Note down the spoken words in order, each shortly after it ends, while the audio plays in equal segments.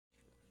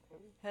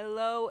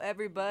Hello,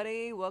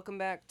 everybody. Welcome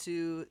back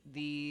to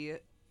the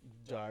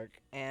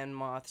Dark. and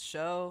Moth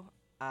show.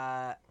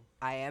 I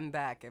am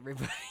back,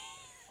 everybody.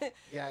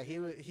 Yeah,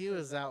 he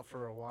was out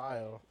for a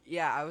while.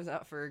 Yeah, I was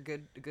out for a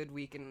good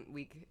week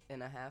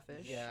and a half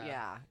ish.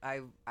 Yeah.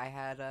 I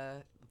had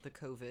the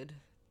COVID.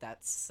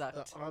 That The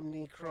sucked.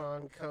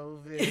 Omicron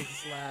COVID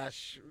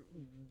slash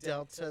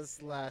Delta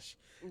slash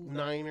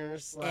Niner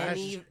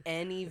slash.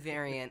 Any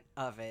variant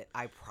of it,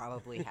 I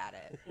probably had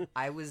it.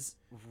 I was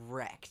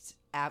wrecked,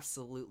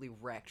 absolutely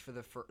wrecked for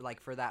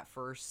for that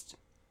first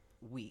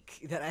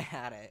week that I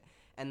had it.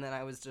 And then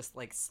I was just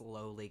like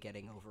slowly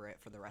getting over it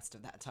for the rest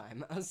of that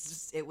time.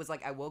 It was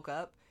like I woke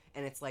up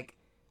and it's like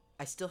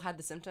I still had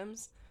the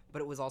symptoms,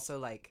 but it was also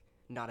like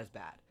not as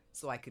bad.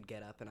 So I could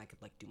get up and I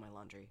could like do my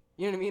laundry.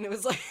 You know what I mean? It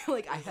was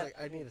like I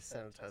need to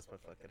sanitize my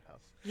fucking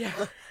house. Yeah,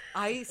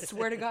 I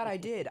swear to God, I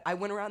did. I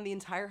went around the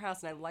entire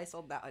house and I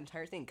Lysoled that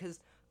entire thing because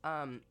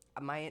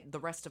the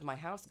rest of my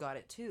house got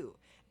it too,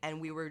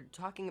 and we were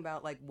talking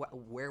about like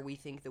where we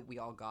think that we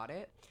all got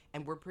it,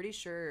 and we're pretty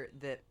sure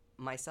that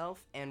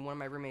myself and one of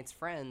my roommate's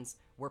friends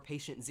were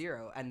patient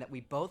zero, and that we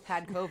both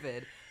had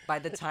COVID by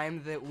the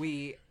time that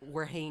we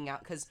were hanging out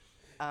because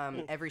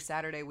every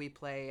Saturday we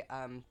play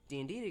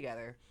D&D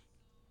together.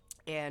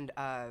 And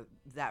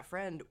that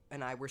friend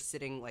and I were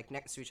sitting like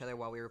next to each other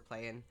while we were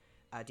playing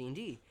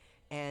D&D.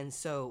 And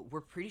so we're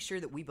pretty sure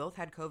that we both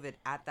had COVID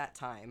at that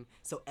time.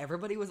 So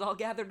everybody was all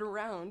gathered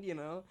around, you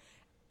know.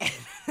 And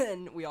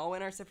then we all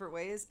went our separate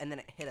ways. And then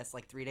it hit us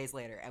like 3 days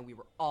later. And we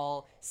were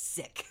all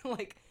sick,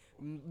 like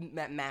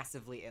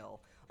massively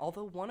ill.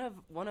 Although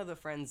one of the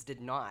friends did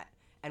not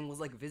and was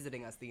like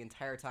visiting us the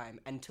entire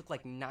time and took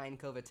like 9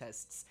 COVID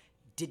tests,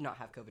 did not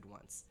have COVID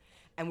once.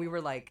 And we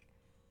were like,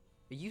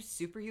 are you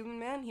superhuman,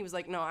 man? He was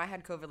like, no, I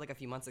had COVID like a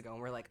few months ago.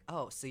 And we're like,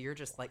 oh, so you're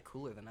just like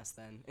cooler than us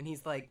then. And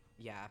he's like,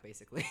 yeah,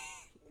 basically.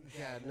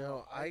 Yeah,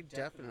 no, I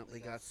definitely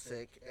got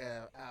sick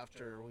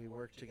after we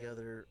worked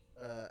together.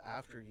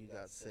 After you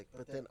got sick,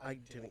 but then I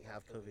didn't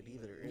have COVID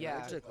either. And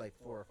Yeah. I took like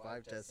 4 or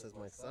 5 tests as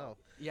myself,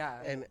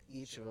 Yeah. and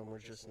each of them were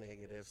just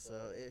negative.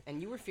 So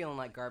And you were feeling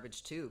like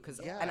garbage too,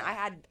 Yeah. and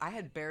I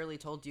had barely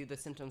told you the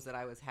symptoms that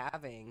I was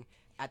having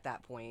at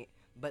that point,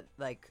 but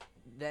like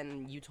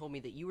then you told me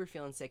that you were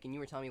feeling sick and you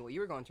were telling me what you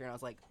were going through, and I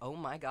was like, oh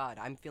my God,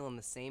 I'm feeling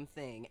the same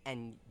thing,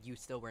 and you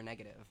still were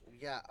negative.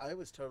 yeah, I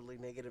was totally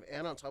negative,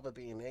 and on top of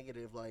being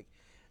negative, like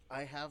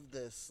I have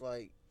this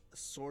like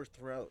sore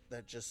throat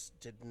that just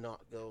did not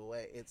go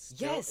away.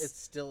 Yes.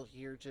 It's still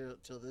here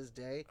till this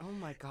day. Oh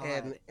my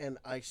God. And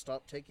I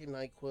stopped taking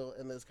NyQuil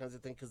and those kinds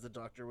of things because the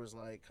doctor was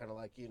like, kind of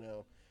like,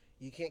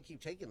 you can't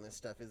keep taking this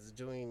stuff. It's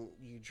doing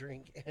you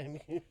drink and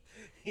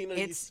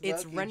It's you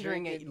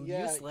rendering drink, it and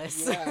yeah,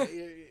 useless. Yeah,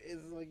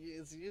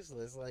 it's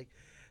useless. Like,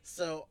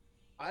 so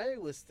I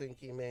was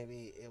thinking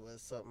maybe it was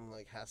something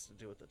like has to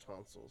do with the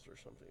tonsils or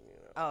something.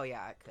 Oh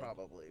yeah, it could.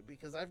 Probably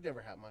because I've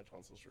never had my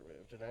tonsils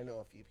removed, and I know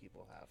a few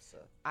people have. So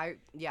I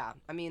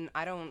mean,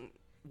 I don't.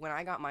 When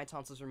I got my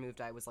tonsils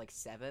removed, I was like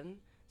 7,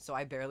 so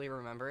I barely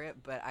remember it.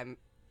 But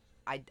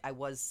I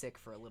was sick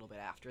for a little bit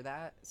after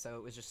that, so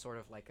it was just sort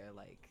of like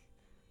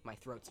my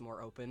throat's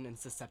more open and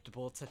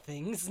susceptible to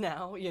things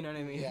now. You know what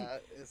I mean? yeah,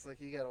 it's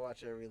like you gotta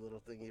watch every little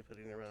thing you put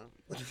in your mouth.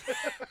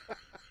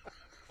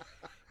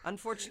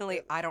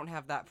 Unfortunately, I don't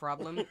have that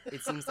problem.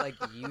 It seems like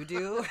you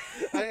do.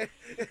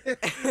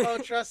 Oh,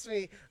 trust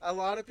me, a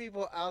lot of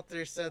people out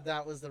there said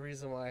that was the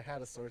reason why I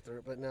had a sore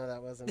throat, but no,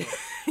 that wasn't it.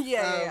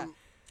 Yeah.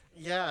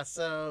 Yeah,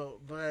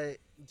 so, but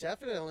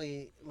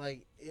definitely,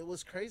 like, it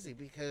was crazy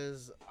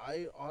because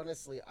I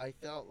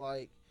felt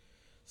like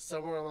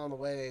somewhere along the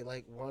way,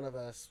 like, one of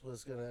us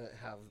was gonna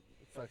have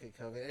fucking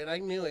COVID, and I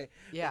knew it.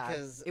 Yeah,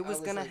 because it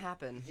was gonna like,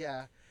 happen.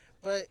 Yeah,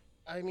 but,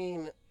 I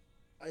mean,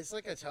 it's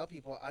like I tell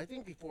people, I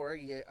think before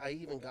I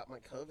even got my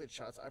COVID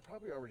shots, I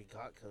probably already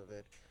got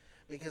COVID.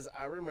 Because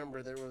I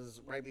remember there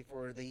was, right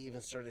before they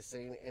even started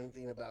saying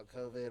anything about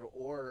COVID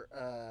or,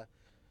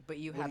 But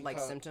you what do had you like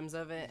call it? symptoms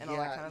of it and all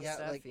that kind of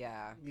stuff. Like,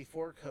 Yeah.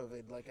 before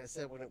COVID, like I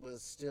said, when it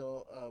was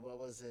still, what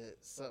was it?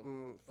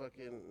 Something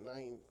fucking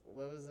 9,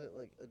 what was it?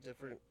 Like a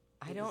different,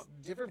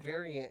 different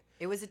variant.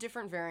 It was a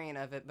different variant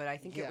of it, but I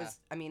think it Yeah. was.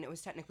 I mean, it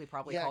was technically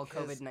probably Yeah, called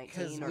because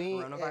COVID-19 or me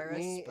coronavirus.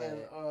 me but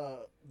and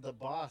the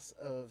boss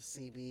of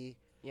CB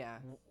yeah.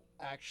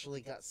 actually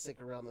got sick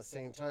around the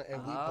same time,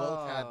 and we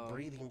both had Oh.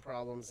 breathing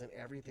problems and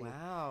everything.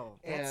 Wow.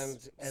 And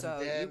So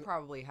then you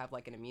probably have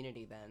like an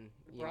immunity then.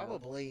 You know?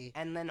 probably.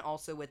 And then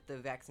also with the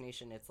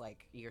vaccination, it's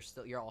like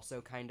you're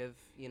also kind of,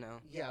 you know.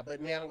 Yeah,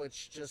 but now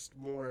it's just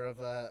more of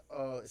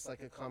it's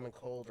like a common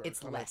cold or It's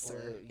a common lesser.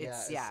 flu.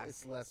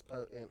 It's less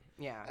potent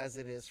Yeah. as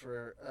it is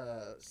for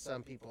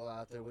some people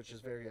out there, which is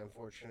very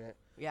unfortunate.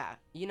 Yeah.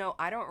 You know,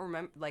 I don't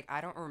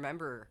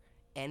remember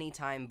any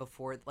time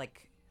before,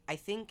 like, I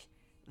think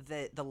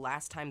that the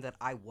last time that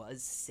I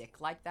was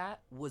sick like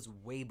that was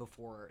way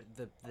before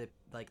the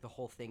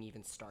whole thing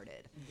even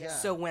started. Yeah.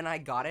 So when I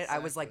got it, I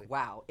was like, exactly.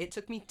 wow, it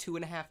took me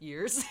 2.5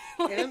 years.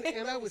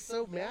 And I was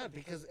so mad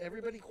because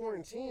everybody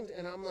quarantined,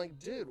 and I'm like,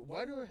 dude,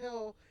 why the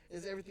hell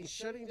is everything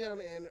shutting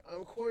down and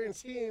I'm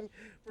quarantined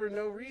for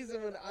no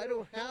reason when I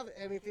don't have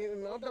anything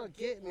and I'm not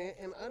getting it,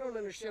 and I don't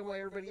understand why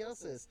everybody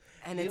else is.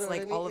 And You it's know what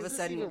like I mean? all of Is a this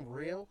sudden, even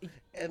real?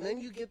 And then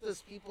you get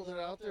those people that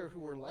are out there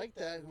who are like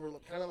that, who are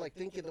kind of like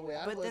thinking the way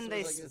I but was. then where they,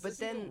 it's like, is but this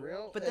then, even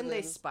real? but And then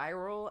they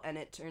spiral, and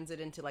it turns it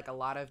into like a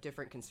lot of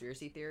different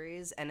conspiracy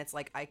theories, and it's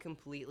like I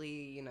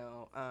completely,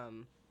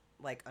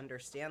 like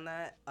understand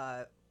that,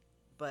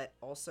 but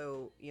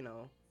also,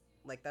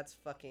 like that's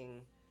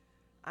fucking,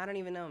 I don't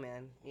even know,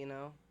 man.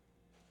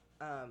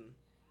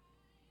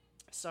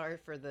 Sorry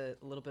for the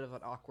little bit of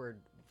an awkward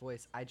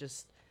voice. I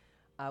just,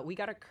 we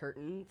got a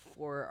curtain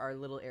for our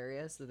little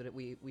area so that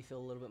we feel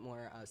a little bit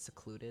more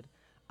secluded,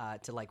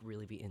 to like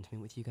really be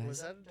intimate with you guys.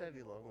 Was that a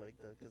daddy long leg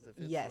though? Because if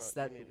it's Yes,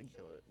 not, that- you need to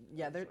kill it.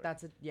 Yeah, I'm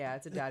sorry.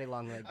 it's a daddy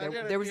long leg. I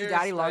got a There was a fear of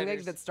daddy long leg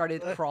spiders. that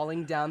started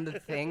crawling down the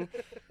thing,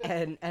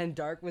 and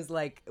Dark was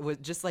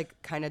just like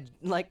kind of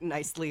like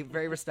nicely,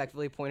 very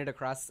respectfully pointed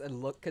across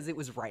and looked because it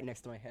was right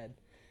next to my head.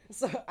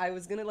 So I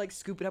was gonna like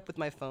scoop it up with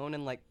my phone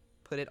and like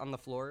put it on the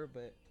floor,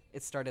 but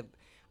it started.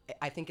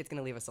 I think it's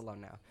gonna leave us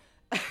alone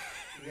now.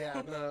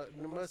 Yeah, no,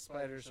 most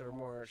spiders are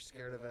more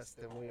scared of us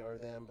than we are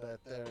them, but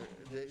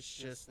it's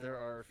just there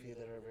are a few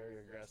that are very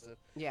aggressive.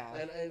 Yeah.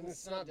 And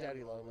it's not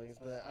daddy longlegs,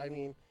 but I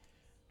mean,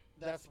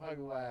 that's probably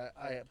why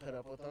I put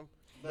up with them.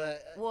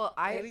 But Well,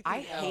 I anything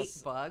hate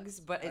else, bugs,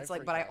 but it's I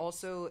like, but I freak out.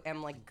 also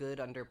am like good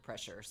under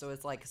pressure. So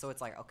it's like,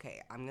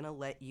 okay, I'm gonna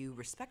let you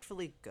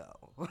respectfully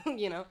go.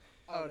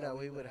 Oh no,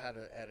 we would have had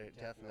to edit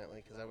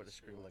definitely because I would have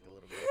screamed like a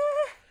little bit,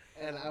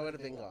 and I would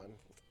have been gone.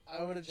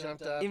 I would have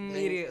jumped up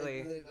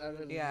Immediately. I would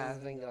have Yeah.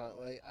 just been gone.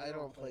 Like I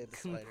don't play the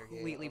spider game.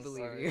 Completely I'm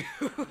believe sorry.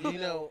 you. You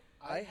know,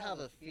 I have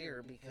a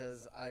fear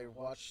because I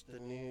watched the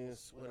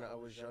news when I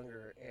was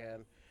younger,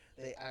 and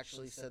they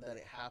actually said that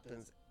it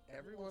happens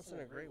every once in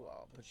a great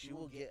while. But you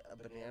will get a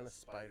banana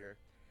spider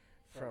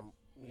from,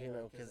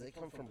 because they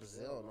come from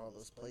Brazil and all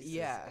those places.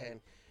 Yeah.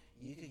 And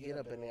you could get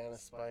a banana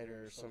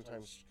spider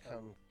sometimes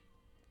come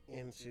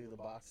into the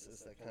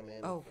boxes that come in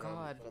Oh, from,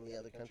 God. from the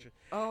other country.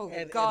 Oh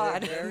And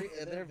God.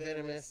 they're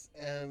venomous,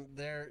 and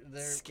they're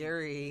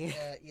Scary.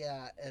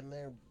 yeah, and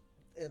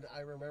I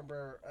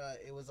remember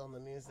it was on the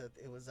news that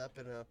it was up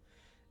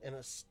in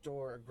a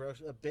store,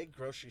 a big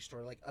grocery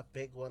store, like a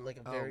big one, like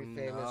a very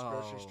famous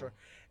grocery no. store,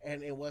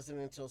 and it wasn't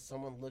until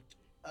someone looked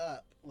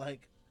up,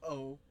 like,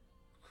 oh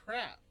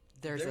crap,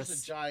 There's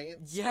a giant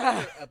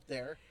Yeah. spider up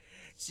there,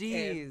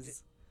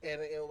 Jeez.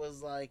 and it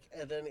was like,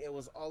 and then it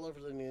was all over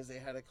the news. They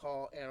had to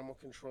call animal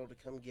control to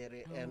come get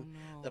it, Oh, and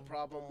no. the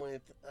problem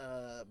with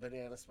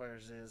banana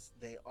spiders is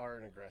they are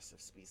an aggressive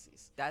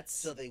species. That's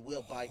So they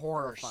will bite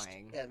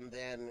horrifying. first, and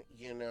then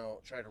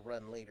try to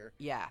run later.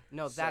 Yeah.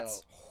 No, that's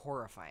So- And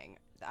horrifying.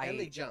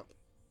 they jump.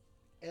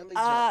 And they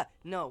jump.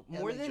 No, And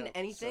more they than jump,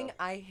 anything, so-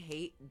 I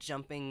hate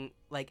jumping.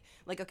 Like,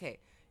 okay,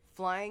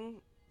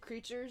 flying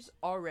creatures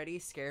already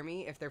scare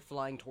me if they're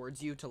flying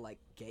towards you to like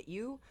get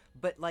you,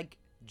 but like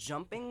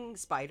jumping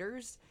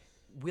spiders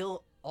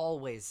will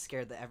always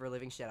scare the ever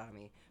living shit out of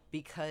me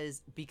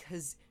because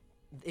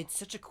it's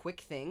such a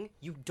quick thing.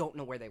 You don't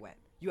know where they went.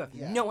 You have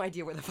Yeah. no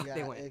idea where the fuck they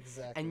Yeah, went.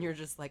 exactly. And you're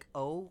just like,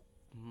 oh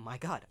my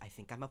god, I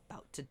think I'm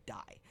about to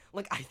die.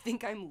 Like, I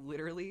think I'm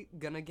literally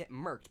gonna get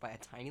murked by a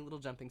tiny little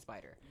jumping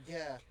spider.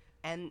 Yeah.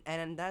 And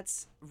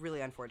that's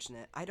really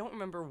unfortunate. I don't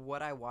remember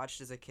what I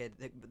watched as a kid.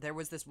 There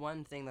was this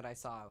one thing that I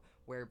saw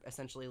where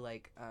essentially,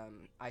 like,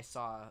 I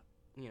saw,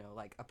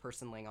 like a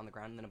person laying on the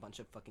ground and then a bunch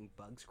of fucking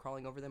bugs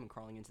crawling over them and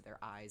crawling into their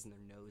eyes and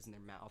their nose and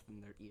their mouth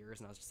and their ears.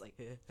 And I was just like,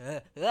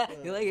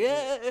 you're like,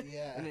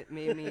 Yeah. And it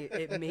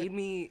made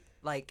me,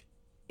 like,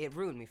 it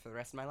ruined me for the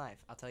rest of my life.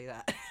 I'll tell you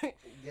that.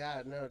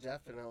 Yeah, no,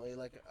 definitely.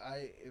 Like,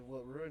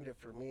 what ruined it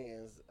for me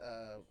is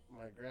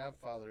my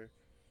grandfather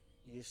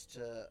we used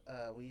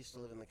to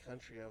live in the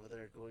country over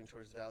there going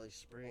towards Valley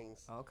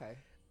Springs. Oh, okay.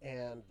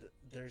 And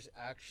there's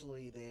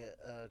actually,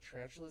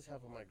 tarantulas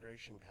have a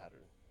migration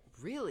pattern.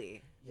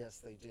 Really? Yes,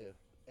 they do.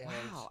 And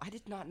Wow, I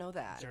did not know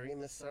that. during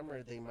the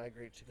summer, they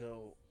migrate to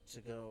go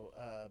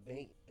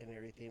mate and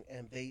everything.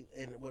 And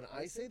when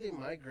I say they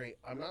migrate,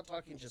 I'm not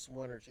talking just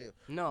one or two.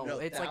 No,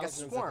 it's like a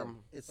thousands of them. swarm.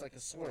 It's like a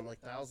swarm, like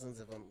thousands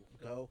of them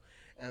go,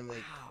 and they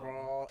Wow.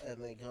 crawl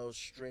and they go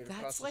straight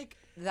across. That's the like,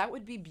 that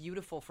would be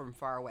beautiful from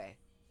far away.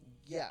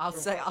 Yeah, I'll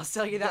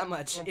tell you that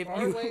much. From If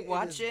far you away,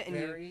 watch it is it and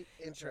you, very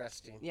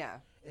interesting. yeah.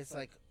 It's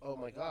like, oh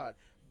my god.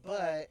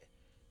 But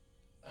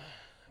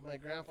my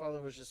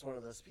grandfather was just one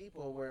of those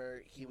people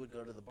where he would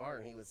go to the bar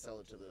and he would sell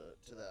it to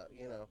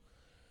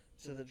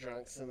the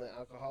drunks and the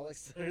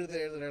alcoholics that are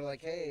there that are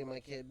like, hey,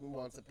 my kid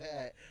wants a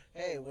pet.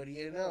 Hey, what do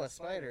you know? A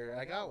spider.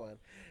 I got one.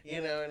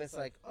 And it's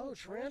like, oh,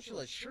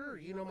 tarantula. Sure.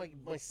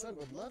 My son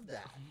would love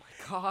that. Oh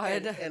my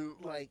god.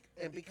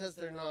 And because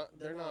they're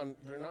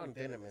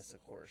non-venomous,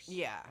 of course.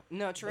 Yeah.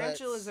 No, But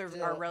tarantulas are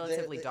still,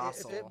 relatively if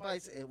docile. it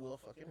bites, it will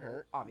fucking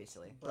hurt.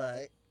 Obviously.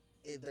 But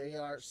they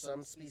are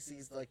some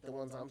species like the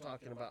ones I'm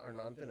talking about are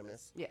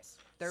non-venomous. Yes,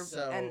 they're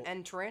So-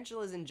 and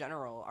tarantulas in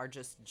general are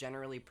just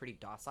generally pretty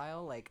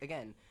docile. Like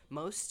again,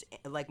 most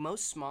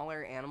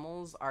smaller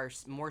animals are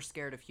more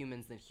scared of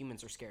humans than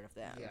humans are scared of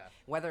them. Yeah.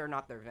 Whether or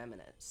not they're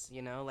venomous,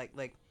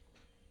 like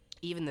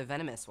even the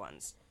venomous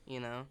ones,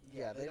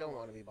 Yeah, they don't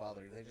want to be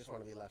bothered. They just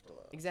want to be left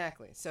alone.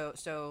 Exactly. So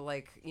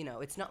like,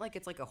 it's not like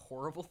it's like a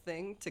horrible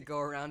thing to go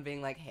around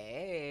being like,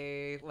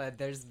 hey,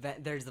 there's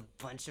a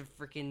bunch of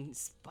freaking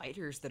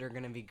spiders that are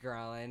gonna be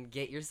crawling.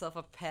 Get yourself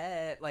a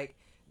pet. Like,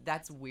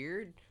 that's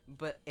weird,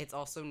 but it's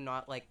also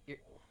not like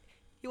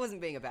he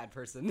wasn't being a bad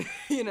person,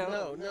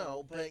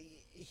 No, but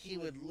he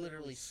would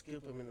literally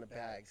scoop them in the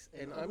bags.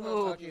 And I'm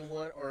not talking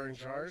one or in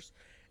jars.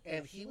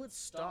 And he would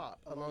stop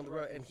along the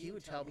road and he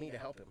would tell me to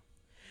help him.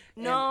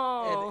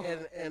 No.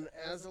 And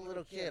as a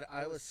little kid,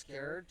 I was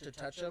scared to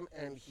touch him,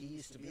 and he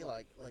used to be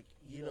like,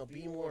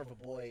 be more of a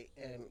boy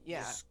and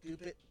just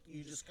scoop it.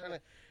 You just kind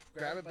of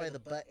grab it by the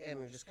butt end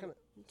and just kind of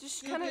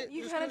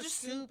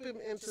scoop him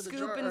into the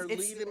jar or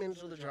lead him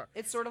into the jar.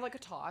 It's sort of like a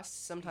toss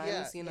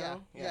sometimes,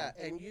 Yeah,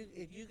 and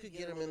you could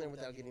get him in there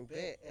without getting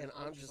bit, and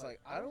I'm just like,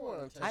 I don't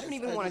want to touch. I don't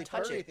even want to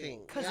touch it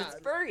thing because it's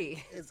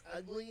furry. It's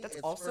ugly. That's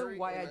it's also furry,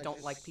 why I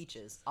don't like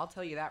peaches. I'll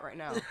tell you that right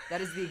now.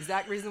 That is the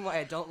exact reason why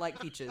I don't like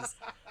peaches.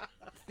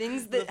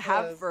 Things that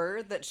have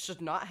fur that should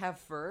not have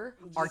fur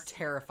are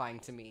terrifying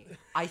to me.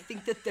 I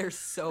think that they're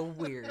so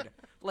weird.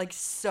 Like,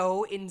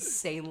 so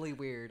insanely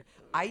weird.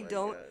 I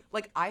don't... God.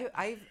 Like,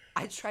 I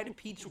tried a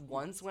peach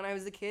once when I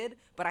was a kid,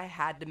 but I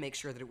had to make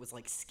sure that it was,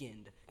 like,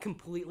 skinned.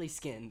 Completely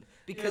skinned.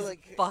 Because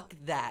fuck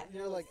that.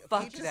 You're like,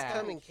 fuck peaches that.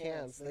 come in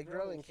cans. They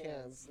grow in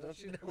cans.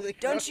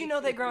 Don't you know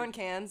they grow in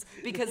cans?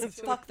 Because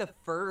fuck the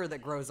fur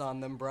that grows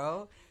on them,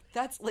 bro.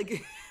 That's,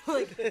 like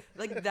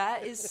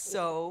that is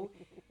so...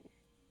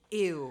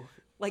 Ew.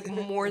 Like,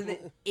 more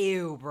than...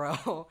 Ew,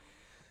 bro.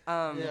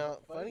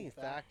 Funny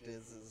fact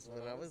is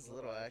when I was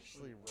little, I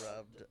actually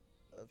rubbed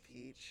a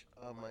peach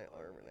on my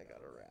arm and I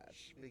got a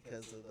rash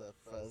because of the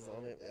fuzz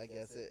on it. I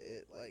guess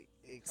it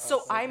caused So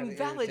some I'm kind of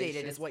validated,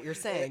 irritation. is what you're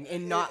saying,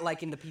 in not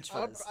liking the peach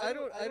fuzz. I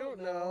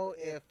don't know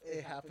if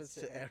it happens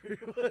to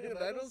everyone.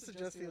 I don't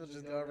suggest people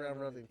just go around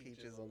rubbing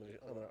peaches on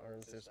their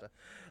arms and stuff.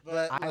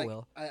 But I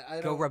will. I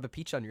Go don't, rub a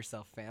peach on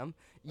yourself, fam.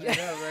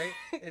 Yeah, right.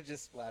 It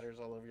just splatters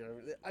all over your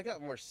arm. I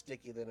got more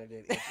sticky than I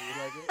did itchy.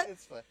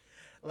 It's fun.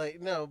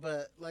 No,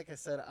 but like I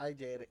said, I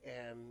did,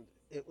 and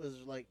it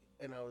was like,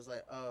 and I was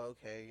like, oh,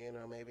 okay,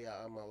 maybe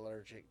I'm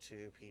allergic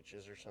to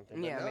peaches or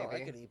something. But Yeah, no,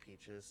 maybe. I could eat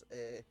peaches.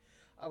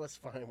 I was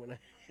fine when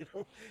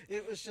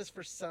it was just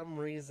for some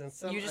reason.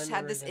 You just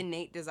had this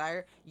innate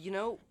desire.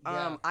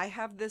 I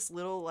have this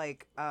little,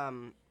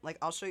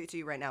 I'll show it to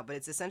you right now, but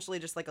it's essentially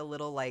just like a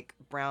little,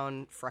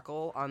 brown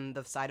freckle on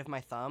the side of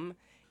my thumb,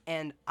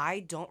 and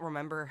I don't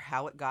remember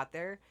how it got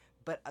there.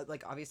 But,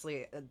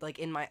 obviously,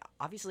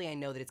 obviously I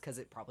know that it's because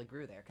it probably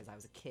grew there because I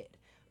was a kid,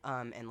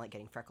 and,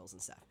 getting freckles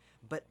and stuff.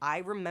 But I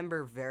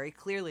remember very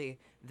clearly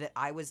that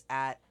I was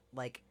at,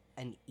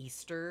 an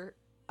Easter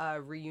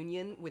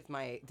reunion with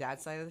my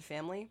dad's side of the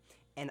family,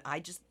 and I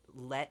just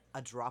let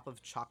a drop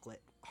of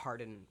chocolate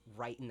harden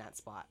right in that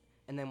spot.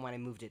 And then when I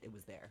moved it, it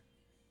was there.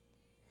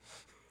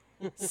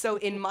 So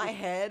in my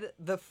head,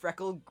 the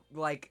freckle,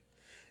 it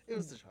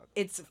was the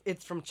chocolate.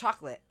 It's from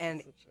chocolate,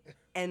 and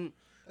and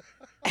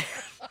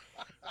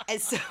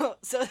so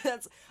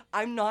that's,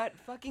 I'm not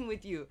fucking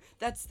with you.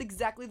 That's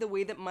exactly the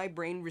way that my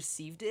brain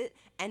received it.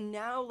 And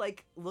now,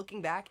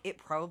 looking back, it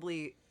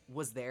probably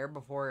was there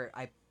before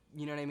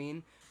you know what I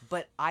mean?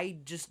 But I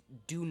just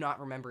do not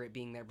remember it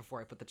being there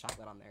before I put the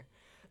chocolate on there.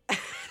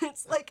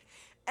 It's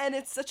and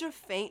it's such a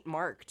faint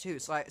mark too.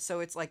 So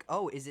it's like,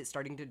 oh, is it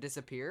starting to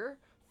disappear?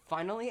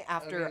 Finally,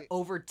 after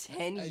over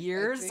 10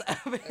 years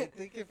of it. I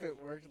think if it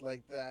worked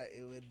like that,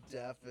 it would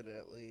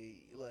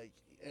definitely,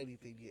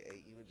 anything you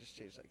ate, you would just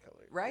change that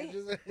color. Right?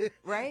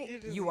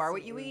 Right? just You are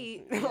what you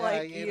eat.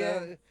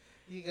 Yeah,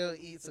 you go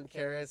eat some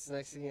carrots,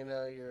 next thing you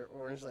know, you're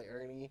orange like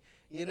Ernie.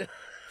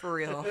 For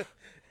real.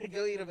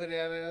 Go eat a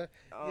banana.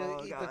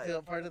 Oh, eat God. the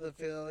peel, part of the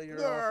peel.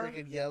 You're all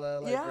freaking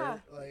yellow.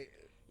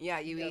 Yeah,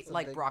 you got eat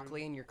some big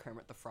broccoli and you're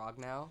Kermit the Frog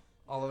now.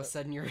 All of a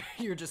sudden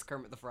you're just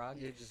Kermit the Frog.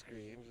 You're just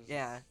green.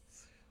 Yeah.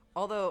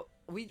 Although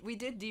we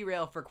did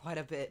derail for quite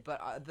a bit,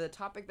 but the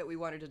topic that we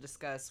wanted to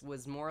discuss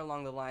was more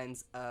along the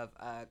lines of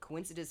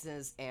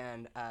coincidences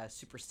and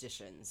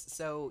superstitions.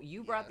 So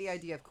you brought the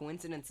idea of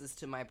coincidences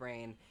to my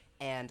brain,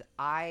 and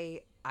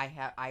I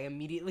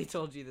immediately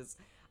told you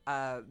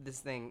this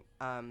thing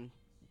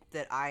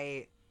that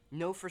I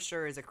know for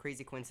sure is a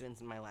crazy coincidence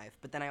in my life.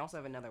 But then I also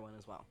have another one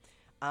as well.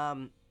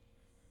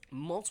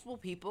 Multiple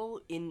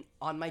people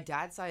on my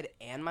dad's side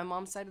and my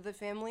mom's side of the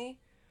family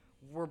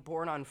were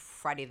born on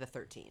Friday the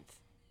 13th,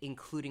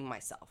 including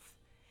myself.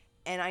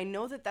 And I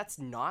know that that's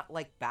not,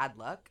 bad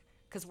luck,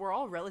 because we're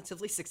all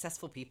relatively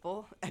successful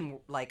people, and,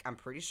 I'm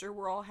pretty sure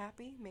we're all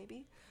happy,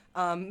 maybe.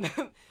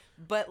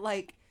 But,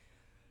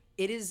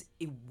 It is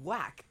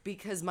whack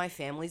because my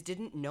families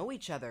didn't know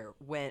each other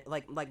when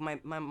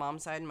my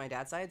mom's side and my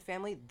dad's side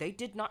family, they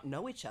did not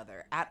know each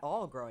other at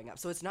all growing up.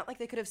 So it's not like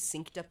they could have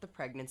synced up the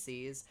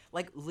pregnancies.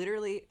 Like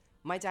literally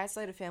my dad's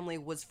side of family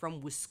was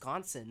from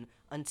Wisconsin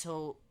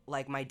until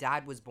like my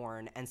dad was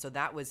born, and so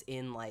that was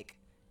in like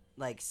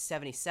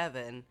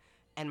 77,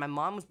 and my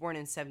mom was born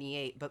in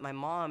 78, but my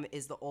mom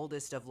is the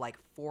oldest of like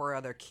four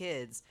other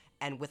kids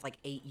and with like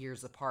 8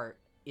 years apart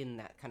in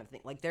that kind of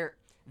thing. Like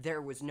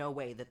there was no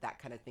way that that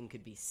kind of thing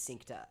could be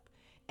synced up.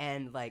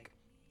 And like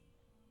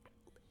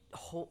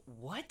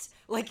what?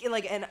 Like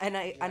and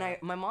I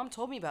my mom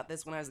told me about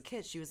this when I was a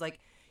kid. She was like,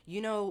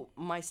 "You know,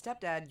 my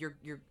stepdad,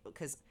 you're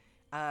cuz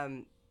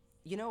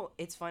you know,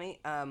 it's funny.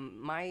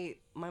 My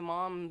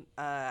mom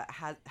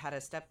had a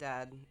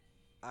stepdad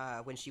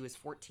when she was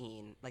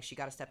 14. Like she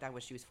got a stepdad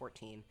when she was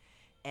 14.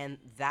 And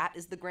that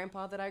is the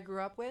grandpa that I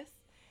grew up with.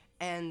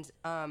 And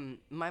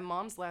my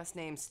mom's last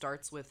name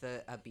starts with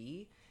a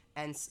B.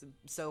 And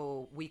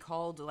so we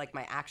called like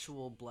my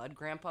actual blood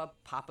grandpa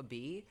Papa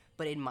B,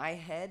 but in my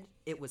head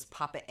it was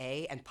Papa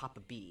A and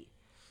Papa B.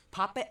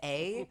 Papa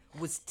A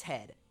was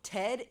Ted.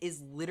 Ted is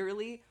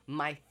literally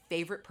my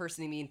favorite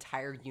person in the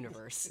entire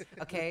universe,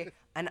 okay?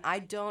 And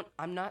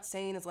I'm not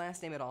saying his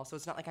last name at all, so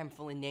it's not like I'm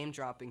fully name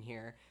dropping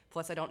here.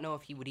 Plus, I don't know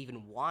if he would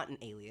even want an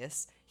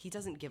alias. He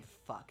doesn't give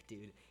a fuck,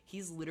 dude.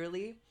 He's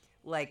literally,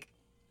 like,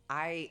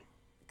 I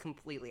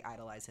completely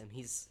idolize him.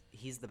 He's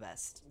the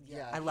best.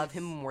 Yeah, I love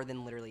him more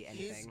than literally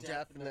anything. He's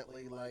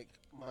definitely like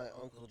my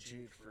Uncle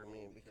Jude for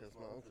me, because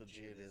my Uncle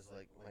Jude is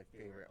like my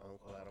favorite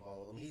uncle out of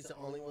all of them. He's the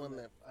only one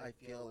that I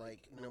feel like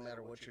no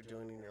matter what you're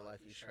doing in your life,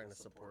 he's trying to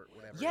support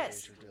whatever it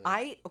is you're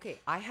doing.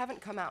 I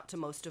haven't come out to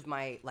most of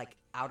my like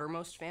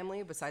outermost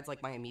family besides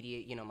like my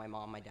immediate, you know, my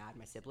mom, my dad,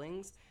 my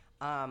siblings.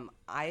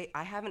 I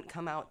haven't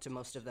come out to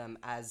most of them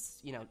as,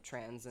 you know,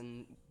 trans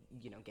and,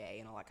 you know, gay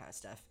and all that kind of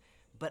stuff.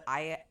 But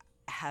I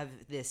have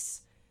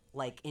this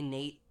like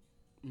innate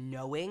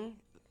knowing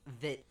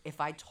that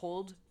if I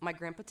told my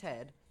grandpa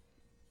Ted,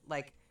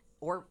 like,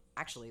 or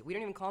actually we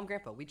don't even call him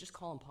grandpa, we just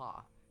call him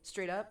Pa.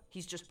 Straight up,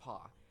 he's just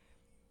Pa.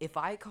 If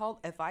I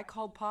called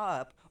Pa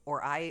up,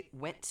 or I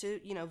went to,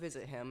 you know,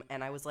 visit him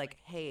and I was like,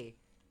 hey,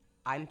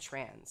 I'm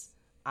trans,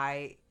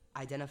 I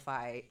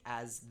identify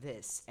as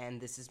this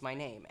and this is my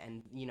name,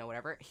 and you know,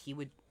 whatever, he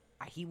would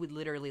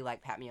literally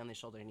like pat me on the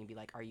shoulder and he'd be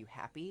like, are you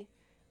happy?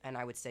 And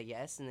I would say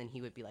yes, and then he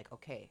would be like,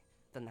 okay,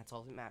 then that's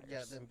all that matters.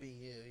 Yeah, then be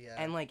you, yeah.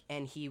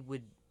 And he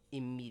would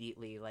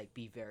immediately like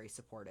be very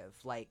supportive.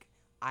 Like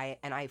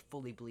I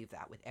fully believe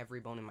that with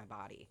every bone in my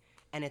body.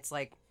 And it's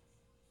like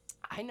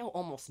I know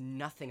almost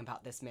nothing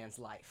about this man's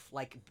life,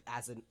 like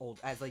as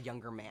a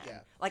younger man. Yeah.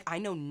 Like I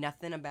know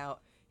nothing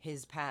about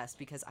his past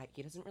because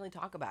he doesn't really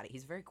talk about it.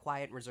 He's a very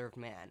quiet and reserved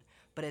man.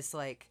 But it's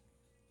like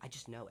I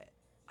just know it.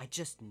 I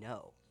just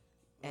know.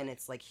 And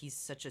it's like he's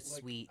such a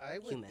sweet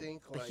human.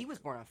 Think, but he was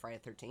born on Friday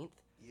the 13th.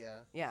 Yeah.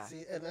 Yeah.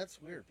 See, and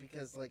that's weird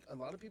because like a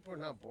lot of people are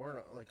not born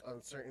like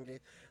on certain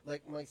days.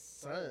 Like my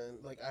son,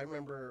 like I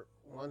remember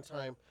one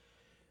time,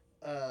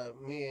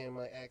 me and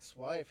my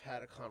ex-wife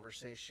had a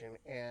conversation,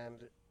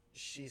 and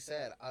she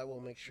said, "I will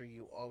make sure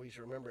you always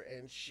remember."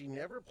 And she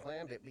never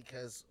planned it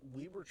because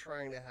we were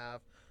trying to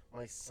have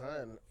my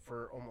son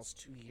for almost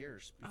 2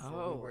 years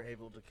before we were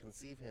able to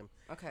conceive him.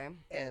 Okay.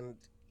 And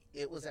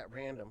it was at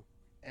random.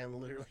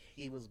 And literally,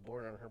 he was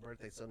born on her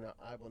birthday, so now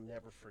I will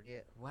never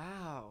forget.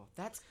 Wow,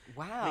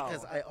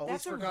 because I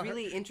always forgot. That's a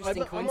really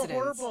interesting coincidence. I'm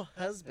a horrible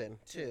husband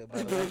too.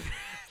 By the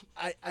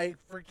way, I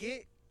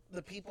forget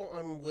the people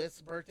I'm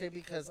with's birthday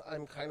because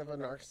I'm kind of a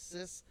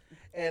narcissist,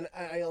 and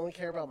I only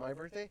care about my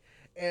birthday.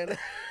 And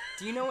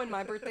do you know when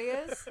my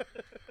birthday is?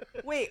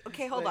 Wait,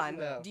 okay, hold on.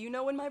 No. Do you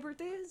know when my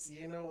birthday is?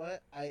 You know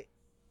what? I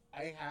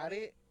had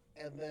it,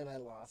 and then I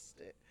lost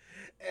it,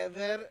 and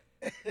then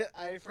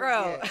I forget.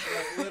 Bro.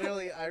 Like,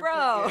 literally, I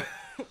Bro.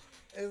 forget.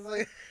 It's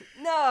like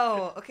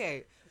no.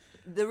 Okay.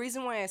 The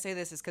reason why I say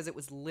this is because it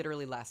was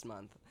literally last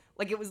month.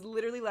 Like, it was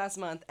literally last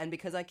month, and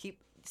because I keep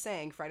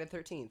saying Friday the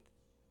 13th.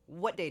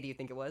 What day do you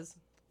think it was?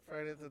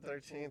 Friday the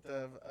 13th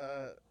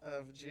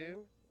of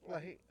June.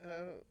 Like,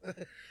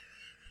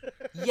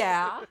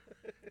 yeah.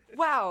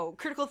 Wow,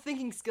 critical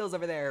thinking skills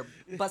over there,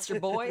 Buster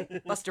Boy,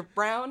 Buster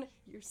Brown.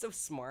 You're so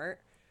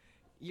smart.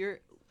 You're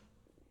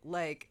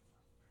like,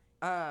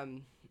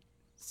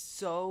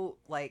 so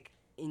like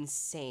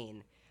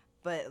insane,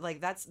 but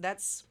like that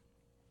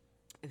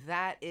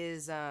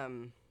is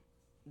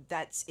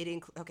that's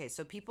it. Okay,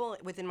 so people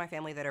within my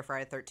family that are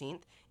Friday the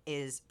 13th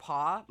is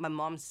Pa, my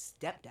mom's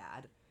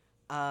stepdad,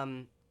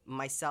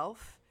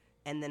 myself,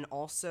 and then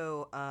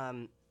also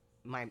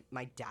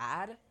my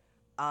dad,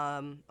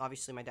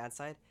 obviously my dad's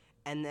side,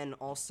 and then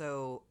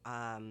also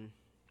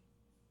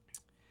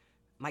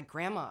my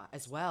grandma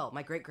as well.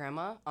 My great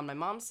grandma on my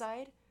mom's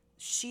side,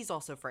 she's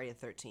also Friday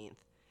the 13th,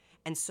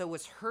 and so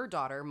was her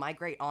daughter, my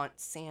great aunt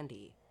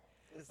Sandy.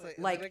 It's like,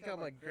 Like- I got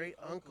my great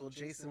uncle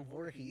Jason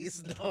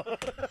Voorhees. No.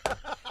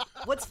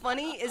 What's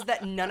funny is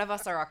that none of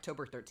us are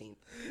October 13th.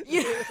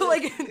 You know,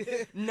 like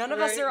none of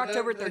us Right? are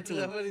October No, 13th.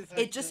 nobody's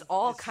It just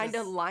all it's kind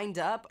of just- lined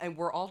up, and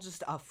we're all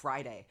just a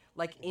Friday.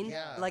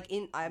 Yeah,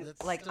 I'm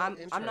that's like still I'm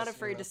not interesting,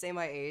 afraid though. to say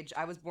my age.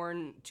 I was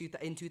born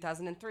in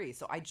 2003,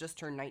 so I just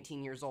turned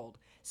 19 years old.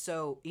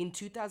 So in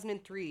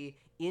 2003,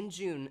 in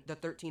June, the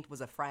 13th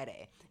was a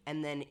Friday,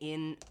 and then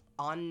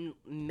on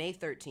May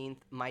 13th,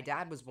 my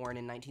dad was born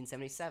in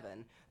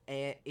 1977.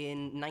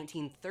 In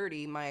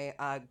 1930,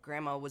 my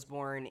grandma was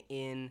born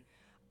in.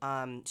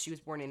 She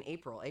was born in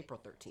April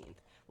 13th.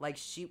 Like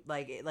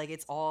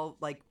it's all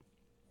like,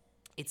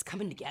 it's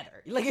coming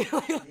together.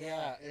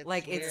 Yeah, it's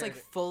like it's like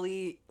weird.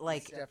 fully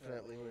like It's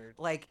definitely weird.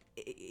 like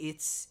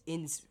it's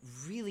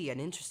really an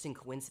interesting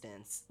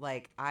coincidence.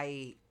 Like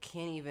I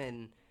can't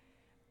even.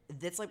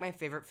 That's like my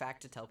favorite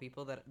fact to tell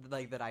people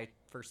that I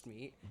first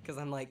meet, because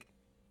I'm like,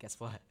 guess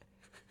what?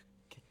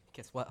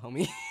 Guess what,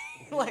 homie?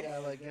 Yeah,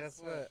 like guess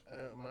what?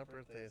 My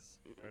birthday's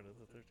Friday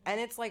the 13th. And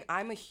it's like,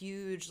 I'm a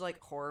huge like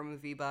horror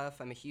movie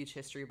buff. I'm a huge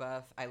history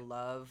buff. I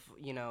love,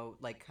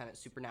 like kind of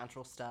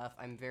supernatural stuff.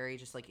 I'm very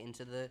just like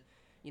into the,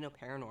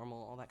 paranormal,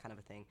 all that kind of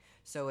a thing.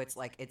 So it's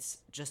like, it's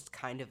just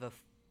kind of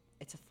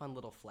it's a fun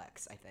little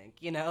flex, I think.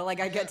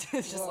 Like I get to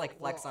just like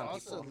flex on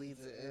people. Also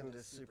leads it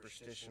into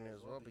superstition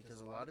as well,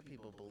 because a lot of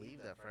people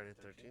believe that Friday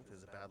the 13th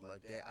is a bad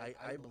luck day.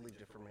 I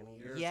believed it for many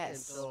years.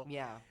 Yes.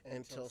 Yeah.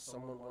 Until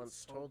someone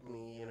once told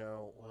me,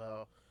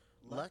 well,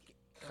 luck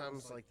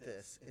comes like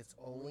this. It's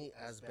only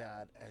as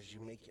bad as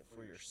you make it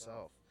for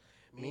yourself.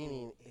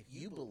 Meaning, if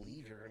you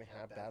believe you're going to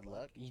have bad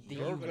luck,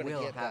 you're going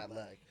to get bad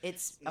luck.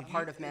 It's a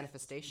part of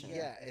manifestation.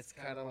 Yeah, it's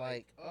kind of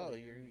like, oh,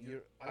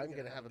 I'm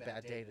going to have a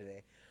bad day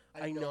today.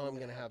 I know I'm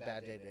going to have a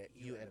bad day today.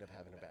 You end up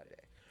having a bad day.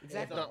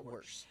 Exactly. If not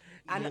worse.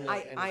 And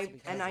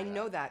I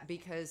know that. that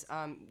because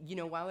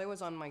while I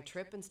was on my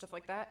trip and stuff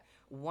like that,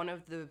 one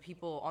of the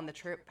people on the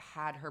trip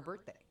had her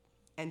birthday,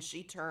 and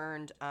she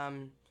turned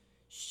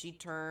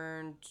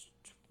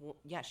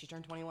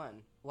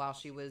 21 while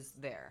she was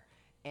there,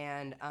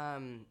 and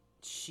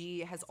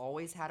she has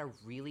always had a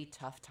really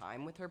tough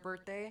time with her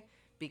birthday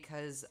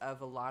because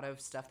of a lot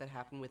of stuff that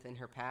happened within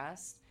her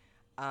past.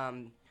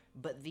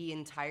 But the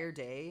entire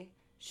day,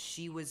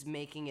 she was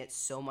making it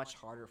so much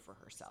harder for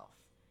herself.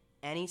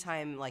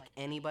 Anytime like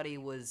anybody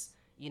was,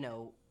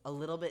 a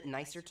little bit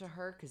nicer to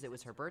her because it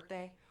was her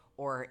birthday,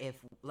 or if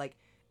like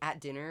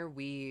at dinner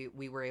we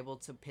were able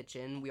to pitch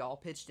in, we all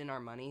pitched in our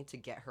money to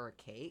get her a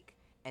cake,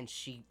 and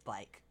she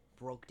like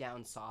broke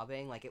down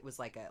sobbing. Like it was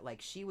like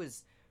she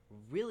was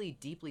really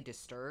deeply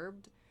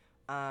disturbed.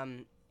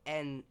 And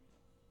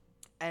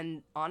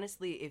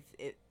honestly,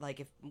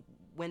 if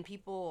when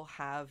people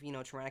have,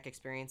 traumatic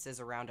experiences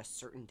around a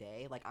certain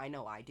day, like I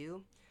know I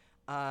do,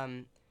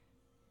 I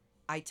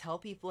tell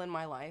people in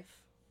my life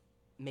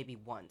maybe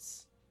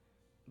once,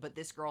 but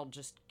this girl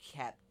just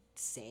kept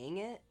saying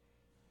it,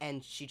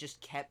 and she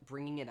just kept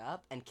bringing it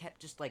up and kept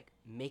just like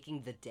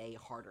making the day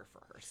harder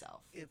for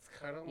herself. It's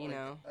kind of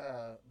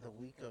the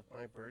week of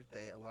my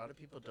birthday. A lot of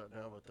people don't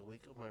know, but the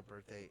week of my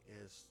birthday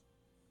is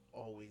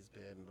always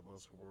been the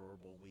most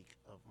horrible week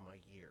of my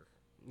year.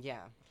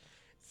 Yeah.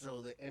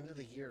 So the end of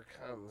the year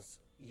comes,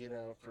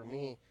 for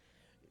me,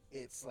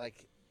 it's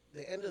like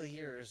the end of the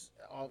year is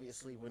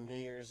obviously when New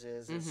Year's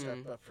is and stuff,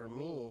 but for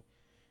me,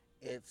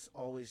 it's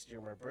always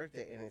during my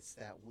birthday, and it's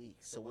that week.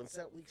 So once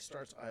that week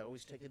starts, I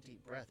always take a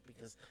deep breath,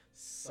 because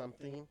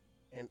something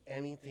and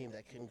anything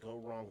that can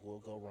go wrong will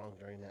go wrong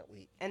during that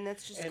week. And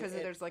that's just because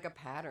there's like a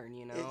pattern,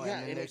 and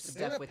there's it's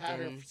been stuff a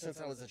pattern within...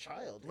 since I was a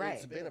child. Right.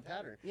 It's been a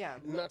pattern. Yeah.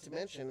 Not to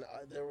mention,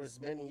 there was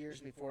many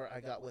years before I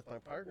got with my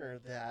partner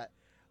that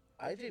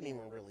I didn't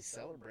even really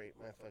celebrate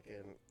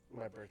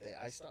my birthday.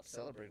 I stopped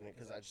celebrating it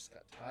because I just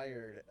got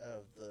tired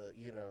of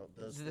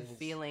the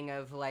feeling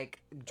of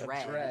like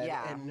dread.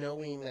 Yeah. And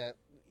knowing that,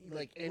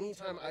 like,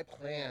 anytime I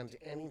planned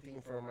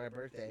anything for my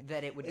birthday,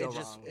 that it would go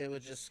wrong. It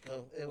would just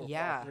go. It would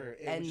Yeah. fall through.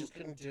 And we just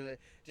couldn't do it.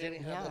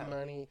 Didn't have the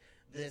money.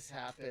 This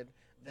happened.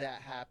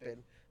 That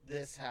happened.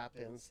 This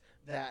happens.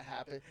 That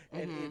happened.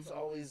 And it's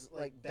always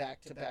like back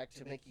to back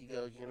to make you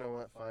go, you know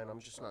what? Fine. I'm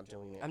just not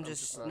doing it. I'm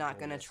just not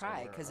gonna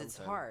try because it's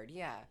hard.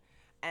 Yeah.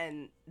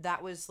 And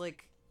that was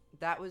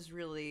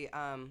really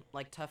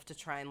like tough to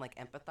try and like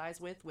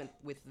empathize with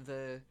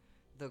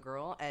the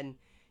girl. And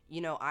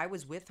I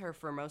was with her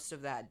for most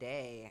of that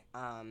day,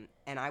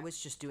 and I was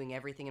just doing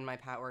everything in my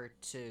power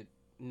to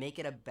make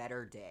it a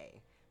better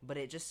day, but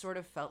it just sort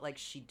of felt like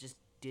she just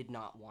did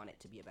not want it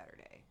to be a better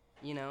day.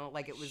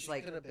 Like it was she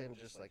like... could have been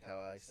just like how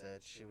I said.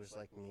 She was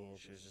like me, and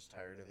she was just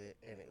tired of it,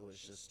 and it was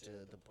just to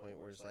the point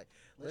where it's like,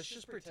 let's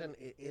just pretend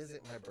it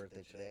isn't my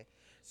birthday today,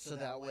 so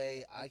that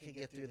way I could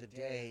get through the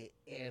day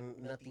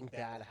and nothing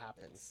bad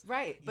happens.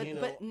 Right,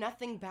 but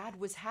nothing bad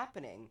was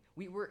happening.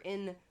 We were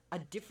in a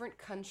different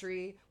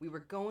country. We were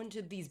going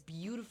to these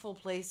beautiful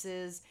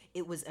places.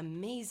 It was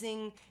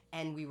amazing,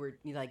 and we were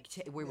like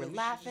we were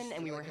laughing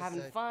and we were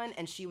having fun.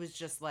 And she was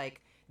just like,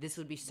 "This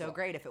would be so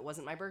great if it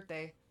wasn't my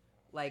birthday."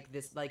 Like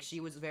this, like she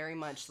was very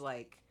much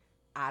like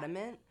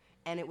adamant,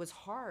 and it was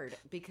hard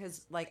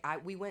because like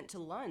we went to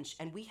lunch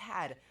and we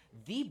had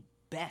the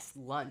best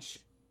lunch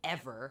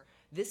ever.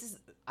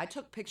 I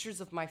took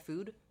pictures of my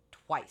food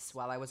twice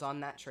while I was on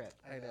that trip.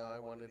 I know, I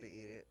wanted to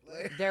eat it.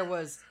 There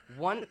was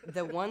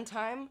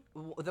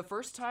the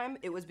first time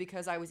it was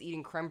because I was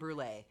eating creme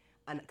brulee,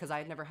 and because I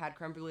had never had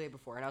creme brulee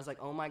before, and I was like,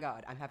 oh my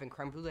god, I'm having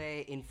creme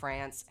brulee in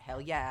France. Hell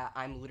yeah,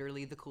 I'm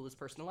literally the coolest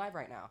person alive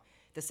right now.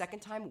 The second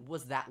time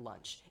was that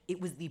lunch.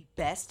 It was the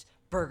best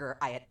burger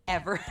I had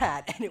ever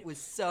had, and it was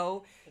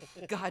so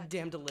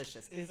goddamn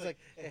delicious. It's like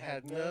it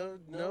had no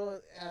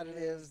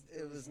additives.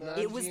 It was not.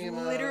 It was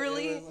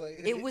literally.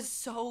 It was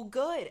so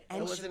good,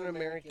 and it wasn't an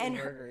American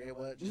burger. It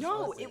was just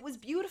no. wasn't. It was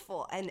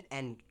beautiful,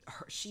 and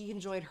she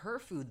enjoyed her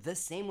food the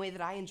same way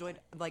that I enjoyed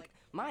like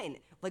mine.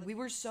 Like we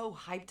were so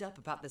hyped up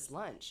about this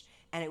lunch,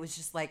 and it was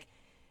just like,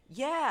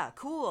 yeah,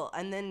 cool.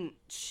 And then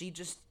she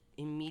just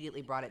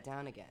immediately brought it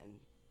down again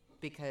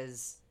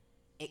because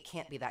it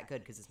can't be that good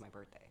because it's my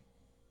birthday.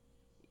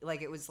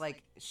 Like, it was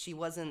like she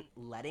wasn't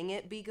letting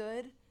it be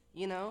good,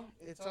 you know?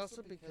 It's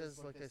also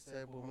because, like I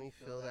said, when we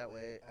feel that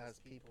way as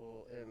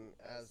people and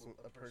as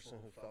a person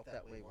who felt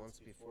that way once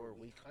before,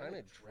 we kind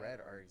of dread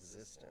our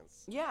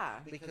existence. Yeah.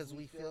 Because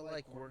we feel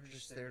like we're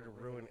just there to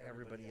ruin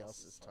everybody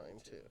else's time,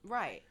 too.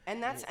 Right.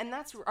 And that's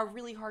a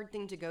really hard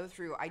thing to go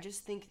through. I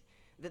just think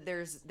that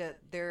there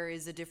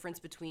is a difference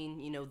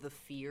between, you know, the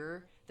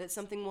fear that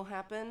something will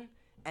happen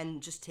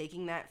and just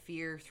taking that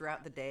fear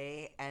throughout the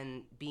day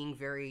and being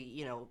very,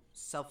 you know,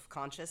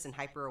 self-conscious and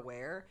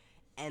hyper-aware,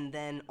 and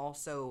then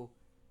also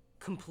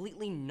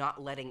completely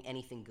not letting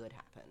anything good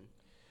happen.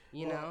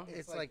 You know?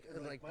 It's like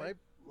my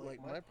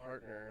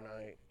partner and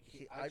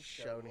I've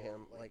shown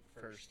him like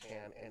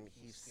firsthand, and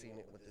he's seen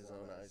it with his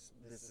own eyes.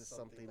 This is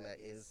something that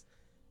is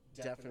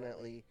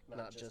definitely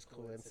not just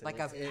coincidence. Like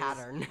a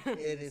pattern.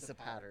 It is a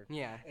pattern.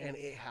 Yeah. And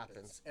it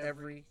happens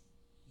every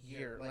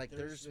year. Like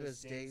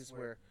there's days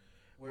where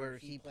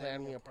he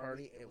planned me a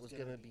party. It was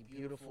gonna be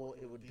beautiful.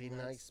 It would be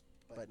nice,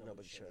 but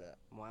nobody showed up.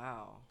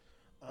 Wow.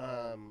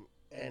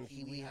 And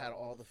we had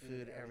all the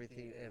food,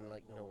 everything, and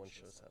like no one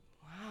shows up.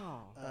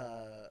 Wow.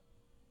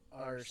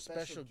 Our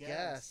special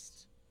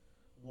guest,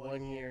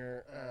 one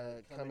year,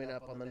 coming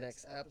up on the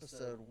next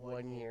episode,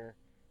 1 year,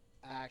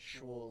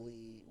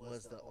 actually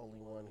was the only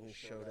one who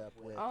showed up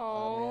with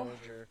a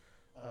manager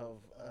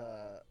of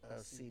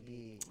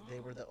CB. They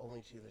were the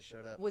only two that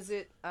showed up. Was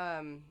it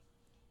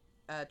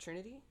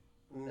Trinity?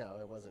 No,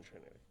 it wasn't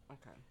Trinity.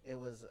 Okay. It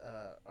was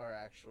our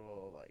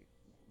actual like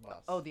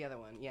boss. Oh, the other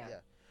one, yeah.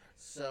 Yeah.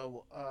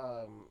 So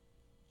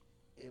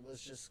it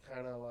was just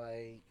kind of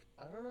like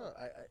I don't know.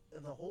 I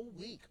the whole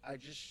week I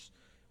just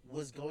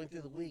was going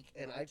through the week,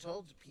 and I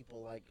told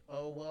people like,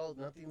 oh well,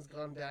 nothing's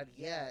gone bad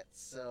yet,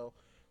 so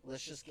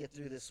let's just get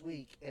through this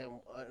week,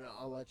 and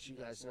I'll let you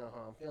guys know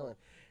how I'm feeling.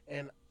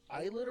 And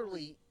I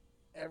literally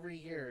every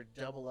year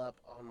double up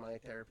on my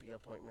therapy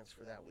appointments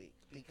for that week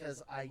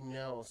because I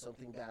know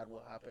something bad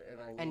will happen,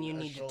 and you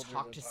need to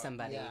talk to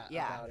somebody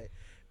about it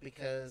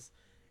because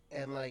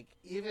and like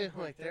even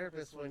my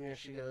therapist one year,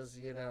 she goes,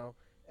 you know,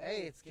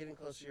 hey, it's getting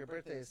close to your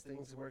birthday, is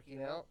things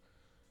working out?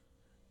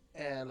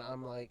 And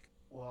I'm like,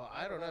 well,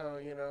 I don't know,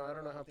 you know, I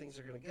don't know how things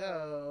are gonna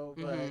go,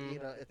 but you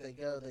know, if they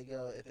go, they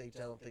go. If they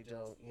don't, they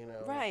don't. You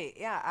know. Right.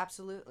 Yeah.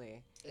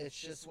 Absolutely. It's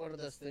just one of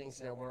those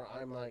things now where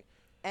I'm like.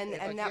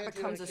 And that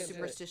becomes a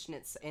superstition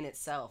in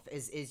itself.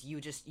 Is you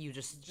just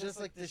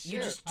like this you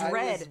year, just dread.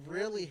 I was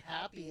really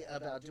happy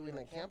about doing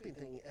the camping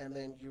thing, and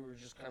then you were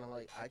just kind of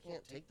like, I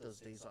can't take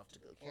those days off to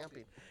go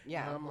camping.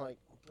 Yeah. And I'm like,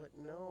 but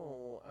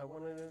no, I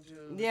wanted to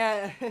do.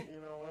 Yeah. You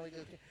know, I want to go.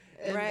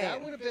 And right.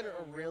 That would have been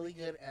a really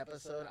good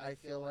episode, I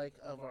feel like,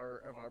 of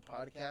our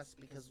podcast,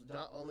 because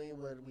not only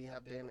would we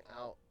have been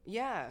out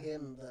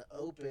in the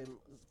open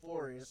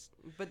forest,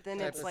 but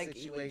then it's like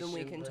then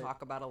we can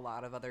talk about a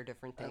lot of other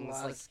different things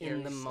like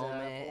in the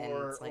moment, and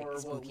it's like or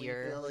spookier. What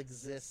we feel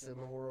exists in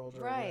the world,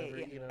 or right?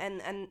 Whatever, you know.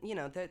 And you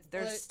know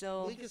there's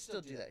still we can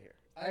still do that here.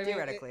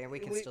 Theoretically, we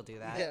can still do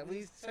that. Yeah,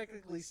 we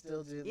technically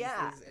still do these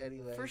things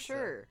anyway. For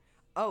sure.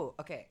 Oh,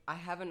 okay. I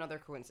have another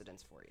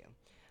coincidence for you.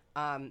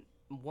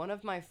 One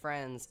of my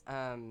friends,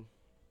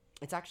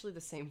 it's actually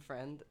the same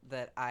friend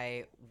that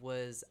I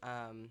was,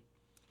 that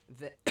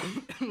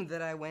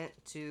I went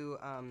to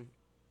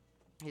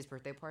his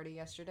birthday party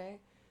yesterday.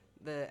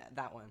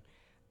 That one.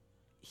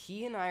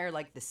 He and I are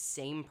like the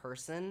same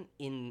person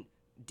in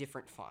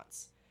different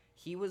fonts.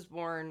 He was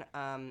born,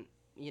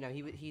 you know,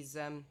 he's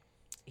a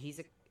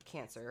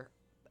Cancer,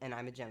 and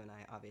I'm a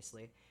Gemini,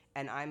 obviously,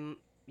 and I'm,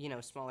 you know,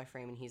 smaller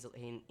frame, and he's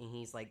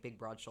like big,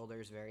 broad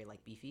shoulders, very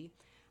like beefy.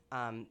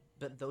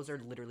 But those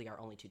are literally our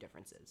only two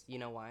differences. You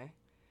know why?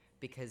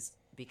 Because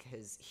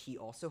he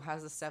also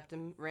has a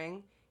septum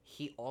ring.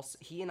 He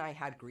and I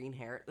had green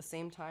hair at the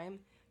same time.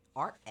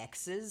 Our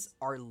exes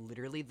are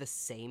literally the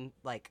same,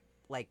 like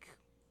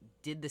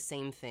did the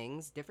same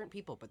things. Different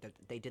people, but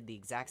they did the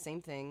exact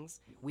same things.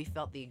 We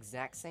felt the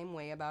exact same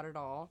way about it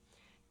all.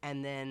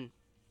 And then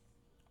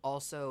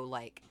also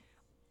like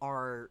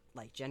our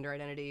like gender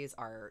identities,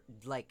 our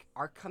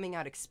coming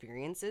out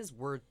experiences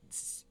were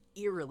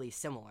eerily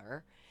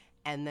similar.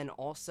 And then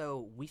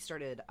also we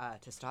started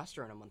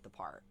testosterone a month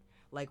apart.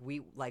 Like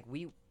we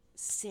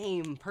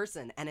same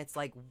person, and it's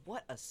like,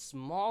 what a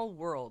small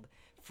world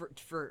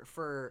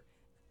for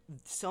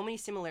so many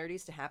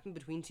similarities to happen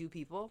between two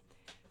people,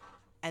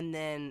 and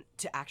then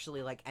to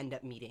actually like end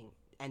up meeting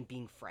and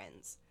being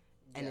friends.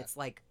 And it's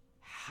like,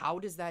 how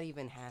does that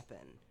even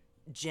happen?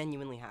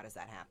 Genuinely, how does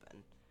that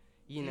happen?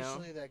 You know?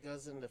 Usually that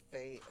goes into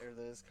fate or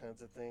those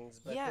kinds of things.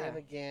 But then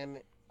again,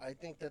 I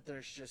think that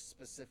there's just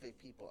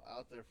specific people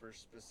out there for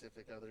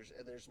specific others,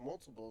 and there's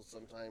multiples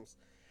sometimes.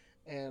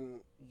 And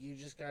you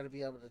just got to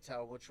be able to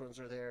tell which ones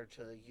are there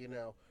to,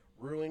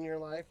 ruin your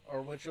life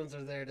or which ones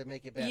are there to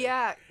make it better.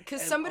 Yeah,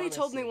 because somebody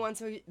told me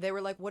once, they were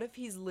like, what if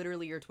he's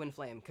literally your twin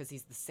flame? Because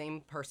he's the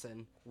same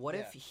person. What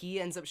if he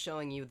ends up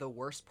showing you the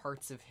worst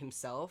parts of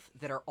himself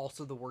that are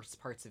also the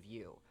worst parts of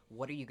you?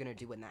 What are you going to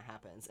do when that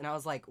happens? And I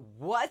was like,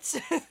 what?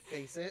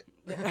 Face it.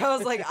 I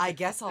was like, I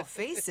guess I'll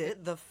face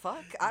it. The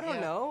fuck? I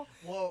don't know.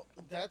 Well,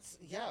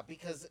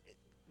 because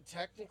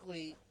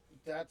technically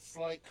that's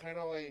like kind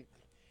of like,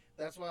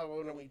 that's why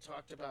when we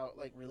talked about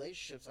like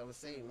relationships, I was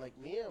saying like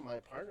me and my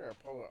partner are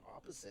polar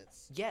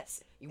opposites.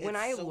 Yes, when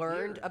I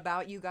learned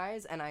about you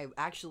guys, and I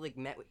actually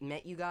like,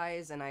 met you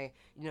guys, and I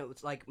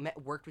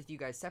worked with you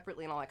guys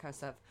separately and all that kind of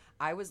stuff,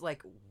 I was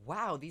like,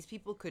 wow, these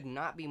people could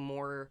not be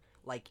more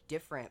like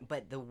different.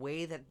 But the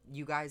way that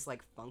you guys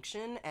like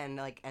function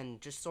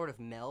and just sort of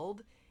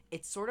meld,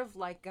 it's sort of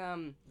like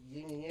Yin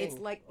and yang, it's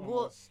like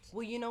almost.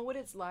 well, you know what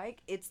it's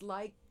like? It's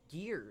like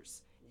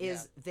gears.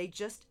 It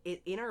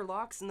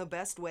interlocks in the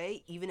best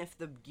way, even if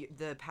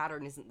the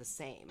pattern isn't the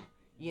same.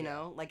 You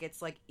know, like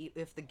it's like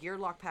if the gear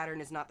lock pattern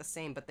is not the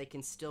same, but they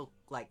can still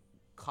like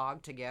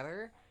cog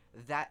together.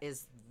 That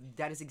is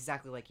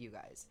exactly like you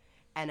guys,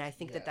 and I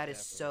think that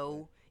is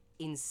so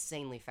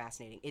insanely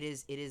fascinating. It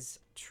is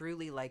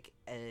truly like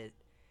a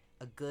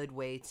good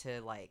way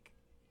to like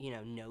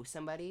know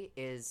somebody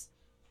is.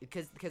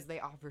 Because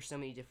they offer so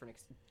many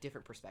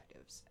different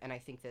perspectives, and I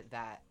think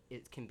that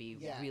it can be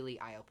really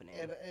eye-opening.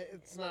 And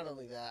it's not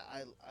only that,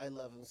 I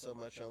love him so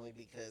much only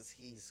because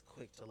he's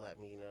quick to let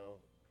me know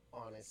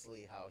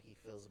honestly how he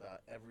feels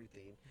about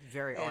everything.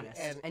 Very honest.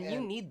 And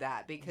you need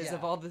that because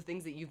of all the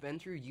things that you've been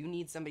through. You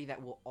need somebody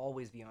that will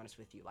always be honest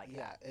with you like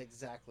that. Yeah,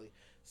 exactly.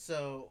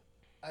 So,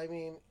 I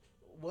mean,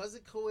 was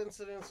it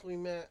coincidence we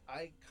met?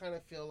 I kind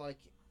of feel like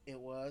it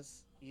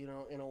was,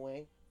 in a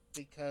way.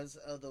 Because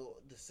of the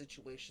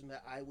situation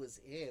that I was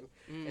in,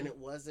 and it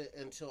wasn't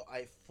until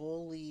I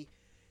fully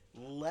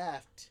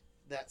left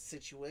that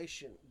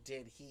situation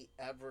did he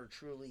ever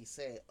truly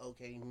say,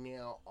 okay,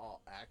 now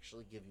I'll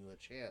actually give you a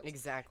chance.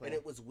 Exactly. And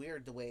it was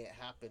weird the way it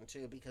happened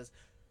too, because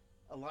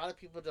a lot of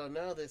people don't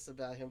know this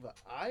about him, but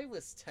I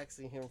was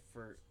texting him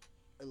for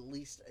at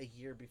least a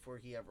year before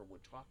he ever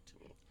would talk to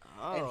me.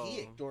 And he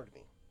ignored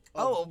me.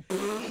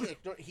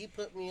 He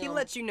put me on... He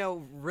let you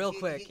know real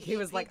quick. He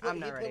was like, I'm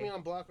not ready. He put me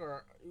on block,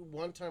 or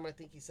one time I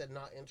think he said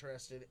not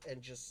interested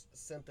and just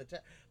sent the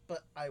text. But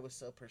I was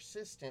so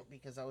persistent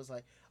because I was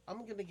like, I'm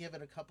going to give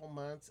it a couple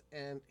months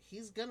and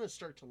he's going to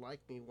start to like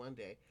me one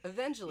day.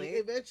 Eventually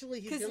he's going to say hi.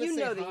 Because you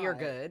know that you're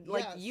good.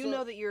 Like, you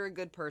know that you're a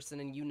good person,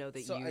 and you know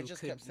that so you I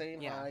just could... kept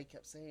saying hi,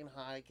 kept saying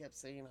hi, kept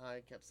saying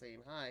hi, kept saying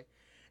hi.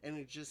 And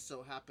it just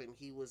so happened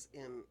he was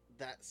in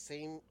that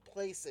same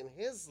place in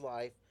his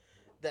life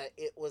that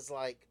it was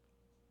like,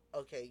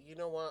 okay, you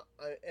know what?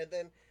 And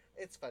then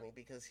it's funny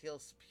because he'll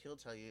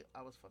tell you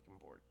I was fucking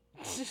bored.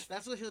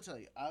 That's what he'll tell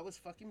you. I was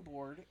fucking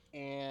bored,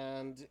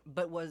 and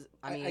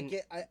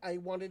I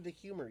wanted to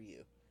humor you.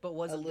 But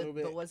was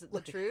it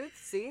the truth?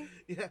 See?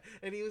 Yeah,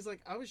 and he was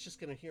like, I was just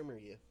gonna humor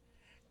you,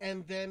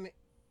 and then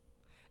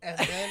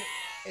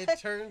it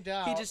turned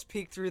out he just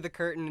peeked through the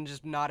curtain and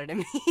just nodded at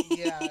me.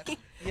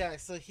 yeah.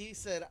 So he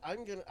said, I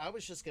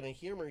was just gonna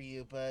humor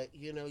you, but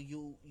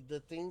the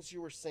things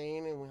you were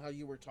saying and how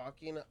you were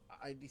talking,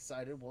 I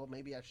decided, well,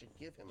 maybe I should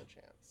give him a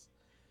chance.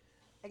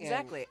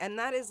 Exactly, and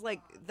that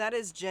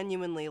is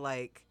genuinely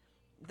like,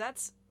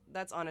 that's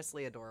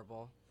honestly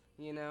adorable,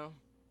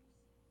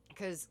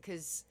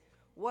 because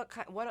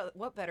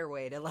what better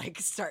way to like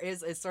start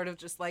is sort of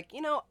just like,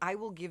 I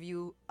will give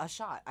you a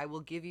shot, I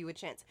will give you a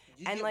chance,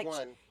 and like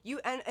one.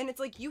 And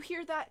it's like you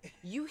hear that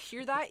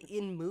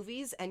in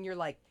movies, and you're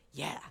like,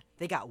 yeah,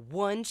 they got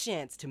one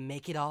chance to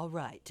make it all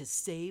right, to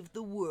save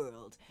the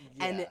world,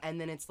 and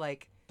then it's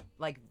like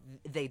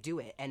they do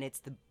it, and it's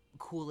the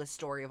coolest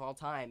story of all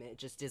time. It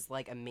just is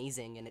like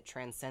amazing, and it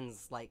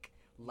transcends like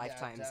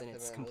lifetimes, and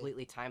it's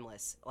completely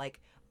timeless. Like,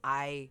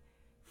 I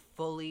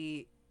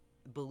fully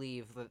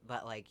believe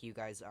that like you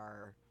guys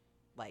are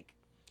like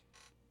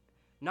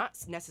not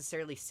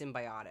necessarily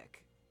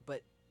symbiotic,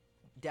 but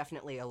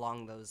definitely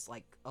along those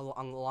like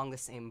along the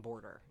same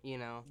border,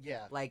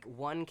 like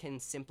one can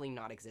simply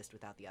not exist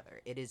without the other.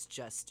 It is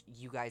just,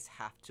 you guys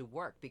have to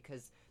work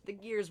because the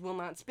gears will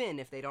not spin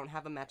if they don't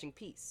have a matching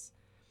piece,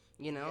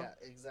 Yeah,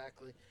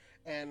 exactly.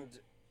 And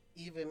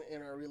even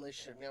in our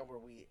relationship now, where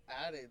we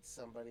added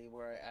somebody,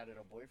 where I added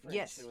a boyfriend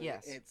to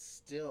it, it's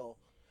still,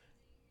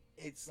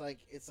 it's like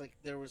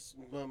there was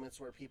moments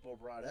where people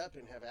brought up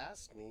and have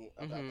asked me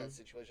about that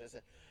situation. I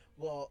said,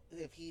 Well,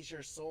 if he's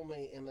your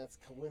soulmate and that's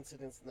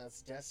coincidence and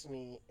that's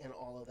destiny and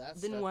all of that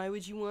Then stuff. why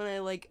would you want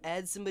to like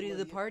add somebody to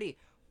Well, the party?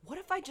 What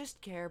if I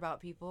just care about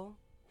people?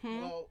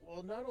 well,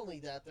 not only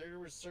that, there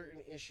were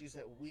certain issues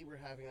that we were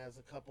having as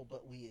a couple,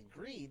 but we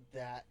agreed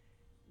that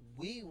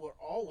we were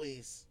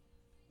always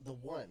the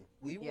one.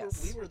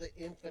 Yes. We were the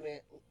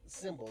infinite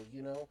symbol,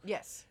 you know.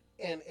 Yes.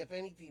 And if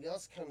anything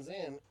else comes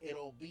in,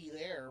 it'll be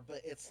there,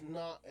 but it's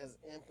not as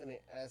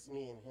infinite as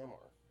me and him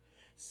are.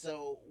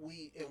 So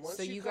and once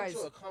So you you come guys-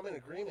 to a common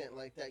agreement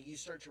like that, you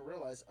start to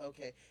realize,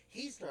 okay,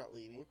 he's not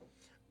leaving,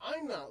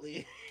 I'm not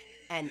leaving.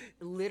 And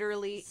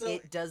literally, So-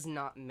 it does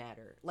not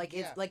matter. Like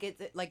Yeah. it's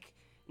like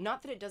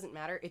not that it doesn't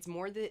matter. It's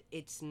more that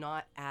it's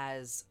not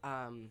as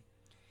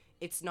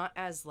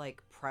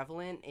like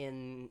prevalent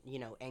in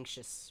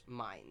anxious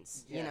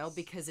minds. Yes.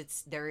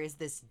 Because there is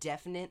this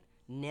definite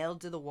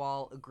nailed to the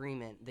wall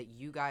agreement that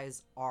you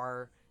guys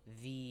are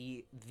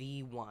the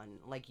one.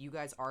 Like you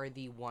guys are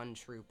the one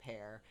true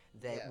pair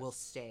that Yes. will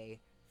stay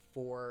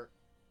for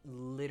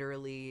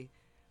literally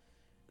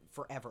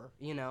forever.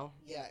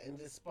 Yeah, and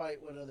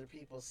despite what other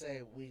people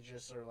say, we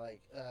just are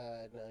like,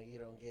 no, you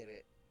don't get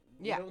it.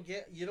 Yeah.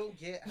 You don't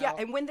get Yeah,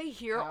 and when they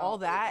hear how all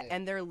that, it-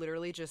 and they're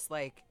literally just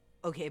like,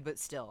 okay, but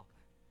still.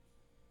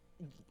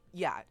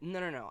 Yeah,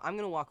 no. I'm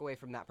going to walk away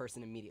from that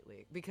person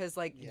immediately. Because,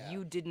 like, Yeah.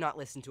 you did not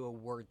listen to a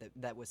word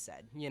that was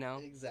said,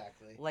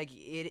 Exactly. Like,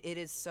 it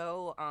is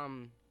so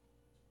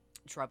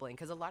troubling.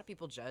 Because a lot of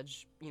people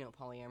judge,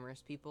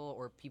 polyamorous people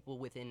or people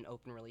within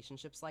open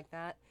relationships like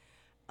that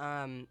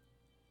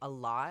a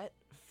lot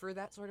for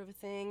that sort of a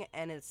thing.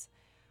 And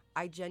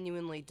I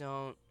genuinely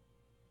don't.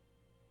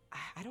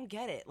 I don't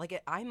get it.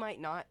 Like, I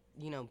might not,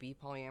 be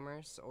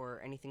polyamorous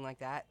or anything like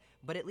that,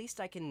 but at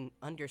least I can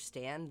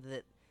understand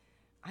that,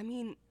 I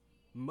mean,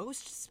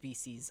 most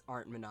species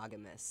aren't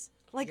monogamous.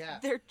 Like, Yeah.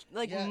 they're,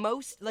 like, Yeah.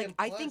 most, like, And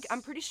I think, plus-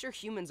 I'm pretty sure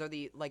humans are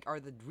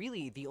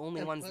really the only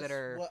And ones plus, that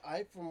are...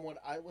 from what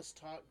I was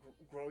taught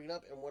growing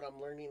up and what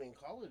I'm learning in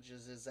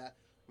colleges is that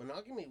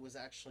monogamy was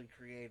actually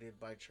created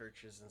by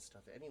churches and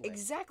stuff anyway.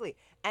 Exactly.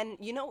 And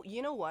you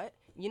know what?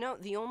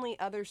 The only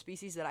other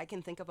species that I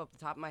can think of off the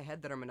top of my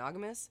head that are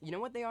monogamous, you know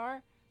what they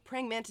are?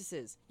 Praying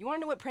mantises. You want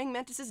to know what praying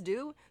mantises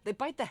do? They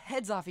bite the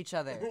heads off each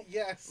other.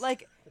 Yes.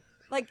 Like,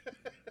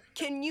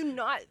 can you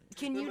not?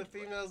 Can When you? the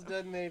female's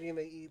done mating,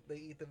 they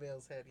eat the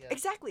male's head. Yeah.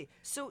 Exactly.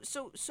 So And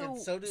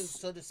so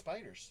do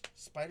spiders.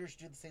 Spiders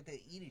do the same thing.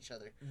 They eat each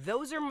other.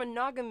 those are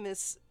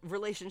monogamous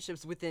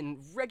relationships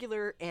within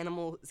regular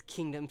animal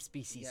kingdom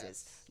species.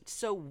 Yes.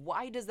 So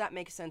why does that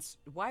make sense?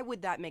 Why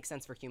would that make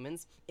sense for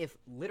humans if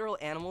literal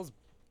animals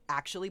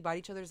actually bite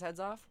each other's heads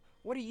off?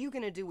 What are you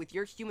gonna do with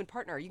your human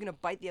partner? Are you gonna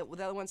bite the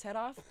other one's head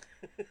off?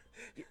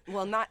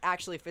 Well, not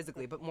actually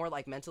physically, but more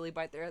like mentally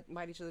bite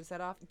each other's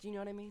head off. Do you know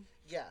what I mean?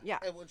 Yeah. Yeah.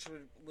 And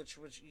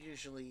which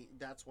usually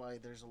that's why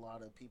there's a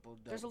lot of people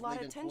don't There's a lot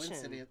believe of in tension.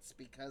 coincidence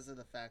because of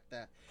the fact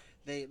that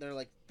they're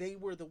like they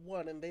were the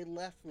one and they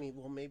left me.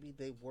 Well, maybe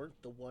they weren't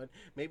the one.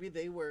 Maybe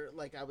they were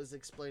like I was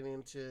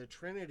explaining to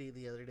Trinity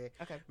the other day.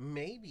 Okay.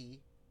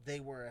 Maybe they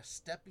were a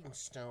stepping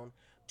stone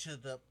to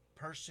the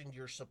person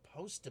you're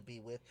supposed to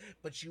be with,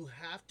 but you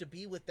have to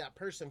be with that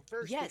person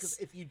first. Yes. Because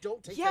if you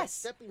don't take that Yes.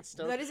 stepping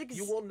stone, That is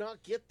you will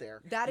not get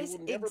there. That You is will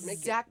never make it.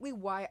 exactly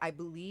why I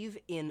believe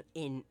in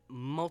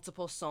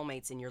multiple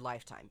soulmates in your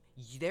lifetime.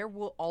 There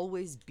will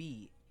always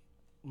be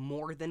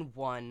more than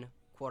one,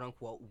 quote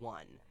unquote,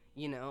 one.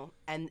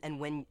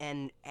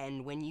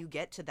 And when you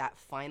get to that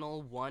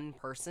final one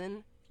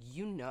person,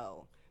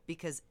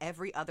 because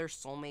every other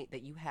soulmate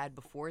that you had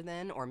before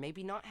then, or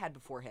maybe not had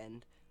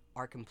beforehand,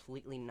 are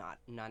completely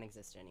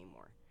non-existent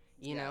anymore.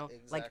 You Yeah, know,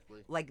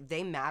 exactly. like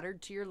they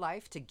mattered to your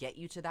life to get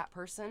you to that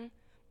person,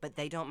 but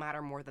they don't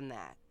matter more than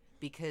that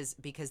because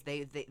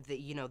they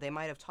they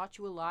might have taught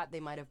you a lot, they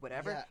might have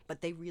whatever, Yeah.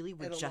 but they really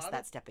were And a just lot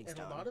that of- stepping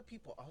stone. And a lot of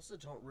people also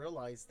don't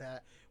realize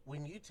that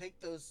when you take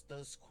those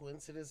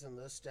coincidences and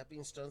those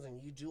stepping stones and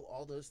you do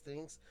all those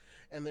things,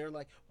 and they're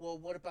like, well,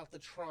 what about the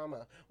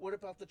trauma? What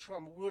about the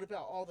trauma? What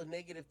about all the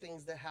negative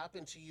things that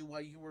happened to you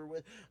while you were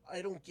with?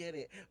 I don't get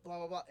it. Blah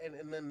blah blah.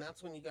 And then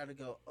that's when you got to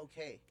go,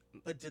 okay,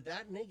 but did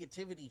that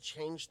negativity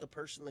change the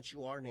person that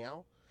you are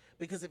now?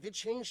 Because if it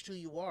changed who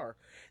you are,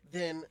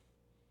 then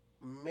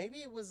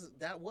maybe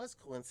that was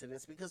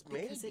coincidence because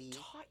because maybe it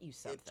taught you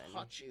something. it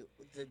taught you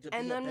to be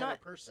And a I'm better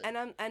not person and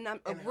I'm and how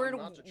we're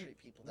not to treat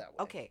people that way.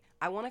 Okay,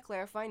 I want to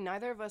clarify.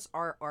 Neither of us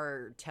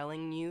are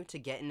telling you to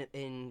get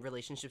in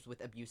relationships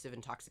with abusive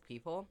and toxic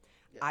people.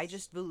 I Yes.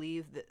 just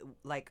believe that,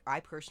 like, I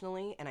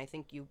personally, and I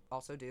think you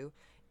also do,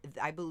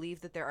 I believe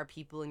that there are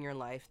people in your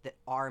life that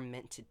are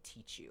meant to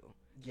teach you.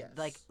 Yes.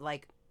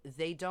 Like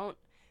they don't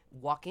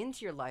walk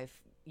into your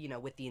life,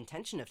 with the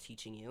intention of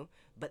teaching you,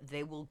 but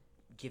they will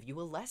give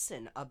you a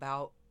lesson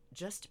about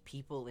just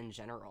people in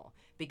general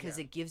because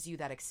Yeah. it gives you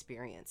that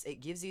experience. It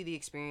gives you the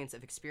experience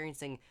of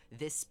experiencing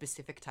this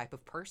specific type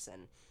of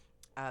person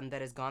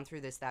that has gone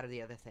through this, that, or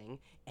the other thing,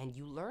 and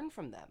you learn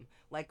from them.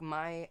 Like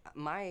my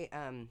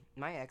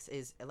ex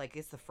is like,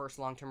 it's the first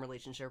long-term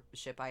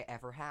relationship I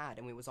ever had,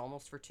 and it was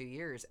almost for 2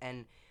 years,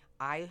 and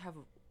I have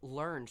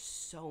learned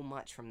so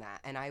much from that,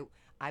 and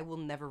I will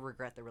never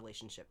regret the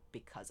relationship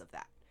because of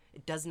that.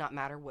 It does not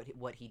matter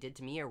what he did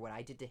to me or what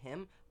I did to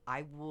him.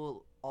 I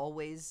will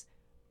always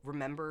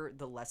remember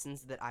the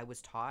lessons that I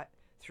was taught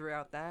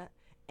throughout that,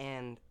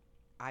 and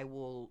I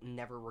will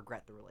never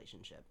regret the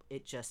relationship.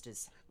 It just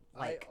is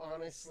like I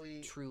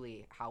honestly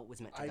truly how it was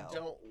meant to I go.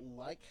 don't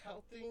like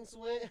how things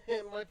went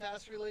in my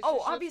past relationship.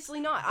 Oh, obviously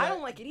not. I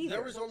don't like it either.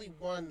 There was only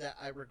one that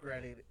I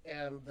regretted,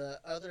 and the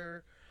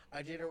other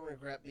I didn't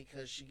regret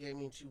because she gave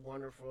me two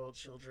wonderful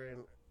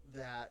children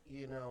that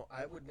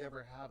I would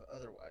never have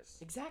otherwise.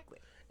 Exactly.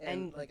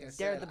 And like I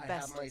they're said, the I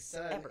best have my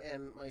son, ever.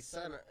 and my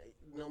son,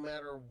 no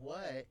matter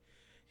what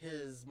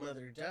his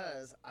mother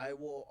does, I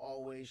will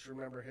always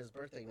remember his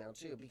birthday now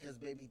too, because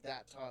maybe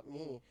that taught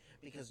me,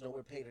 because no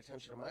one paid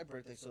attention to my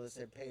birthday, so they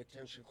said pay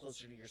attention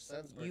closer to your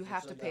son's birthday. You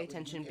have so to that pay way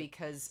attention you can,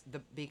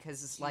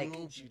 because it's he like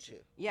needs you to.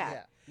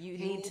 yeah, you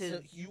He need needs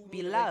to you be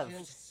need to loved. make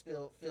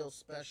him feel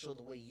special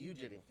the way you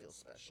didn't feel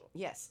special.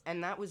 Yes,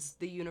 and that was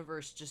the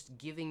universe just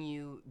giving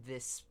you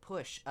this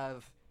push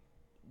of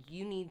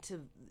you need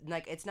to,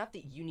 like, it's not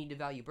that you need to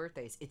value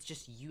birthdays, it's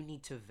just you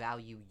need to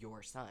value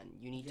your son.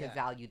 You need to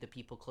value the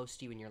people close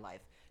to you in your life.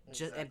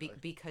 Exactly.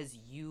 Because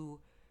you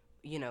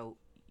know,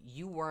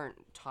 you weren't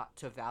taught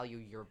to value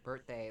your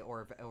birthday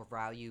or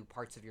value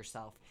parts of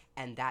yourself,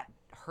 and that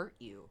hurt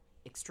you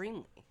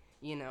extremely,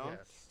 Yes.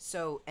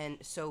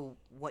 So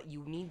what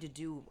you need to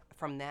do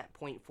from that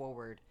point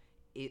forward,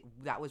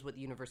 that was what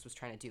the universe was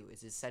trying to do,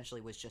 is essentially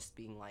was just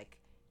being like,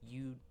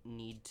 you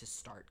need to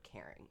start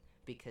caring,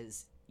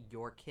 because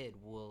your kid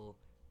will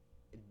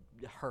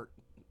hurt,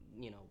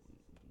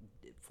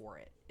 for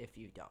it if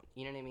you don't.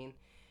 You know what I mean?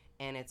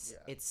 And it's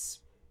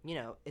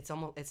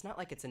almost, it's not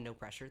like it's a no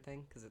pressure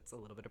thing, because it's a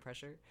little bit of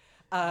pressure.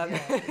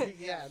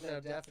 Yeah, no,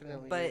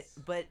 definitely.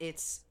 But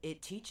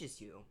it teaches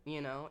you,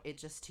 it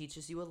just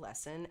teaches you a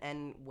lesson,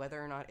 and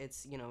whether or not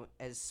it's,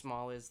 as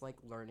small as like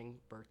learning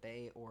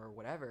birthday or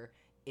whatever,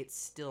 it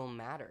still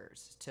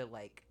matters to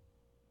like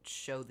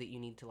show that you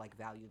need to like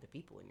value the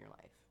people in your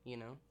life,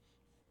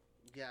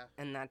 Yeah.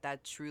 and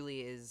that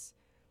truly is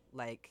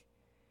like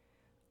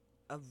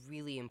a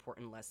really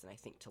important lesson, I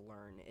think, to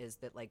learn, is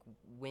that like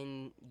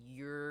when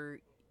you're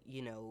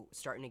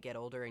starting to get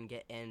older and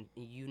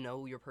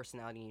your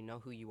personality, you know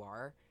who you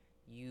are,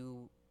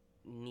 you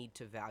need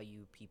to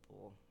value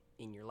people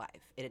in your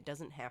life, and it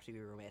doesn't have to be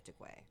a romantic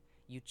way.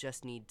 You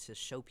just need to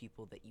show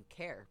people that you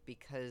care,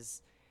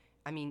 because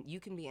I mean, you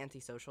can be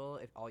antisocial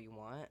if all you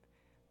want,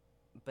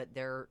 but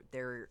there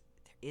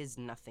is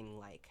nothing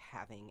like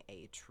having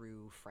a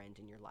true friend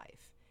in your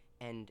life,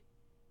 and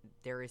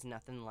there is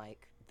nothing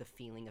like the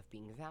feeling of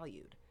being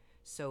valued.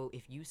 So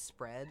if you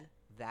spread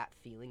that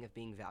feeling of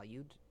being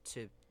valued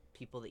to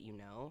people that you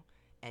know,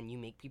 and you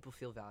make people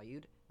feel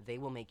valued, they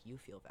will make you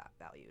feel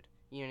valued.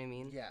 You know what I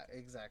mean? Yeah,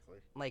 exactly.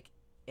 Like,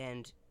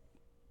 and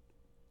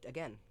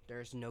again,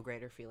 there's no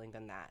greater feeling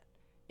than that,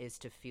 is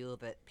to feel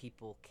that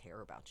people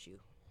care about you,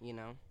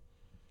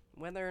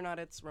 whether or not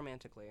it's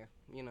romantically,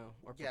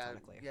 or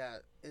platonically. Yeah.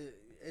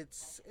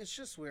 It's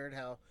just weird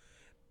how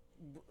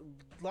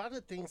a lot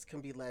of things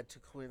can be led to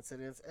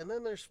coincidence, and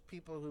then there's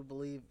people who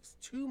believe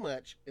too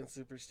much in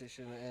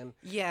superstition and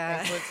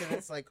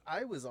coincidence. Like,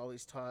 I was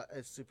always taught,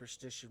 as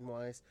superstition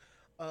wise,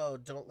 oh,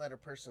 don't let a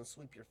person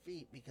sweep your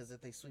feet, because if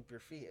they sweep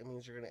your feet, it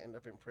means you're going to end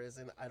up in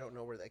prison. I don't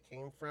know where that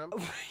came from.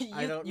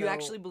 I don't know. You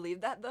actually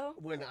believe that, though?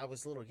 When I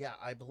was little, yeah,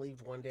 I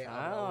believed one day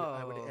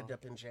I would end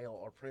up in jail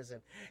or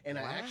prison, and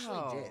I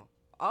actually did.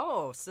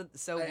 Oh, so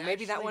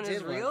maybe that one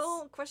is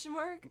real? Question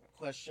mark?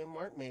 Question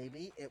mark,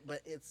 maybe.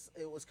 But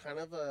it was kind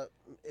of a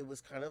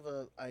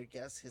I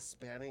guess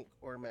Hispanic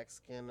or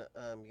Mexican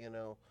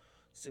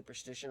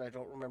superstition. I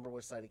don't remember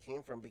which side it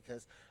came from,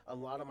 because a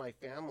lot of my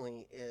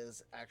family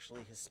is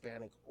actually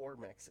Hispanic or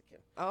Mexican.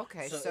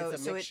 Okay, so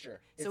it's a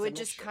mixture. It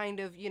just kind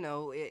of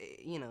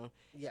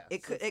yeah,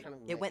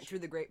 it went through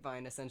the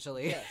grapevine,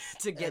 essentially,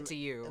 to get to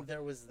you. And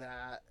there was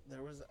that.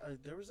 There was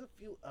a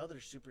few other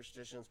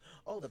superstitions.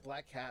 Oh, the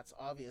black cats,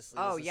 obviously.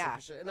 Oh, yeah.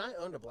 And I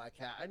owned a black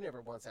cat. I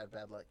never once had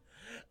bad luck,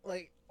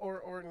 like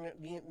or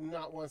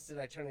not once did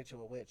I turn into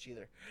a witch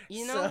either.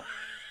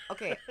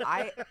 Okay,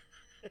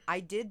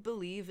 I did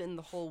believe in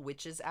the whole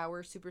witches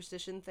hour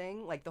superstition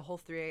thing, like the whole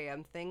 3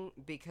 a.m. thing,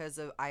 because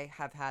I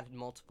have had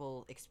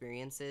multiple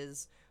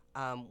experiences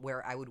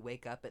where I would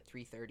wake up at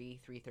 3:30,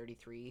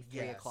 3:33,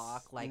 3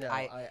 o'clock, like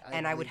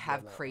I would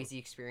have crazy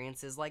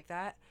experiences like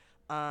that,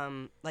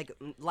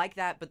 like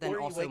that, but then or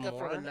also you wake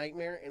more. up from a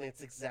nightmare and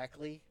it's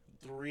exactly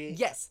 3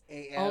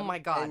 a.m. Oh my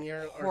God, and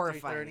you're,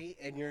 horrifying. 3:30,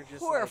 and you're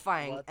just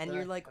horrifying, like, and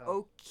you're like,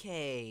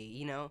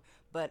 okay,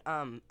 but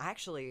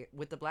actually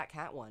with the black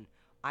cat one,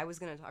 I was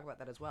going to talk about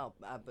that as well,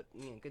 but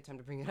good time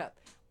to bring it up.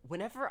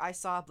 Whenever I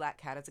saw a black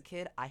cat as a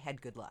kid, I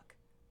had good luck.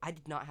 I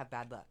did not have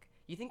bad luck.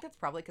 You think that's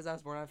probably because I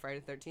was born on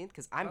Friday the 13th?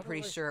 Because I'm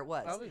pretty sure it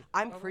was.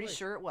 I'm pretty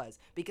sure it was.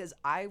 Because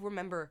I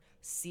remember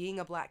seeing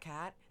a black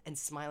cat and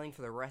smiling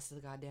for the rest of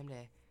the goddamn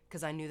day.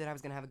 Because I knew that I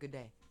was going to have a good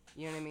day.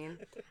 You know what I mean?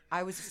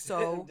 I was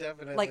so...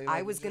 Definitely. Like,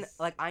 I was going to...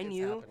 Like, I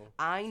knew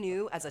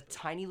happening. as a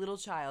tiny little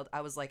child,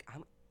 I was like,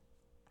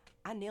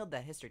 I nailed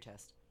that history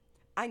test.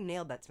 I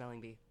nailed that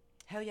spelling bee.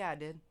 Hell yeah, I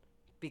did.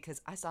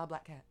 Because I saw a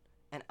black cat.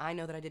 And I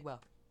know that I did well,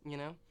 you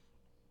know?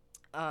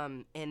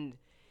 And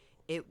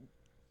it,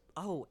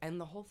 oh, and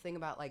the whole thing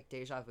about, like,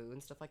 deja vu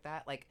and stuff like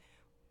that, like,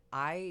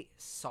 I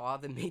saw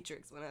The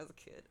Matrix when I was a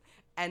kid.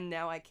 And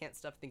now I can't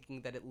stop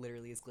thinking that it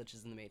literally is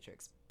glitches in the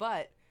Matrix.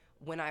 But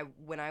when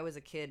I was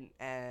a kid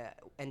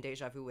and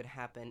deja vu would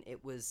happen,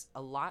 it was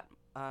a lot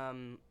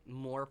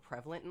more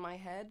prevalent in my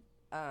head.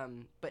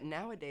 But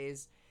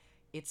nowadays,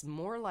 it's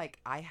more like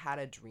I had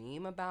a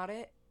dream about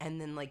it, and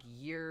then like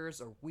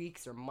years or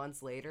weeks or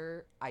months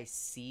later, I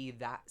see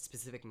that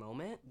specific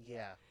moment.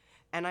 Yeah.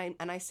 And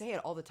I say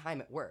it all the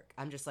time at work.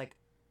 I'm just like,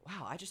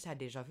 wow, I just had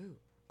deja vu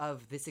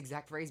of this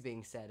exact phrase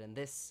being said and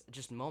this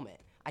just moment.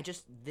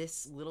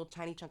 This little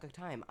tiny chunk of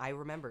time, I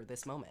remember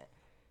this moment,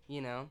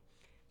 you know?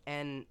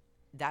 And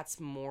that's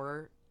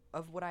more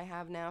of what I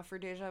have now for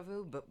deja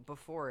vu, but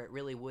before it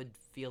really would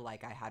feel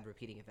like I had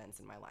repeating events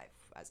in my life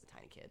as a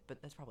tiny kid,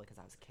 but that's probably because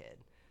I was a kid.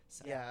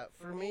 So. Yeah,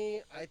 for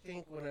me, I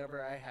think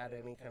whenever I had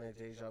any kind of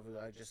deja vu,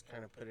 I just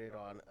kind of put it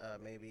on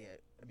maybe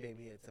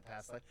it's a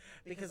past life,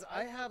 because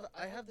I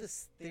have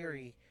this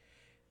theory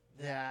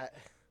that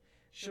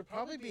should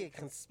probably be a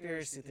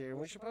conspiracy theory,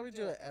 and we should probably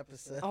do an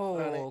episode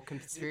on it.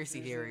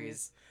 Conspiracy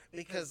theories.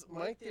 Because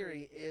my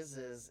theory is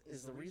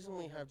the reason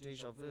we have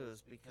deja vu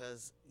is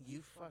because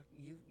you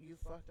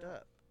fucked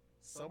up.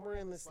 Somewhere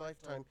in this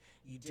lifetime,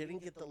 you didn't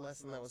get the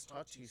lesson that was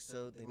taught to you,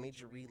 so they made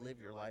you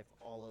relive your life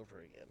all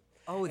over again.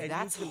 Oh, and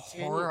that's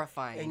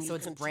horrifying. So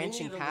it's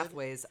branching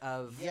pathways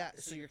of... Yeah,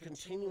 so you're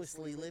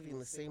continuously living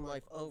the same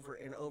life over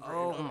and over and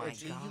over my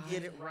until God. you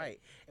get it right.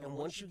 And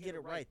once you get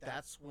it right,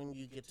 that's when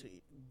you get to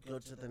go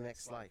to the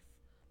next life.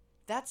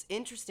 That's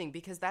interesting,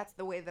 because that's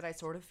the way that I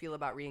sort of feel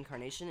about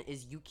reincarnation,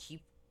 is you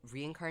keep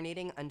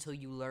reincarnating until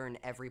you learn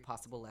every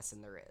possible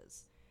lesson there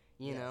is.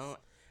 You know?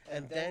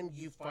 And then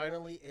you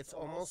finally, it's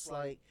almost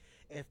like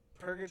if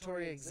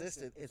purgatory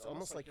existed, it's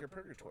almost like your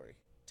purgatory,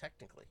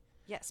 technically.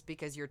 Yes,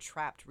 because you're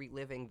trapped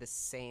reliving the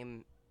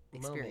same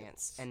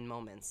experience and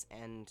moments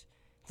and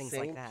things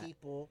like that. Same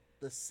people,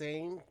 the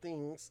same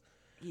things.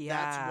 Yeah.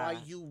 That's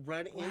why you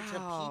run into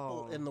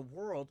people in the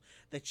world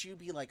that you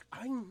be like,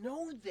 I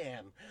know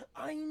them.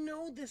 I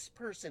know this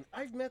person.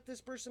 I've met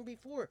this person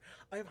before.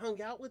 I've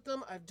hung out with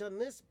them. I've done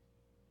this.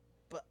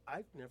 But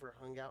I've never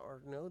hung out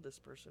or know this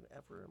person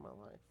ever in my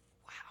life.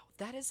 Wow.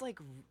 That is like,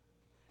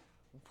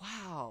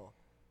 wow.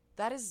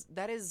 That is.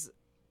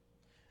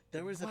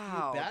 There was a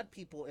few bad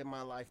people in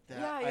my life that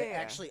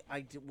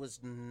I was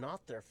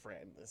not their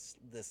friend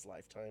this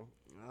lifetime.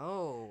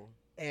 Oh.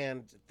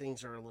 And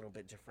things are a little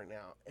bit different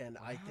now. And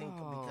I think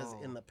because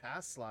in the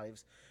past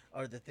lives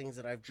are the things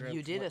that I've dreamt.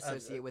 You did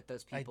associate with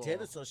those people. I did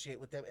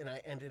associate with them, and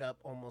I ended up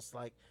almost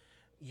like,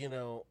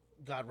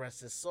 God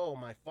rest his soul,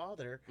 my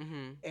father,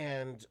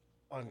 and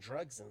on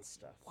drugs and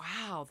stuff.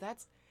 Wow,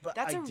 that's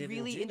a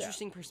really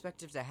interesting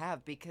perspective to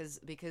have, because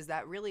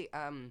that really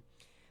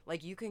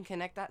like you can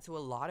connect that to a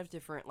lot of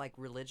different like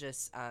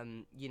religious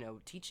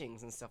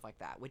teachings and stuff like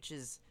that, which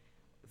is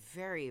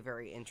very,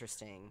 very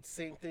interesting.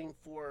 Same thing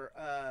for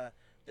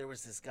there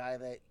was this guy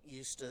that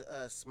used to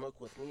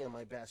smoke with me and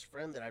my best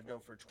friend that I've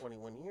known for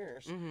 21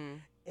 years,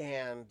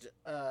 and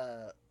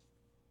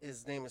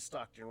his name is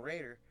Stockton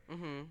Raider,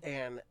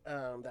 and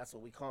that's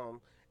what we call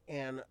him.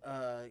 And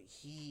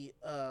he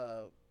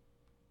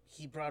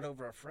brought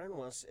over a friend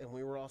once, and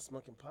we were all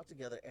smoking pot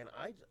together. And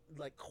I,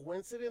 like,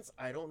 coincidence,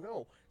 I don't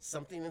know.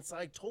 Something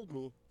inside told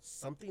me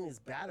something is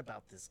bad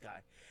about this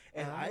guy.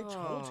 And I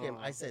told him,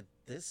 I said,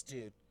 this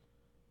dude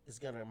is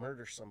going to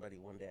murder somebody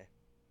one day.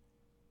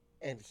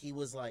 And he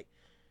was like,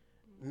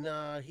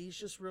 nah, he's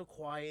just real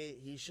quiet.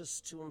 He's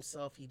just to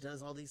himself. He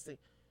does all these things.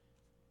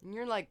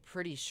 You're like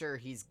pretty sure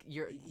he's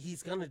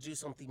gonna do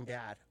something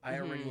bad. I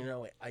already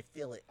know it. I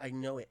feel it. I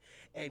know it.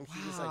 And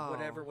he was like,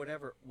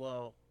 whatever.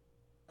 Well,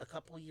 a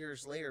couple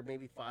years later,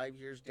 maybe 5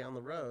 years down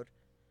the road,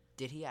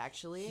 did he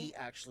actually? He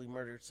actually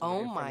murdered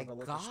somebody. Oh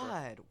my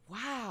God!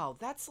 Wow,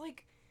 that's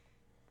like,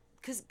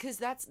 cause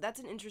that's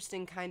an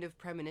interesting kind of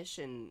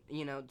premonition,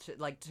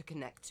 to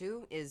connect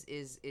to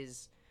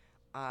is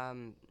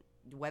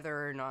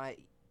whether or not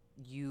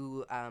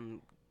you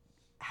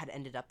had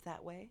ended up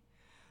that way.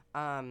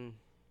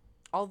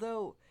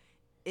 Although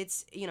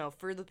it's,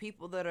 for the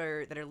people that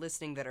are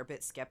listening that are a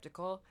bit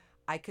skeptical,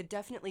 I could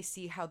definitely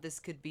see how this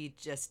could be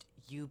just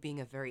you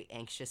being a very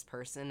anxious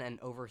person and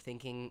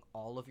overthinking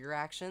all of your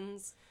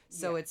actions.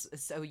 So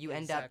you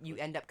end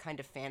up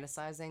kind of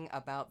fantasizing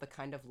about the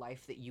kind of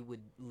life that you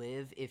would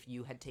live if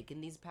you had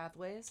taken these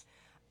pathways.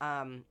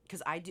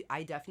 'Cause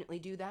I definitely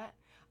do that.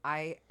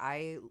 I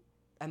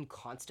am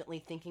constantly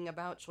thinking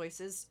about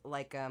choices,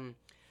 like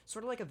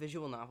sort of like a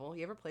visual novel.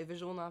 You ever play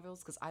visual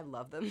novels? 'Cause I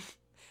love them.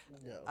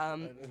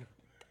 No.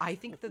 I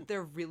think that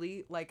they're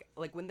really like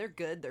when they're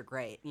good, they're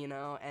great,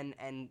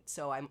 and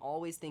so I'm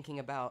always thinking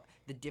about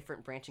the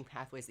different branching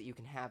pathways that you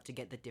can have to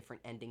get the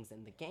different endings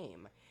in the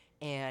game.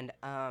 And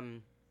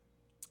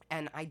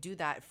I do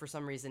that for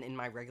some reason in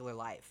my regular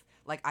life.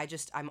 Like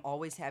I'm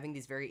always having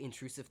these very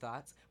intrusive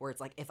thoughts where it's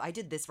like, if I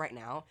did this right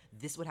now,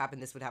 this would happen,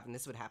 this would happen,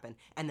 this would happen,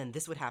 and then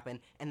this would happen,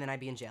 and then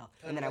I'd be in jail,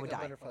 and then I would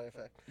die. Butterfly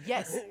effect.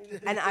 Yes,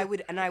 and I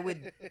would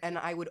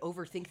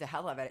overthink the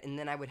hell out of it, and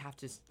then I would have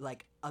to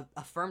like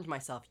affirm to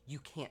myself, you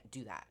can't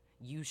do that.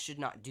 You should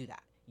not do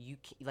that. You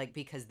like,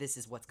 because this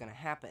is what's gonna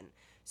happen.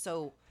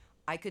 So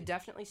I could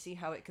definitely see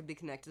how it could be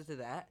connected to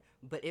that.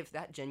 But if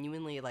that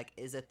genuinely like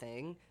is a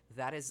thing,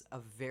 that is a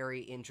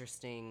very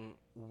interesting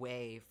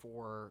way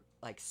for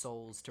like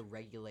souls to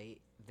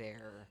regulate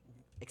their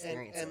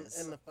experiences.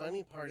 And the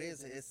funny part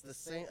is, it's the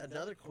same.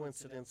 Another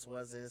coincidence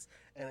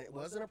and it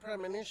wasn't a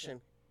premonition.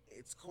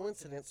 It's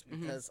coincidence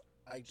because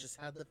I just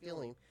had the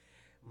feeling.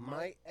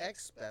 My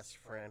ex best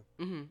friend,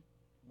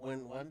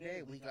 when one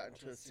day we got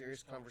into a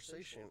serious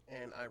conversation,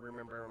 and I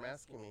remember him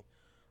asking me,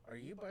 "Are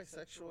you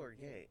bisexual or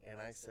gay?" And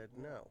I said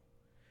no.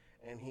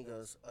 And he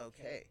goes,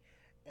 "Okay."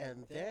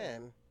 And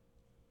then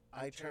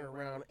I turned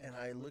around and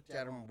I looked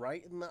at him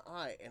right in the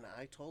eye and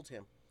I told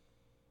him,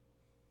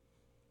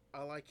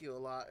 "I like you a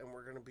lot and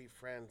we're going to be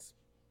friends,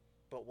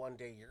 but one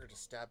day you're going to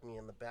stab me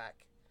in the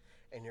back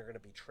and you're going to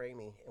betray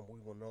me and we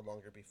will no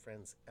longer be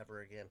friends ever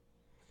again."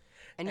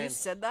 And you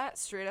said that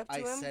straight up to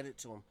him? I said it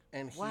to him.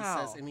 And he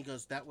says, and he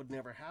goes, "That would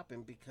never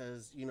happen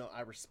because, you know,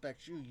 I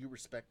respect you, you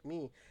respect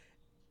me.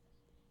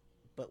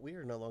 But we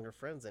are no longer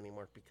friends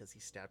anymore because he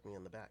stabbed me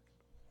in the back."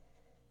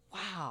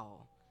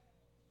 Wow.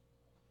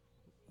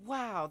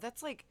 Wow,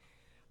 that's like,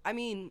 I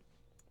mean,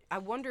 I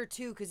wonder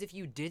too, because if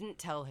you didn't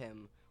tell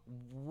him,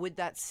 would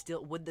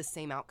the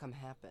same outcome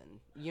happen?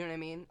 You know what I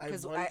mean?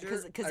 Because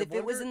if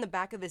it was in the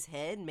back of his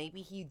head,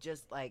 maybe he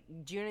just like,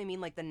 do you know what I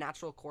mean? Like the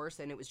natural course,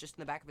 and it was just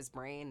in the back of his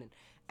brain. And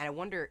I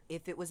wonder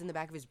if it was in the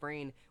back of his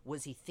brain,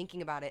 was he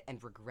thinking about it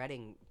and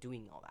regretting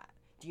doing all that?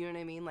 Do you know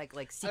what I mean? Like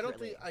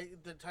secretly. I don't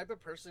think the type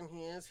of person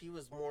he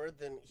was more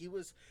than he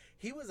was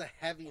a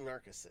heavy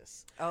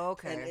narcissist. Oh,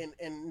 okay.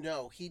 And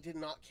no, he did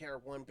not care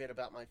one bit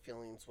about my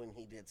feelings when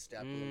he did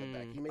stab me in the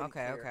back. He made it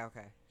clear.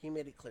 Okay. He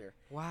made it clear.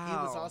 Wow. He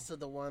was also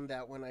the one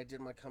that when I did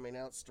my coming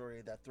out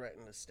story that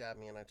threatened to stab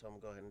me, and I told him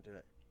go ahead and do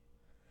it.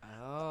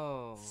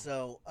 Oh.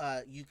 So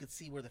you could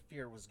see where the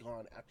fear was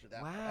gone after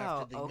that.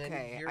 Wow. After the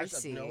many years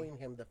of knowing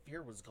him, the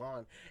fear was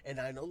gone, and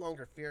I no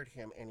longer feared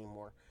him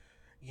anymore.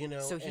 You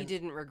know, so he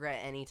didn't regret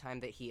any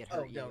time that he had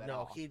hurt you at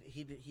all. He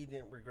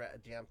didn't regret a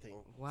damn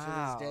thing.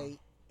 Wow. To this day,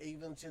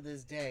 even to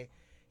this day,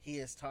 he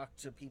has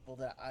talked to people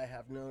that I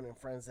have known and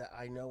friends that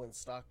I know in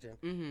Stockton,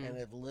 and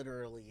have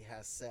literally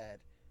has said,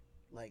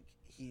 like,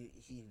 he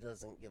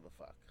doesn't give a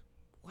fuck.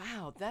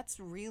 Wow, that's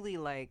really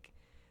like,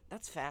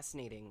 that's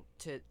fascinating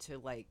to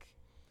like,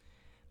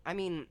 I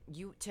mean,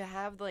 to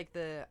have like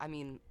because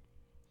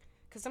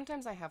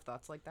sometimes I have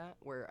thoughts like that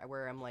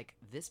where I'm like,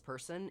 this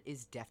person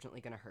is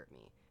definitely gonna hurt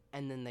me.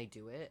 And then they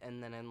do it,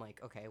 and then I'm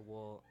like, okay,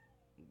 well,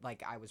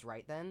 like, I was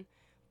right then.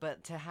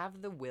 But to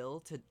have the will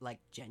to, like,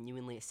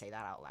 genuinely say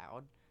that out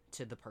loud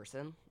to the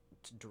person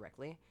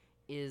directly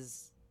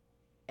is,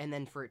 and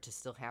then for it to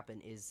still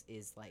happen is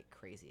like,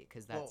 crazy,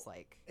 because that's,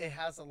 like... It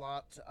has a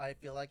lot, I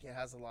feel like it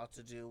has a lot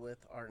to do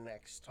with our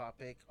next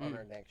topic on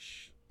our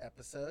next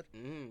episode.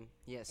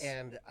 Yes.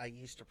 And I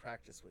used to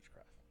practice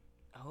witchcraft.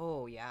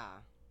 Oh, yeah.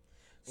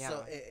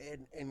 So,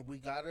 and we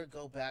gotta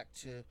go back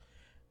to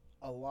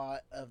a lot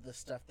of the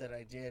stuff that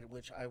I did,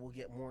 which I will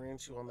get more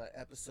into on that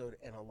episode,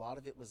 and a lot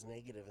of it was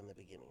negative in the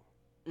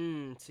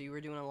beginning. So you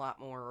were doing a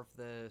lot more of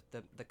the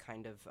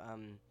kind of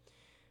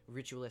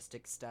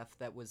ritualistic stuff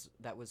that was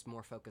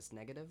more focused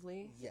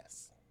negatively?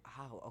 Yes.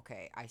 Oh,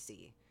 okay, I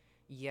see.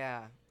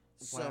 Yeah.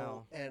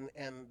 So, wow.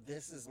 And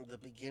this is the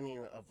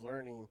beginning of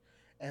learning,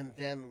 and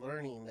then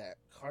learning that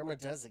karma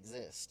does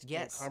exist.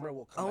 Yes. And karma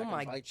will come back and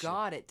bite you. Oh my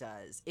God, it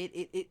does.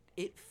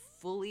 It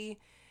fully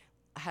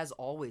has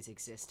always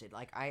existed.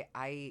 Like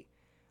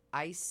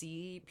I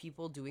see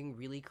people doing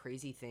really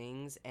crazy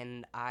things,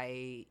 and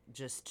I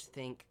just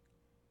think,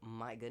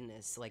 my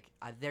goodness, like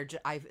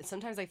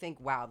sometimes I think,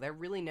 wow, they're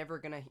never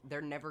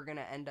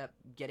gonna end up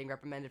getting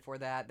reprimanded for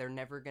that. They're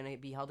never gonna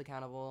be held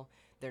accountable.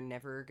 They're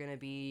never gonna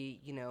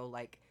be, you know,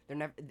 like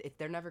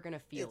they're never gonna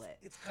feel it.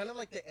 It's kind of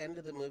like the end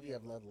of the movie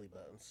of Lovely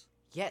Bones.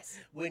 Yes.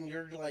 When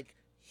you're like,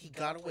 he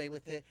got away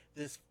with it.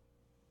 This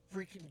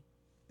freaking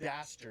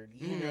bastard,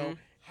 you know,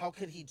 how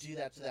could he do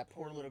that to that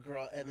poor little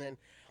girl? And then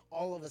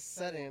all of a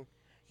sudden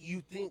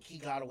you think he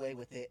got away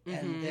with it,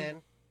 and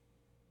then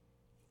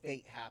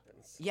fate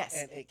happens. Yes.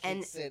 And it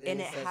kicks in,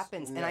 and it says,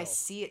 happens, no. and I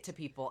see it to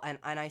people, and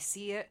I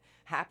see it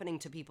happening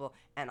to people,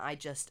 and I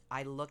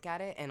look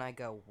at it and I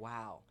go,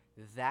 wow,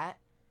 that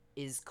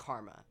is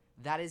karma.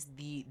 That is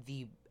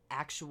the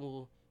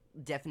actual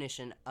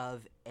definition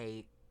of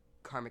a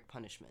karmic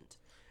punishment.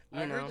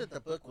 I heard that the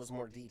book was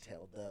more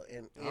detailed, though.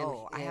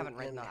 I haven't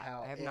read that.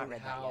 I have not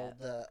read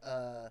that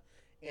yet.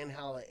 And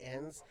how it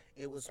ends,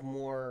 it was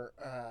more.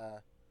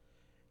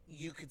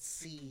 You could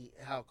see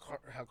how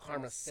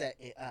karma set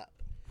it up.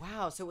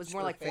 Wow, so it was to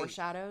more her like fate.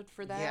 foreshadowed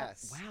for that?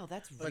 Yes. Wow,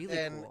 that's But really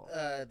then cool.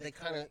 they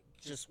kind of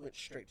just went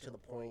straight to the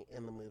point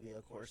in the movie,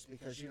 of course,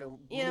 because Yeah,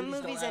 movies don't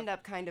movies have. end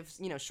up kind of,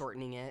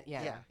 shortening it.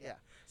 Yeah. Yeah, yeah.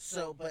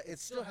 So, but it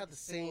still had the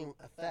same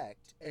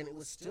effect, and it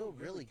was still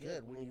really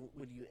good when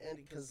you end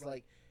it, because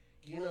like,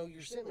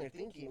 you're sitting there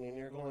thinking, and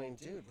you're going,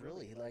 dude,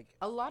 really, like,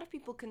 A lot of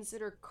people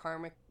consider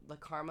karma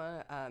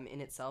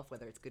in itself,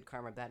 whether it's good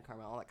karma, bad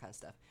karma, all that kind of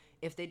stuff.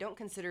 If they don't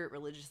consider it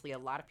religiously, a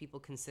lot of people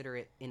consider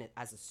it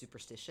as a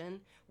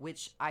superstition,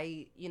 which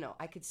I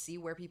could see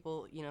where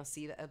people,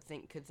 see that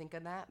could think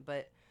of that,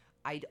 but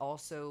I'd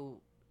also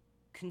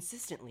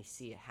consistently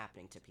see it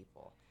happening to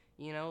people.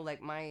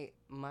 Like my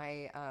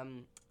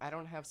I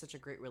don't have such a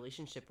great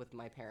relationship with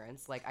my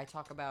parents. Like I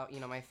talk about,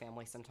 my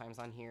family sometimes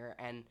on here,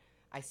 and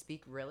I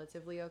speak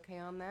relatively okay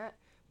on that,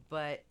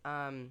 but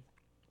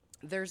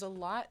there's a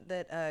lot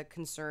that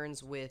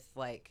concerns with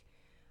like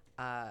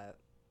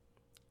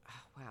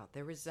wow,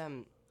 there's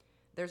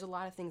a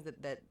lot of things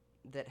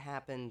that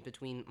happened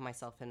between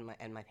myself and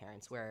my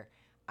parents where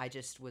I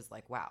just was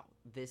like, wow,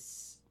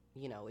 this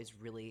is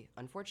really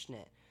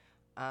unfortunate.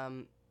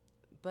 Um,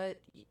 but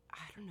I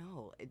don't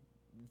know.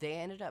 They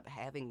ended up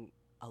having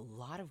a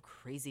lot of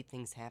crazy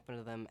things happen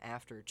to them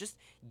after, just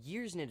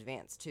years in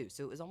advance too.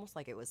 So it was almost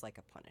like it was like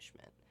a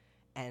punishment,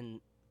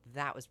 and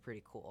that was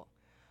pretty cool.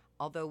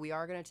 Although we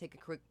are gonna take a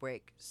quick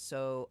break,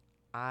 so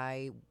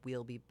I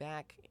will be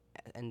back,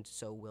 and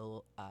so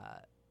will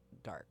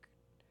Dark.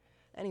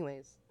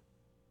 Anyways,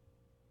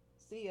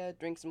 see ya.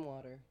 Drink some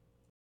water.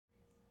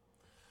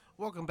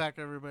 welcome back,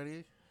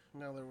 everybody.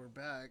 Now that we're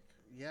back,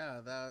 yeah,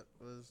 that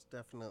was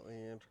definitely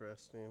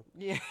interesting.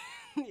 Yeah.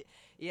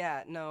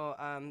 Yeah, no,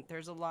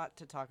 there's a lot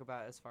to talk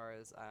about as far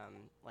as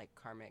like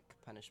karmic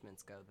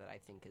punishments go that I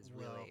think is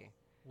Well, really.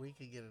 we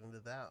could get into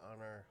that on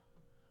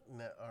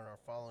our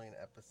following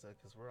episode,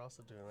 because we're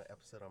also doing an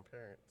episode on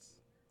parents.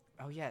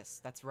 Oh yes,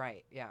 that's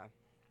right. Yeah.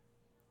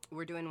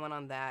 We're doing one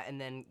on that, and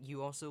then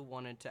you also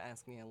wanted to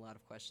ask me a lot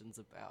of questions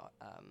about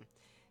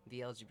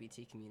the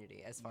LGBT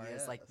community as far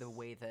as like the Yes.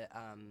 way that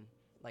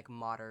like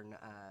modern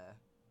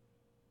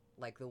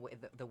like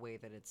the way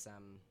that it's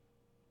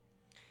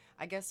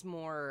I guess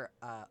more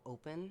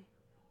open.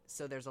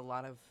 So there's a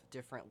lot of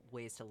different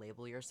ways to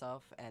label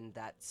yourself, and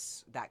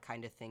that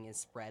kind of thing is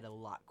spread a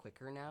lot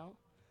quicker now,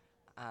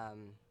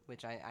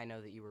 which I know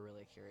that you were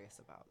really curious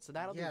about. So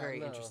that'll be Yeah, very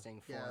no, interesting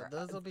for yeah,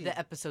 those will be the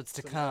episodes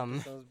to some come.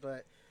 episodes,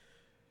 but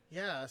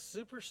yeah,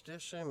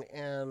 superstition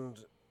and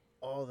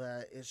all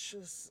that. It's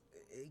just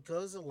it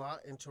goes a lot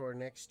into our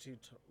next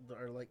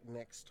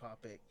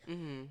topic,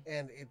 Mm-hmm.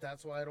 and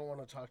that's why I don't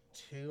want to talk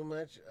too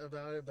much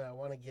about it. But I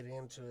want to get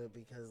into it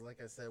because, like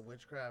I said,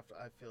 witchcraft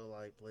I feel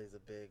like plays a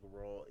big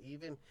role.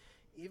 Even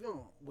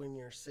when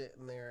you're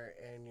sitting there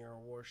and you're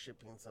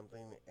worshiping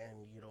something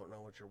and you don't know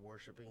what you're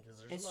worshiping, because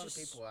there's It's a lot of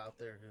just people out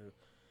there who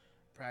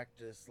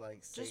practice like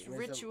just Satanism,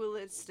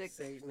 ritualistic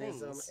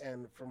Satanism, things.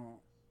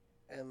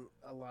 and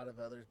a lot of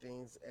other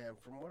things. And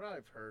from what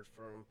I've heard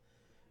from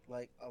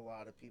like a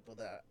lot of people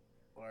that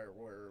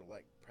were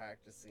like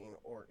practicing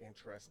or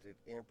interested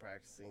in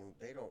practicing,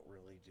 they don't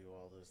really do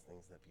all those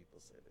things that people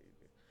say they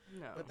do.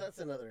 No. But that's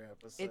another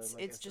episode.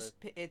 It's just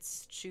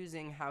it's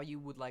choosing how you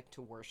would like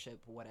to worship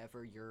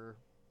whatever you're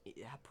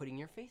putting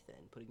your faith in,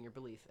 putting your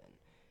belief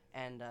in,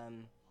 and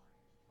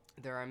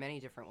there are many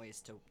different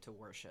ways to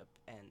worship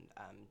and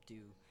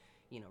do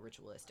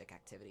ritualistic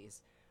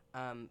activities.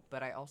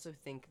 But I also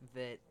think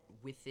that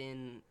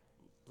within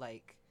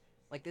like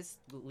this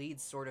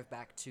leads sort of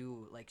back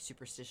to like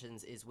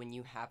superstitions is when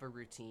you have a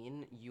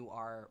routine, you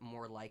are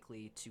more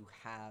likely to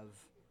have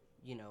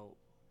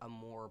a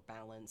more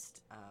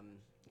balanced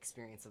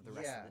experience of the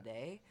rest Yeah. of the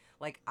day.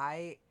 Like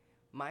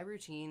my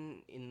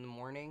routine in the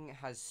morning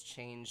has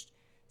changed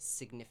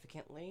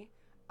significantly.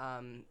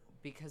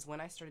 Because when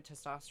I started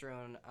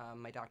testosterone,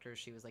 my doctor,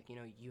 she was like,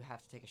 you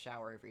have to take a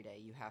shower every day.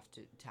 You have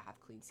to have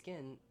clean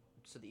skin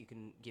so that you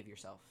can give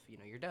yourself,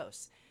 your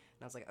dose.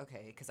 And I was like,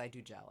 okay, because I do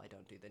gel. I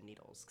don't do the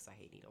needles because I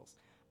hate needles.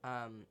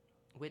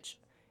 Which,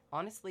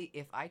 honestly,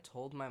 if I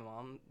told my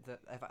mom that,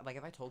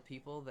 if I told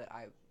people that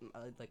I,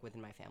 like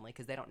within my family,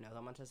 because they don't know that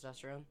I'm on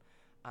testosterone,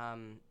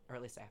 or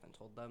at least I haven't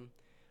told them,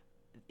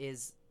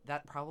 is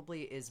that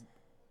probably is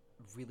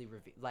really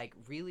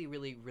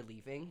really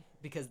relieving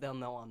because they'll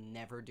know I'll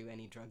never do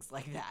any drugs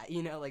like that,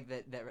 like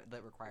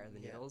that require the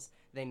Yeah. needles.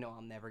 They know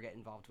I'll never get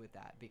involved with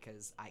that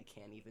because I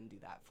can't even do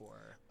that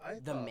for I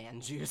the thought,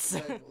 man juice.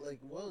 like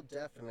we'll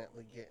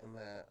definitely get in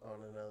that on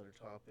another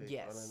topic on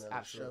Yes, another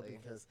absolutely. show,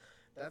 because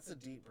that's a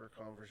deeper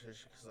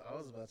conversation. Because I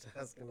was about to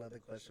ask another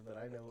question, but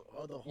I know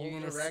the You're whole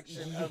gonna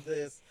direction of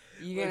this.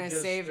 You're would gonna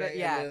go save it, straight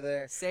yeah. into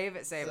there. Save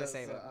it. So I'm gonna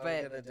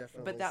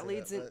definitely But that say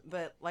leads in. that,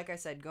 But like I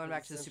said, going but back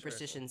it's to the interesting.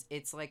 superstitions,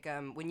 it's like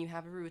when you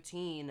have a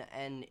routine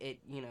and it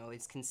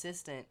is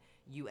consistent,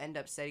 you end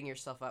up setting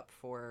yourself up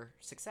for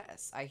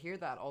success. I hear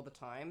that all the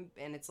time,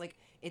 and it's like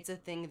it's a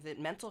thing that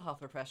mental health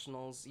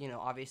professionals,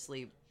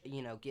 obviously,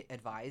 get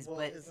advised. Well,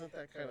 but isn't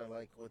that kind of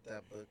like what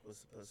that book was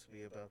supposed to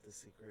be about, The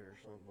Secret or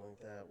something like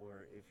that,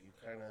 where if you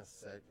kind of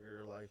set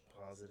your life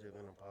positive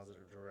in a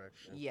positive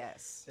direction,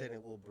 yes, then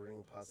it will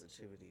bring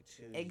positivity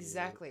to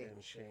exactly. you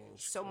and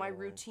change. So my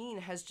routine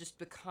has just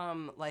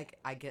become like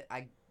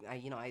I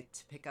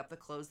pick up the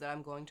clothes that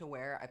I'm going to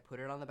wear, I put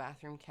it on the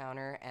bathroom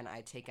counter, and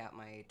I take out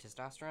my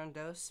testosterone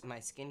dose, my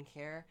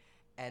skincare,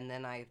 and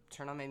then I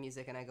turn on my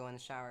music and I go in the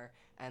shower,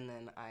 and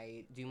then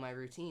I do my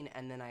routine,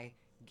 and then I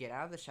get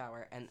out of the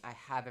shower and I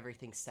have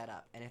everything set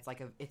up, and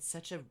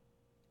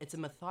it's a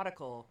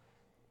methodical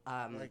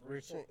like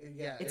routine,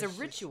 yeah, it's a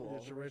ritual.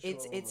 It's a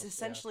ritual. It's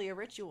essentially a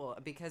ritual,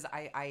 because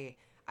I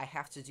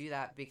have to do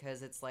that,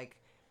 because it's like,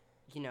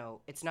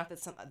 it's not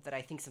that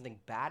I think something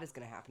bad is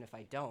going to happen if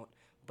I don't,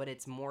 but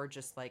it's more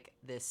just like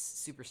this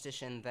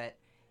superstition that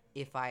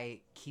if I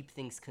keep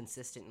things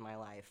consistent in my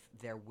life,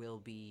 there will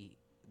be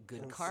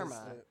good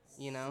karma,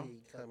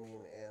 coming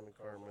and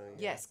karma.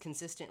 Yes,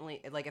 consistently.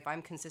 Like, if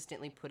I'm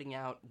consistently putting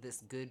out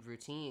this good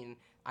routine,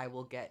 I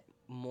will get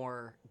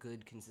more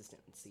good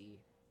consistency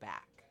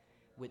back,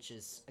 which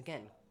is,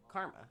 again,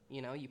 karma.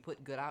 You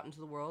put good out into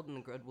the world, and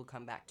the good will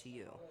come back to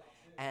you.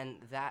 And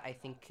that, I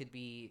think, could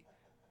be,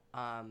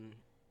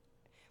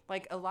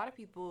 like, a lot of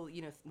people,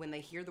 when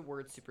they hear the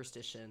word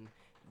superstition,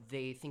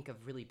 they think of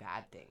really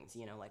bad things,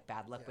 like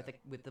bad luck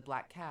with the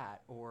black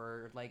cat,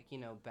 or like,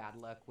 bad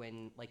luck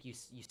when, like, you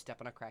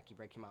step on a crack, you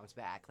break your mom's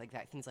back, like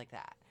that, things like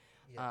that.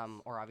 Yes.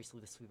 Or obviously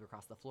the sweep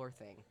across the floor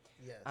thing.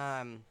 Yes.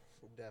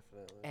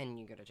 Definitely. And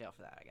you go to jail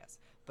for that, I guess.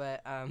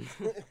 But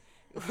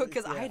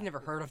because I had never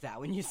heard of that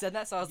when you said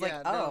that, so I was like,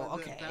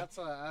 okay. That's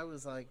why I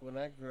was like, when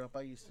I grew up,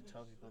 I used to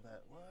tell people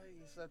that, why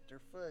you stepped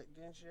your foot?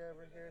 Didn't you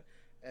ever hear?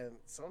 And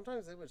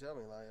sometimes they would tell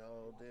me, like,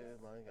 oh,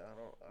 dude, like,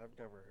 I've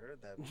never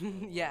heard that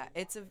before. Yeah,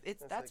 that's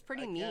like,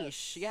 pretty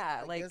niche.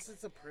 Yeah, I guess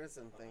it's a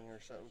prison thing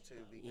or something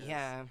too.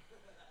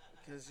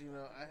 Because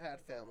I had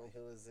family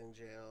who was in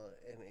jail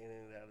and in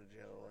and out of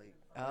jail. Like,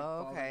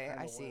 oh, okay,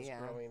 I see. Yeah,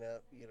 growing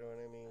up, you know what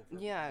I mean? For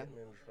getting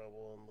in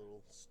trouble and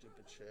little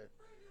stupid shit.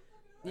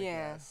 I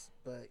guess.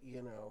 But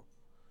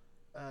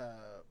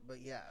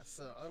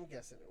so I'm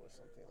guessing it was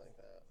something like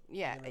that.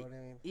 Yeah, you know what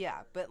I mean?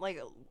 Yeah, but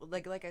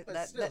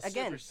that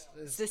again,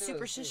 the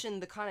superstition,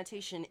 the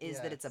connotation is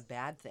that it's a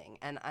bad thing,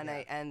 and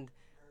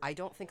I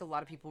don't think a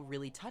lot of people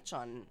really touch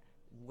on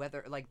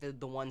whether, like,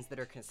 the ones that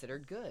are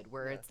considered good,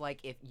 where it's like,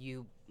 if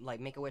you, like,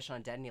 make a wish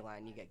on a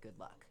dandelion, you get good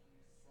luck.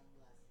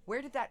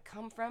 Where did that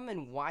come from,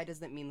 and why does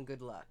that mean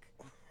good luck?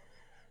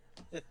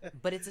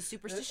 But it's a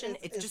superstition.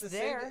 It's just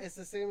there. It's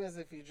the same as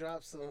if you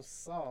drop some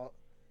salt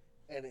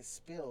and it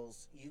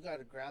spills, you got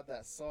to grab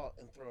that salt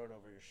and throw it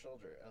over your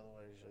shoulder,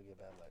 otherwise you'll get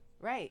bad luck.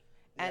 Right.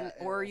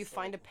 Or you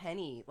find a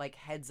penny, like,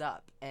 heads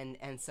up, and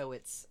so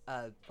it's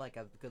like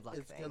a good luck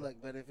thing. It's good luck,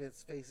 but if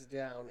it's face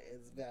down,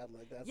 it's bad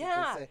luck. That's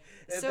what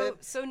they say.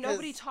 So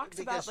nobody talks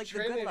about, like,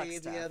 Trinity, the good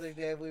luck stuff. The other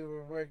day we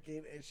were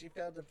working, and she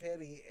found a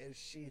penny, and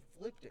she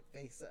flipped it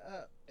face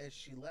up, and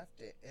she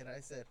left it. And I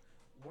said,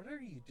 what are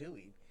you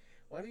doing?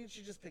 Why didn't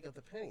you just pick up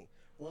the penny?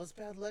 Well, it's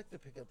bad luck to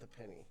pick up the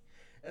penny.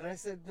 And I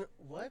said,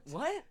 what?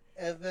 What?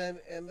 And then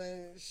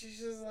she's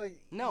just like,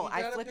 no,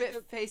 I flip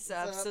it face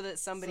up so that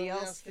somebody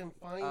else can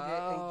find it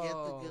and get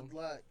the good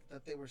luck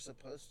that they were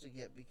supposed to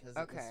get, because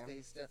it was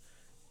face down.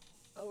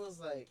 I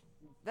was like,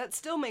 that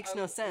still makes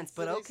no sense,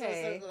 but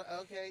okay.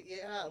 Okay,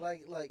 yeah,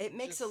 like it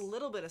makes a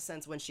little bit of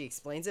sense when she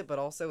explains it, but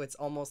also it's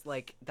almost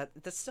like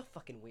that's still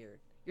fucking weird.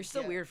 You're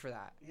still weird for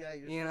that. Yeah,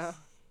 you know.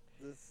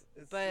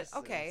 But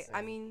okay, insane.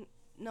 I mean,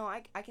 no,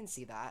 I can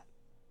see that.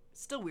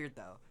 Still weird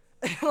though.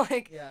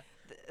 Like,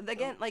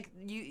 again, like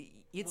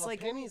it's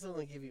like pennies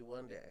only give you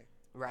one day,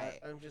 right?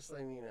 I'm just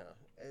letting you know.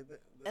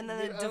 And then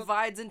it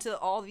divides into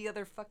all the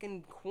other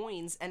fucking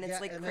coins, and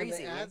it's like and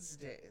crazy. Then it adds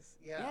days.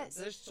 Yeah, yes.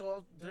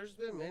 There's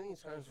been many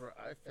times where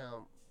I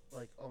found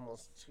like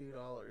almost $2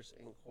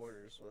 in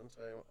quarters one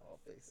time all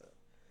face up.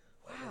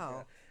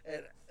 Wow.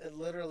 And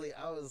literally,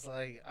 I was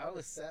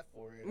set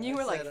for it. You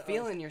were like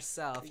feeling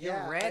yourself.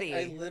 You're ready.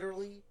 I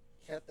literally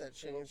kept that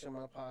change in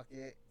my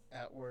pocket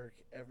at work,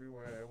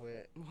 everywhere I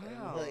went.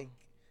 Wow. And, like,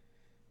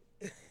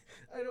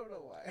 I don't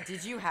know why.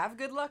 Did you have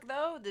good luck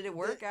though? Did it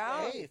work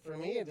out? Hey, for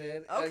me it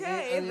did.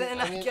 Okay,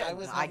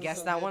 I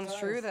guess that one's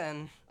true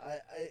then.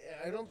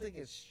 I don't think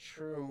it's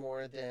true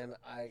more than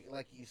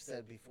like you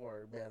said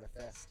before,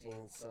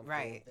 manifesting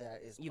something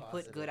that is you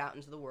positive. Put good out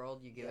into the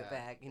world, you give it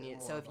back,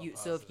 and so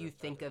if you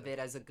think of it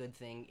as a good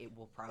thing, it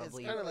will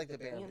probably. It's kind of like the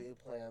bamboo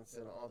plants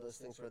and all those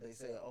things where they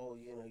say, oh,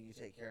 you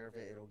take care of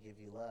it, it'll give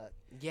you luck.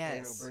 Yes.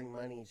 And it'll bring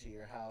money to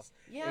your house.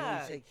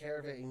 Yeah. And you take care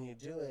of it and you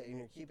do it and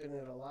you're keeping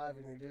it alive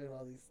and you're doing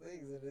all these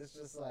things, and it's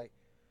just like,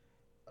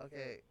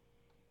 okay,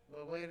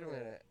 but wait a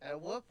minute.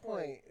 At what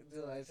point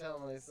do I tell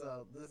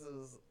myself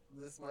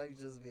this might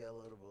just be a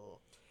little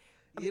bull?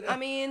 You know? I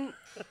mean,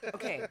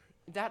 okay,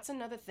 that's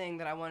another thing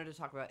that I wanted to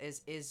talk about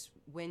is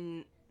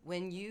when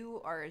when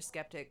you are a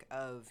skeptic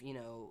of,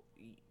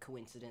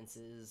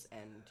 coincidences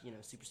and,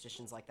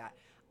 superstitions like that,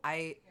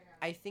 I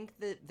I think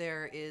that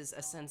there is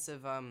a sense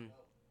of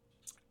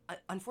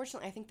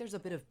unfortunately, I think there's a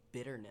bit of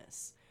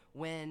bitterness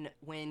when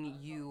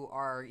you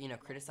are,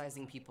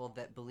 criticizing people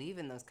that believe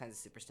in those kinds of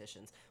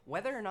superstitions,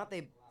 whether or not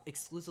they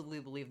exclusively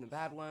believe in the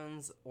bad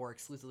ones or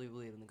exclusively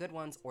believe in the good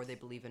ones, or they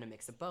believe in a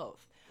mix of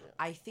both. Yeah.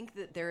 I think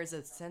that there is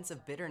a sense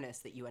of bitterness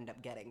that you end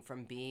up getting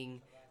from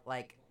being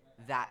like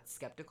that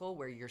skeptical,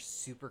 where you're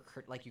super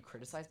like you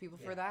criticize people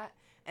for that,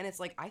 and it's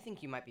like, I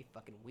think you might be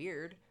fucking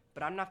weird,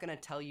 but I'm not gonna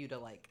tell you to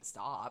like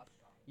stop,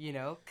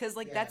 because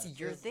like that's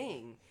your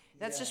thing.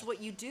 That's just what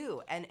you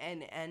do.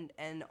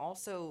 And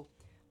also,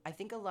 I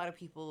think a lot of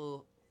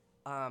people,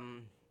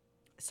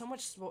 so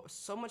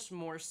much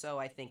more so,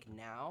 I think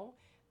now,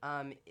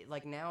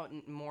 like now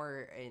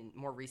more and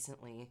more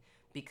recently,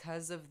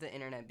 because of the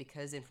internet,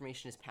 because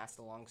information is passed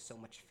along so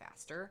much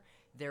faster,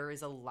 there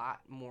is a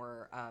lot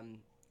more,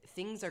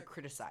 things are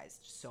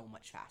criticized so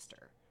much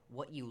faster.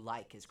 What you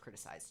like is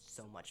criticized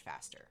so much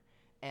faster.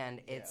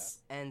 And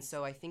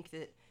so I think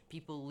that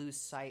people lose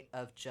sight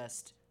of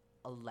just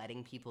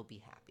letting people be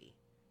happy.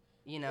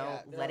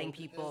 Letting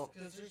people.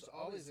 Because there's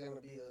always going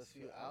to be those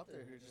few out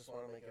there who just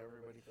want to make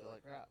everybody feel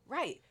like crap.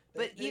 Right.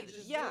 But They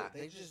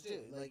just do.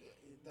 Like,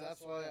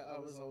 that's why I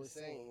was always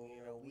saying,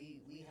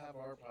 we have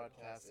our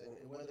podcast,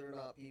 and whether or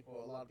not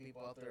a lot of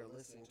people out there are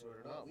listening to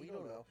it or not, we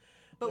don't know.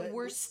 But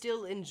we're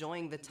still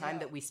enjoying the time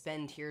that we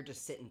spend here to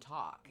sit and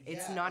talk.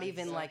 It's not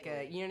even like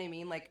a, you know what I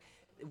mean? Like,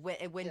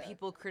 when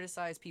people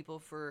criticize people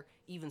for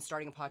even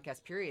starting a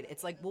podcast, period,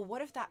 it's like, well,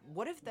 what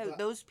if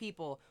those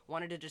people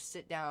wanted to just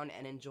sit down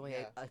and enjoy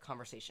a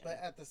conversation? But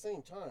at the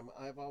same time,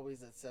 I've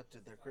always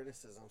accepted their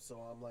criticism, so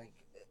I'm like,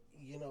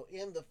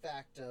 in the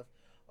fact of,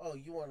 oh,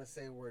 you want to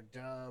say we're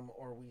dumb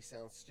or we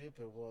sound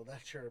stupid, well,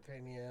 that's your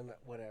opinion,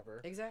 whatever.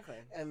 Exactly.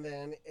 And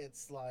then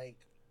it's like,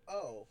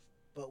 oh,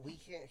 but we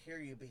can't hear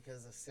you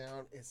because it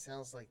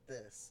sounds like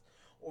this.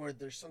 Or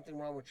there's something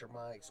wrong with your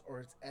mics, or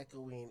it's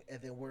echoing,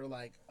 and then we're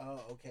like,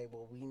 oh, okay,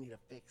 well, we need to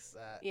fix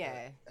that.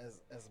 Yeah.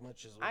 As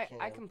much as we can.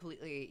 I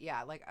completely,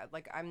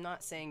 like I'm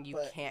not saying you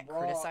But can't raw-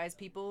 criticize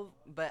people,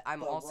 but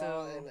I'm also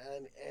raw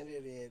and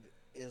unedited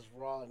is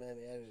raw and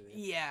unedited.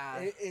 Yeah.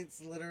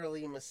 It's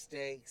literally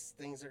mistakes.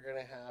 Things are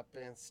gonna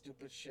happen.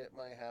 Stupid shit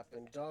might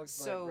happen.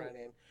 Dogs might run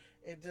in.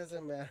 It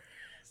doesn't matter.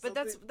 But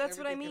that's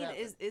what I mean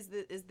is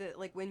that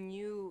like when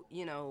you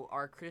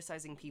are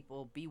criticizing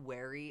people, be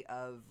wary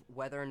of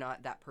whether or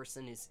not that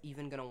person is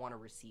even gonna want to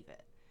receive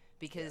it,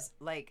 because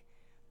like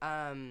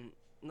a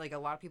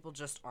lot of people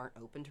just aren't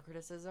open to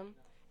criticism,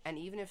 and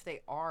even if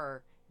they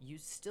are, you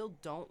still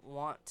don't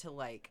want to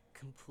like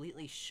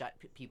completely shut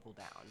people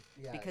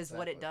down, because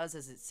what it does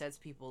is it sets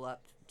people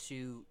up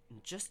to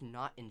just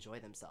not enjoy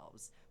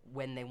themselves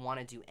when they want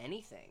to do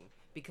anything,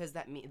 because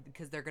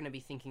they're going to be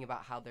thinking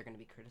about how they're going to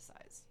be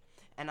criticized.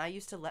 And I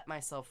used to run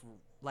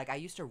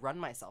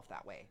myself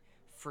that way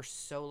for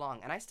so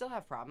long, and I still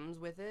have problems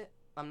with it.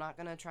 I'm not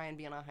going to try and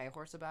be on a high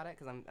horse about it,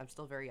 because I'm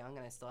still very young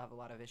and I still have a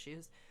lot of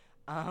issues.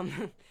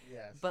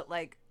 Yes. But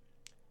like,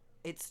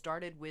 it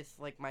started with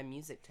like my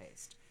music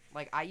taste.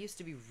 Like, I used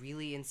to be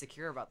really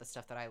insecure about the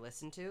stuff that I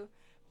listened to,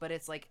 but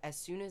it's like, as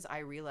soon as I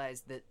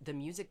realized that the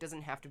music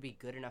doesn't have to be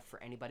good enough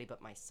for anybody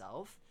but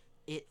myself,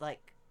 it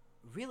like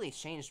really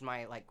changed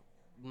my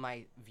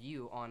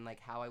view on like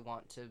how I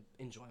want to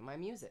enjoy my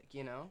music,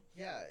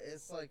 Yeah,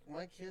 it's like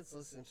my kids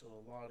listen to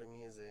a lot of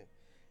music,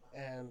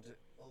 and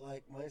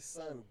like my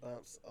son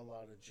bumps a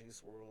lot of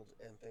Juice World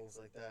and things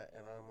like that,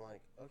 and I'm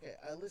like, okay,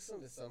 I listen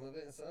to some of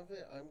it, and some of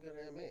it, I'm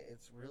gonna admit,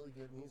 it's really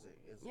good music.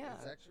 It's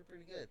actually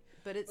pretty good.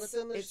 But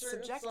then there's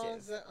certain subjective.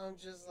 songs that I'm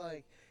just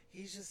like,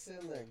 he's just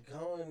sitting there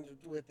going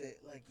with it,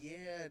 like,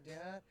 yeah,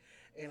 Dad,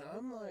 and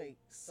I'm like,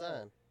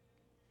 son,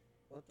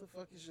 what the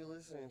fuck is you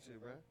listening to,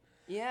 bro?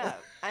 Yeah,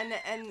 and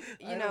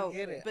I don't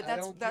get it. But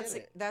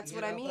that's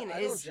what I mean. But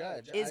I don't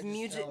judge.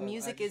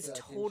 Music is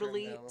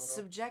totally turn down a little.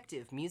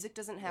 subjective. Music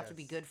doesn't have to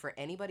be good for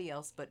anybody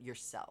else but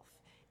yourself.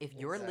 If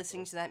you're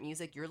listening to that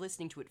music, you're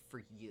listening to it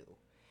for you,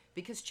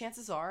 because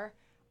chances are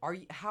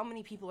how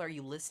many people are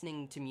you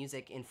listening to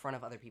music in front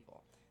of other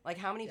people? Like,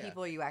 how many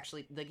people are you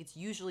actually, like, it's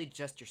usually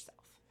just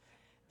yourself,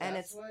 and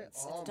that's why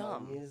it's all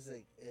dumb. My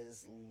music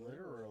is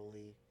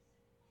literally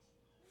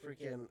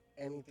freaking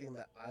anything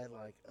that I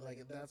like.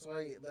 Like, that's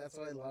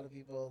why a lot of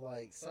people,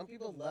 like, some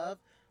people love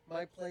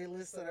my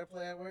playlist that I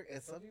play at work,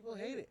 and some people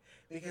hate it,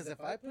 because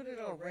if I put it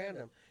on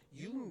random,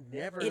 you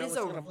never know what's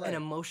gonna play. An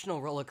emotional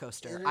roller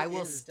coaster. I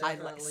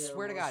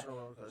swear to God.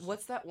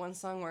 What's that one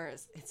song where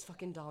it's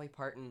fucking Dolly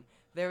Parton?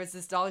 There was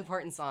this Dolly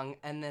Parton song,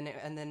 and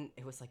then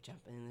it was like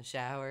jumping in the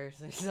shower,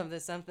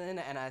 something,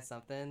 and I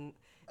something.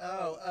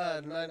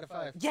 9 to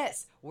 5.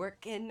 Yes,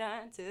 working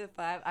 9 to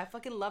 5. I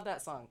fucking love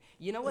that song.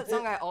 You know what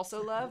song I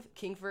also love?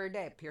 King for a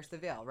Day, Pierce the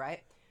Veil,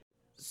 right?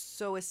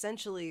 So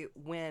essentially,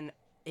 when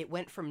it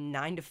went from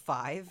 9 to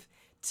 5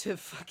 to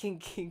fucking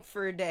King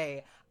for a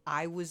Day,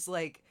 I was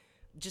like,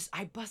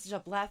 I busted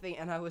up laughing,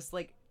 and I was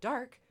like,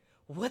 Darc,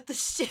 what the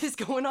shit is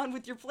going on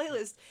with your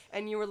playlist?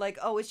 And you were like,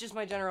 oh, it's just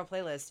my general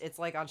playlist. It's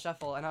like on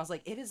shuffle. And I was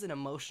like, it is an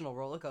emotional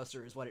roller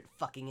coaster is what it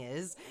fucking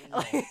is.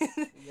 Yes.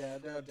 Yeah,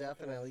 no,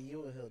 definitely. You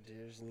will hear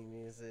Disney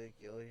music.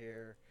 You'll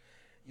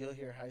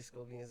hear High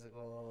School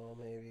Musical,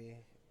 maybe.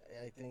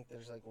 I think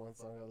there's like one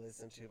song I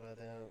listen to by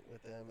them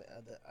with them.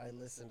 I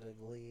listen to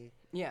Glee.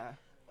 Yeah.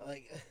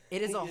 Like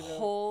it is a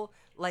whole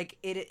like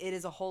it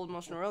is a whole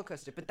emotional roller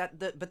coaster. But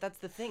that's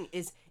the thing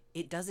is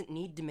it doesn't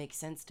need to make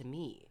sense to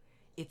me.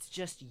 It's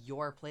just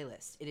your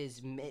playlist. It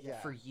is meant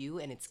for you,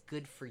 and it's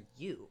good for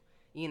you.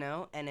 You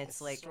know, and it's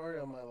like the story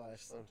of my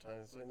life.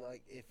 Sometimes when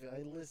like if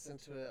I listen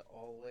to it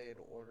all the way in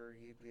order,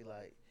 you'd be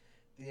like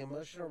the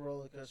emotional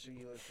roller coaster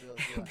you would feel.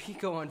 Like, be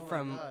going oh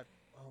from my god,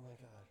 oh my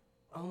god.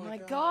 Oh my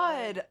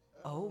god.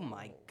 Oh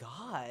my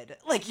god.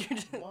 Like you're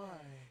just why?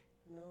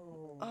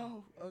 No.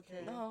 Oh.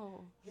 Okay.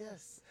 No.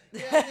 Yes.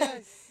 Yeah,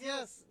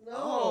 yes. No.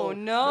 Oh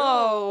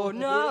no.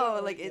 No.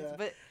 Like it's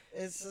but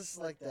it's just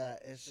like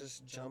that. It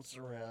just jumps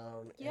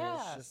around. Yeah.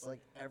 And it's just like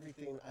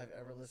everything I've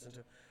ever listened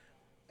to.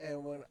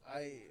 And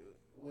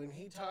when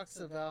he talks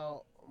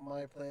about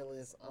my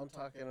playlist, I'm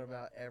talking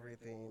about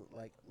everything,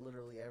 like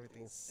literally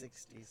everything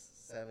 60s,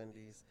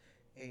 70s,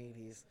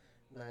 80s,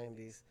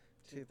 90s.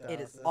 2000s. It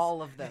is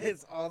all of them.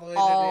 It's all the way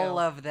all to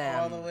now. Of them.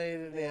 All the way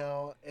to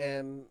now.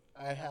 And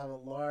I have a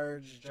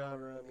large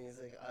genre of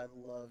music. I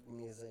love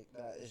music.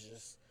 That is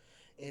just,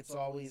 it's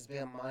always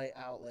been my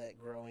outlet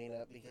growing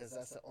up because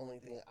that's the only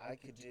thing I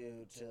could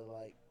do to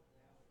like,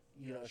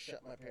 you know,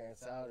 shut my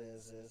parents out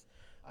is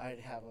I'd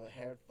have a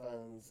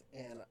headphones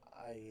and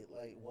I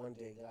like one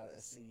day got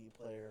a CD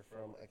player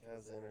from a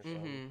cousin or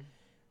something.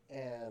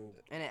 And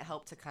it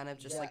helped to kind of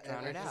just like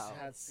drown it out. I just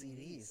had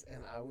CDs,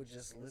 and I would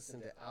just listen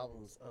to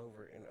albums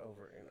over and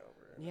over and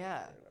over. And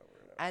yeah, over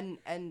and over.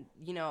 And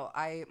you know,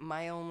 I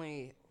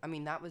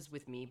mean that was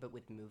with me, but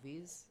with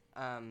movies.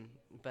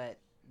 But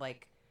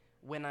like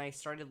when I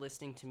started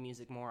listening to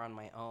music more on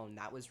my own,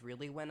 that was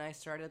really when I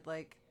started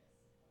like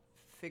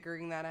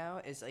figuring that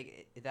out. Is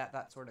like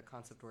that sort of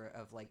concept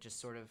of like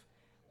just sort of.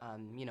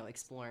 You know,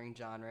 exploring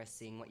genres,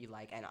 seeing what you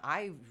like, and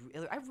I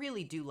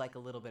really do like a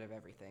little bit of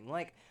everything.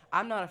 Like,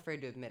 I'm not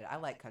afraid to admit it. I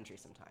like country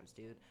sometimes,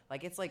 dude.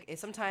 Like, it's like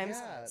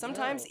sometimes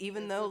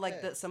even though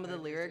like some of the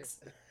lyrics,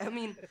 I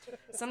mean,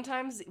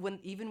 sometimes when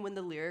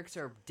the lyrics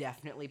are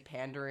definitely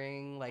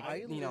pandering, like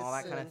all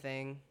that kind of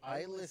thing.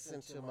 I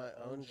listen to my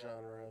own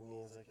genre of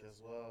music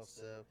as well,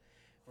 so.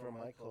 From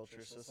my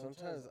culture, so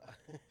sometimes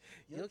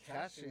you'll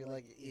catch me.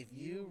 Like, if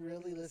you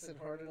really listen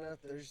hard enough,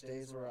 there's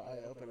days where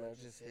I open and I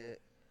just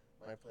hit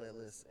my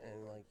playlist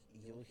and like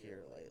you'll hear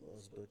like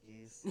Los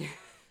Bookies,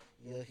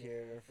 you'll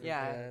hear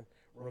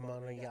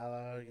Ramon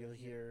Ayala, you'll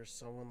hear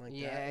someone like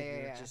that,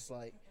 and you're just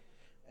like,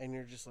 and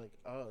you're just like,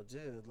 oh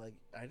dude, like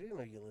I didn't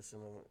know you listen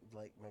to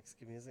like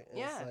Mexican music. And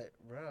it's like,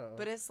 bro,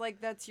 but it's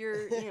like that's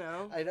your, you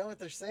know. I know what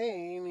they're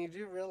saying. You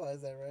do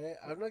realize that, right?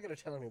 I'm not gonna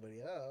tell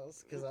anybody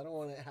else because I don't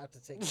want to have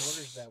to take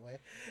orders that way.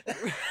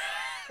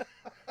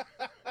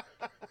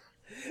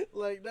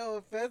 Like, no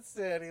offense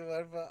to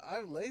anyone, but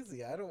I'm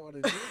lazy. I don't want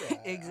to do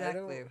that.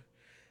 Exactly.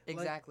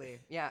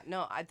 Like, yeah.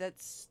 No,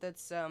 that's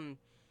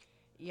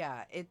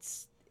yeah.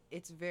 It's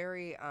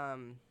very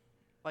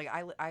like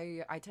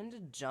I tend to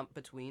jump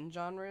between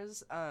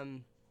genres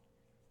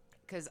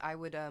because I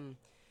would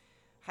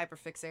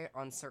hyperfixate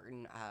on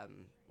certain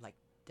like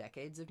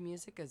decades of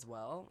music as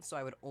well. So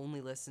I would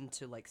only listen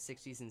to like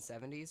 60s and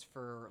 70s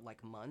for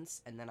like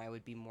months, and then I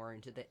would be more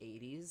into the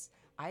 80s.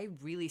 I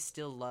really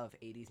still love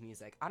 80s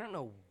music. I don't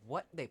know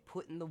what they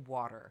put in the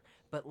water,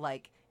 but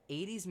like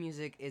 80s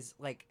music is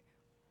like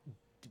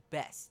the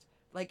best.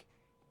 Like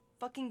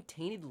fucking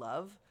Tainted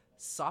Love,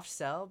 Soft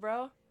Cell,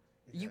 bro.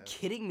 Yeah. You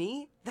kidding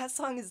me? That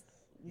song is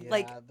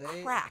like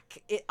crack.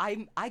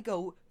 I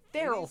go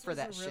feral for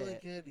that shit. It was a really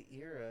good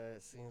era.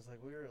 It seems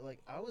like we were like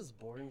I was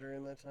born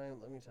during that time.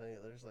 Let me tell you,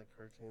 there's like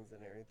cartoons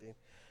and everything,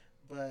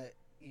 but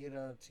you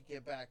know, to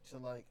get back to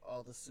like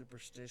all the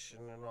superstition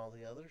and all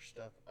the other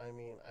stuff, I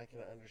mean, I can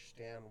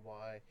understand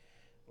why,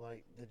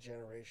 like the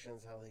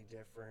generations, how they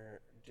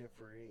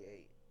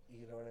differentiate.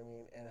 You know what I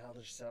mean, and how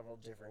there's several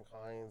different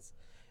kinds.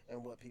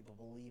 And what people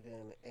believe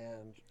in,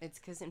 and it's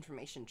because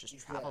information just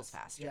travels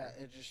faster. Yeah,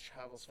 it just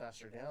travels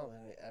faster now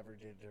than it ever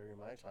did during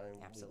my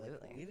time.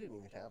 Absolutely, we didn't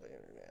even have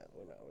internet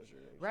when I was your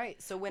age.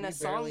 Right. So when a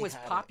song was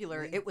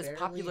popular, it was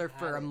popular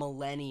for a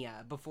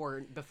millennia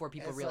before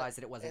people realized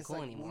that it wasn't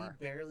cool anymore.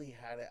 We barely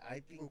had it.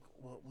 I think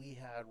what we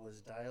had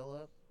was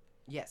dial-up.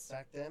 Yes.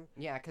 Back then.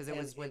 Yeah, because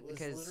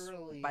because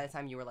by the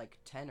time you were like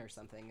 10 or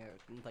something,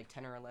 like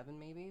 10 or 11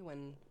 maybe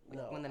when the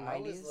 90s. I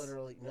was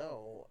literally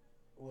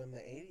when the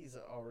 80s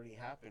already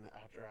happened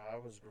after I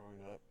was growing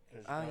up.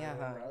 Because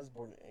I was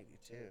born in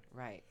 82.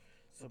 Right.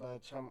 So by the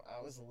time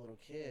I was a little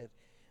kid,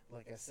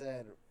 like I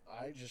said,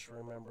 I just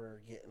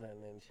remember getting a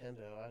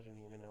Nintendo. I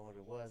didn't even know what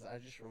it was. I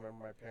just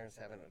remember my parents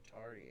having an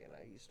Atari, and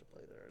I used to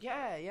play their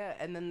Atari. Yeah.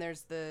 And then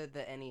there's the The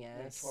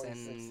NES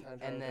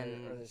 2600 and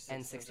then or the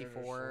 600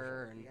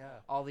 or N64 and yeah.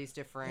 all these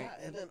different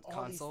Yeah, and then all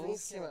these consoles.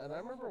 things came out, and I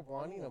remember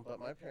wanting them, but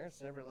my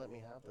parents never let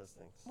me have those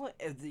things. Well,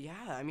 yeah,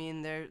 I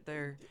mean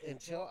they're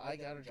Until I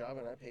got a job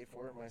and I paid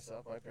for it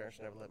myself, my parents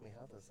never let me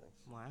have those things.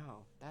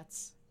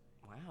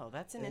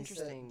 That's an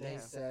interesting. They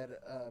said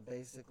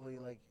basically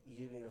like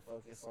you need to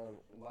focus on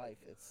life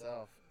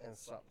itself and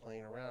stop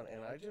playing around.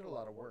 And I did a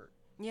lot of work,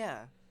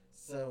 Yeah.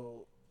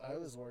 so I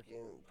was working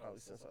probably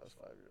since I was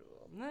 5 years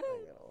old. I ain't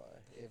gonna lie.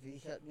 If he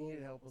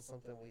needed help with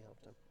something, we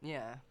helped him.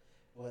 Yeah.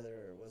 Whether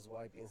it was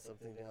wiping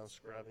something down,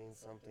 scrubbing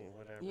something,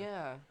 whatever.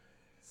 Yeah.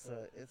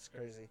 So it's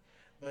crazy,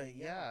 but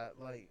yeah,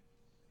 like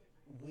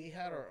we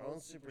had our own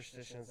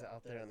superstitions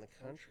out there in the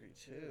country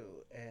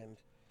too, and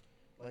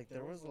like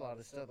there was a lot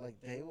of stuff. Like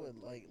they would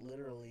like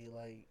literally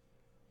like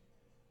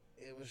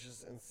it was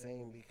just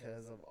insane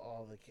because of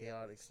all the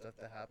chaotic stuff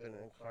that happened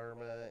in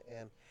Karma.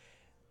 And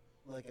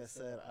like I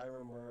said, I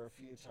remember a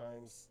few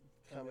times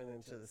coming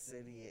into the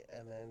city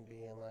and then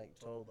being like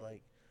told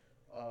like,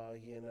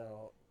 you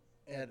know,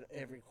 at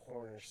every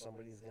corner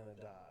somebody's gonna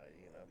die,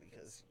 you know,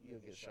 because you'll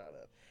get shot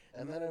up.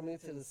 And then I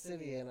moved to the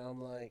city and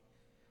I'm like,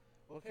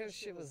 what kind of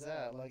shit was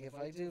that? Like, if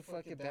I do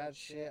fucking bad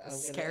shit, I'm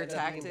gonna Scare end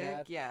up being tactic.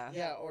 bad. Yeah.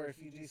 Yeah, or if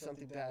you do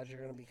something bad,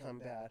 you're gonna become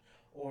bad.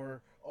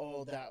 Or,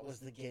 oh, that was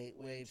the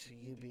gateway to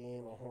you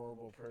being a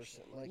horrible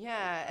person. Like,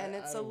 Yeah, and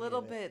it's I a don't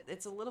little get it. bit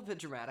it's a little bit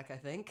dramatic, I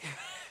think.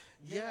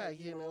 Yeah,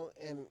 you know,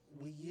 and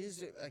we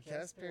used it. I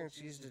guess parents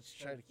used it to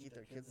try to keep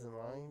their kids in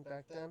line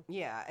back then.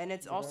 Yeah, and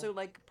it's You also know?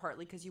 like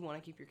partly because you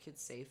want to keep your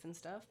kids safe and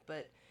stuff,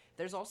 but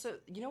there's also,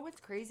 you know what's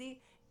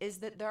crazy is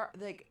that there are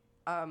like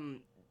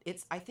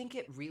it's I think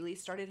it really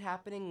started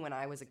happening when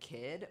I was a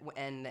kid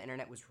and the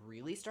internet was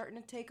really starting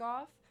to take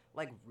off,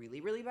 like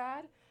really really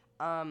bad.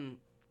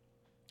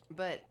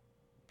 But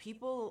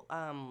people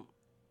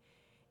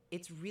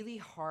it's really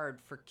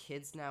hard for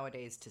kids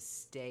nowadays to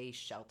stay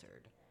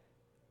sheltered.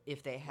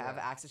 If they have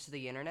Yeah. access to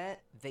the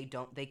internet, they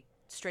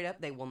straight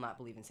up they will not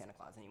believe in Santa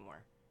Claus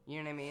anymore. You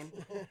know what I mean?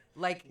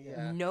 Like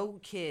Yeah. no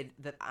kid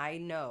that I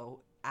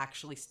know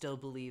actually still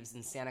believes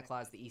in Santa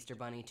Claus, the Easter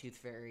Bunny, Tooth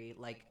Fairy,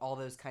 like all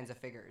those kinds of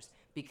figures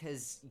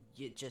because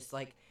you just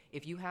like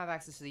if you have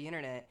access to the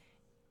internet,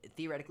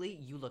 theoretically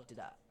you looked it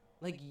up.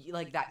 Like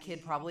that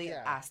kid probably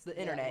Yeah. asked the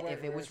Yeah, internet where-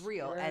 if it was where's-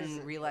 real where is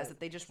and it? realized Right. that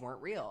they just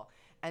weren't real.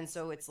 And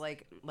so it's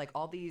like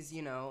all these,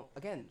 you know,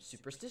 again,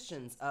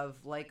 superstitions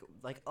of like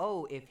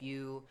oh, if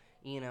you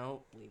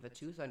leave a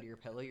tooth under your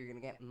pillow, you're going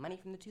to get money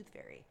from the tooth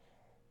fairy.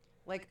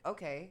 Like,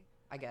 okay,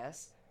 I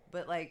guess.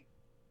 But like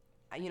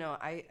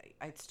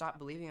I stopped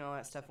believing all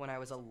that stuff when I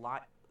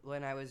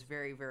was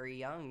very very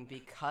young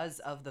because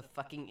of the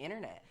fucking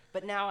internet.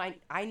 But now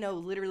I know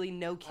literally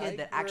no kid I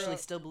that grew actually up-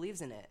 still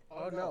believes in it.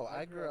 Oh no,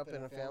 I grew up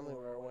in a family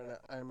where when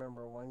I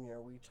remember one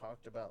year we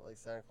talked about like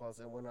Santa Claus,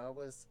 and when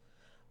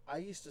I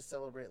used to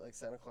celebrate like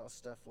Santa Claus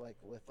stuff like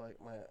with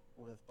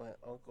my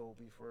uncle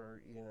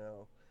before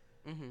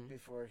Mhm.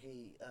 before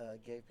he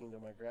gave me to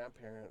my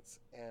grandparents,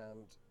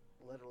 and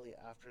literally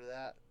after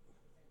that,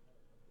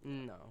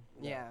 No. No.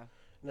 Yeah.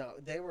 no,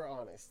 they were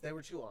honest. They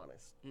were too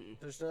honest. Mm-mm.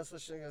 There's no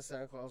such thing as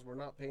Santa Claus. We're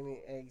not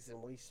painting eggs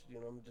and wasting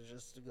them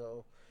just to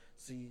go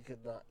so you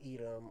could not eat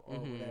them or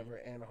Mhm. whatever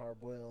and hard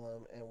boil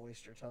them and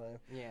waste your time.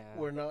 Yeah.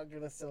 We're not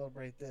going to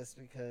celebrate this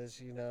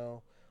because,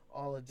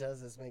 all it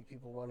does is make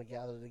people want to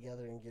gather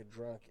together and get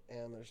drunk,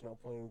 and there's no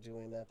point in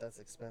doing that. That's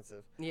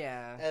expensive.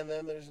 Yeah. And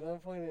then there's no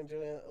point in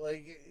doing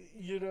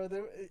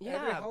every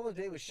Yeah.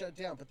 holiday was shut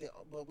down,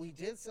 but we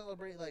did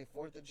celebrate like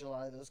 4th of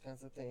July, those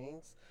kinds of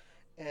things,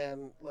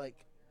 and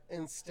like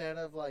instead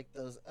of like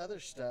those other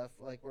stuff,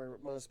 like where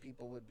most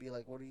people would be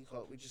like, what do you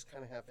call it? We just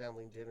kind of have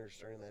family dinners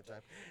during that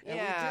time. And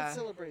we Yeah. did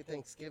celebrate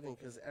Thanksgiving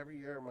because every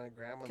year my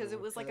grandmother Because it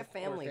would was like a cook, or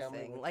family family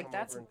thing. would Like come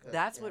that's over and cook,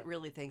 that's yeah. what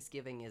really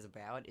Thanksgiving is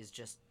about is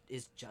just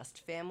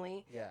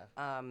family. Yeah.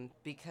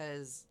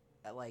 Because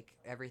like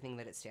everything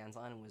that it stands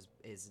on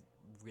is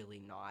really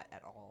not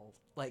at all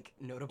like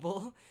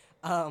notable,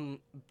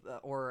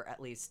 or at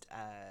least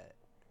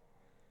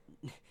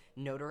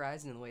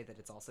notarized in the way that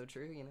it's also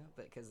true,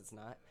 but because it's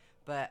not.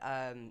 But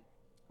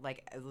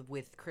like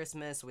with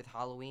Christmas, with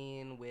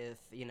Halloween, with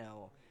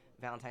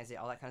Valentine's Day,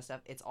 all that kind of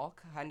stuff, it's all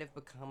kind of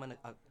become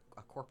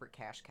a corporate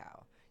cash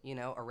cow.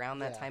 Around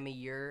that Yeah. time of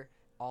year,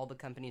 all the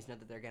companies know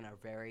that they're gonna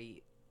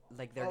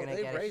They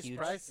get a raised huge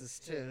prices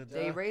too.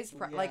 They duh. raise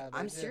Yeah,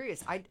 I'm they did.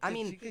 serious. I 'Cause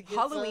mean you could get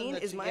Halloween something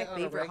that is you my get on a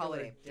favorite regular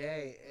holiday.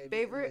 Day, and,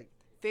 Favorite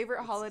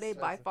it's holiday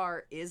by expensive.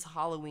 far is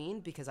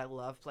Halloween because I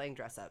love playing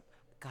dress up.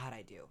 God,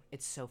 I do.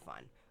 It's so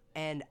fun.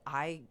 And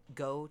I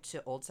go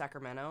to Old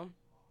Sacramento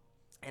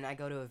and I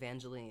go to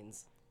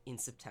Evangeline's in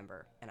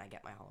September and I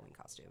get my Halloween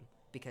costume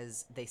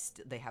because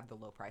they have the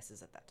low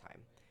prices at that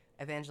time.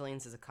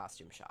 Evangeline's is a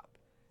costume shop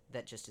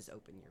that just is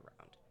open year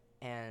round.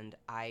 And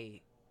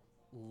I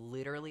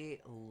literally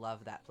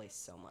love that place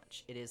so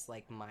much. It is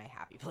like my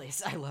happy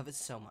place. I love it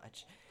so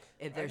much.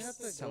 There's have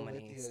to so go many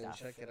with you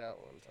stuff. and check it out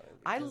one time.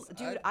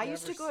 I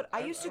used to go. I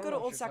used to go to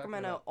Old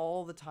Sacramento Sacramento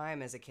all the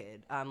time as a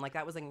kid. Like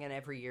that was like an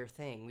every year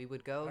thing. We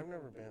would go. I've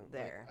never been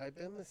there. Like, I've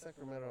been to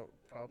Sacramento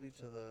probably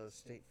to the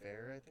state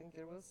fair, I think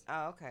it was.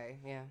 Oh, okay,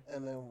 yeah.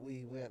 And then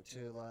we went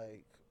to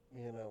like,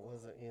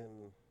 was it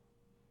in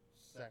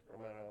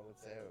Sacramento? I would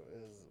say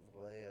it was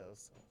Vallejo.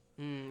 So.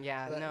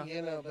 Yeah, but,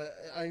 no. But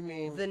I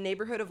mean, the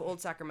neighborhood of Old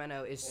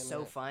Sacramento is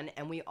so fun,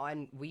 and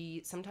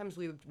we sometimes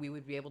we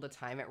would be able to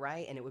time it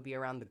right, and it would be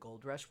around the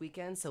Gold Rush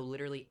weekend. So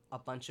literally, a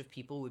bunch of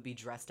people would be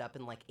dressed up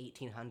in like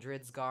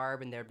 1800s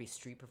garb, and there'd be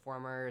street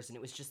performers, and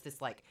it was just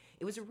this like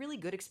it was a really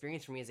good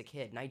experience for me as a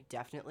kid, and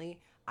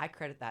I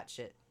credit that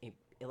shit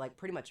like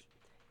pretty much,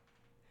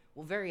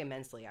 well, very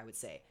immensely, I would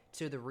say,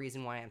 to the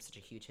reason why I'm such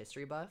a huge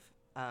history buff,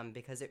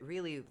 because it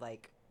really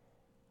like.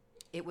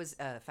 It was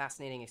a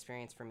fascinating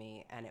experience for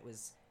me, and it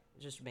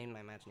just made my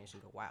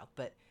imagination go wild.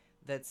 But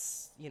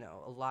that's,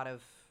 a lot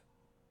of,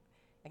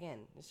 again,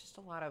 it's just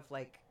a lot of,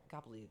 like,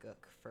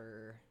 gobbledygook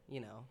for,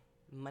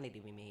 money to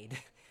be made.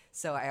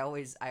 So I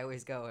always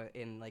go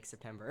in, like,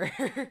 September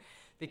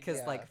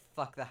because, like,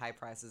 fuck the high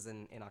prices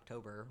in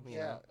October, you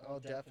know? Oh,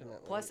 definitely.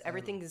 Plus,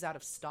 everything is out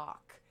of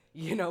stock.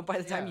 By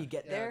the time you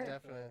get there,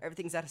 definitely.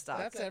 Everything's out of stock.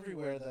 That's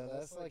everywhere, though.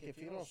 That's, like, if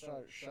you don't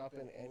start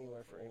shopping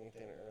anywhere for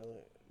anything early,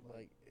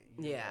 like...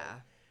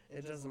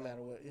 It doesn't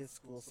matter what it's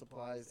school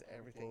supplies,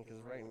 everything,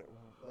 because right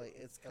now, like,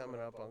 it's coming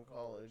up on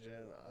college,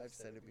 and I've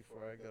said it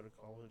before, I go to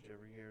college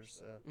every year,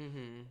 so,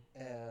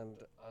 and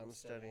I'm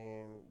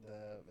studying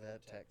the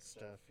vet tech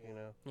stuff,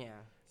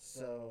 Yeah.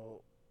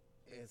 So,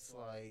 it's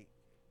like,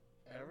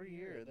 every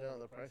year,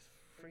 the price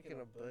freaking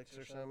of books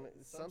or something,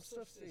 some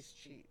stuff stays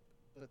cheap,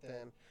 but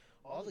then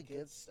all the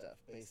good stuff,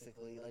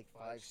 basically, like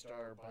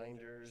 5-star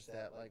binders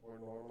that like were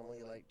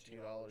normally like $2,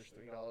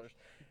 $3.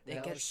 They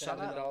now get shut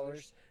up.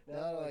 $7.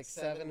 Now they're like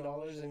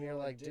 $7, and you're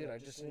like, dude, I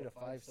just need a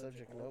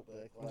 5-subject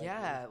notebook. Like,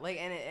 yeah, like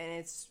and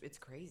it's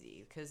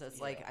crazy because it's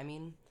like, I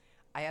mean,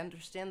 I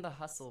understand the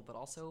hustle, but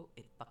also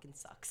it fucking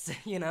sucks,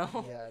 Yeah,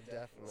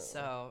 definitely.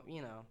 So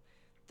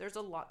there's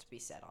a lot to be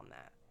said on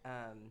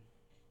that,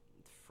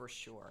 for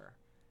sure.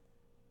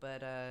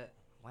 But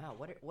wow,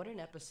 what an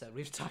episode.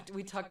 We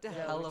talked a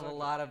hell of a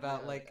lot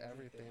about like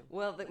everything.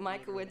 Well, my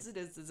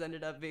coincidences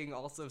ended up being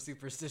also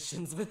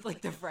superstitions with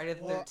like the Friday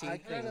the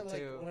 13th thing like,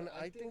 too. When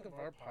I think of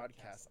our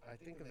podcast, I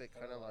think of it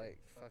kind of like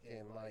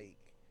fucking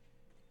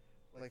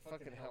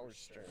fucking Howard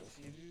Stern.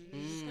 You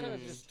just kind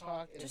of just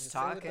talk and just say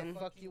what the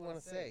fuck you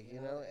want to say,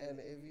 And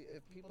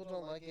if people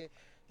don't like it,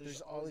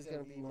 there's always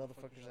gonna be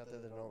motherfuckers out there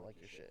that don't like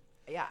your shit.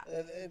 Yeah.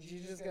 And you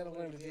just gotta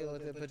learn to deal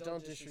with it, but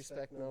don't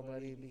disrespect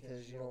nobody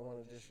because you don't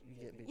want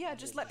to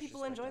just let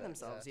people enjoy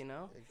themselves,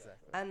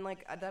 Exactly. And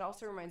like that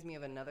also reminds me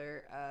of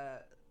another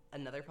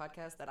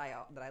podcast that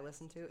I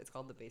listen to. It's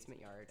called The Basement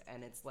Yard,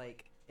 and it's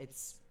like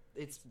it's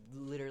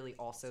literally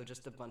also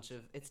just a bunch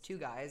of two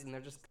guys, and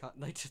they're just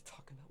like just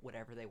talking about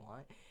whatever they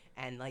want,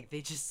 and like they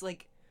just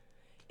like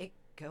it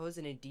goes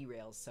and it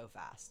derails so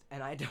fast,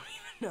 and I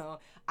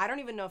don't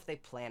even know if they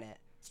plan it.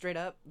 Straight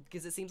up,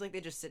 because it seems like they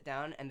just sit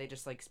down and they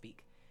just like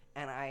speak,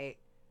 and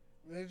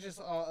they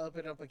just all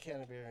open up a can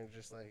of beer and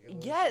just like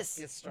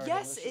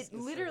it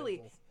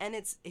literally, and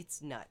it's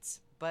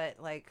nuts, but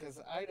like because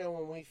I know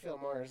when we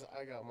film ours,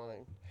 I got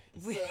mine.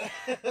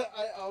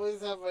 I always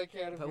have my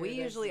can of beer. But we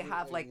usually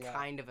have like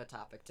kind of a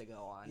topic to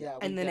go on,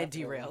 and then it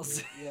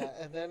derails.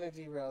 And then it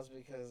derails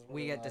because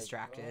we get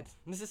distracted.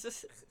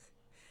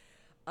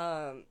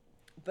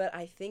 But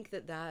I think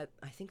that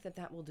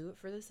will do it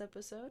for this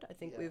episode. I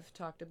think we've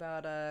talked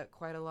about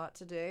quite a lot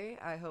today.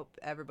 I hope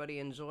everybody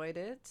enjoyed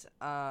it.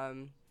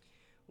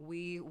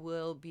 We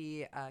will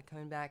be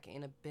coming back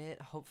in a bit,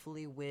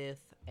 hopefully with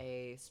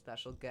a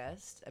special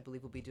guest. I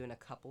believe we'll be doing a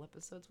couple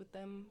episodes with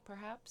them,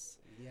 perhaps.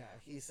 Yeah,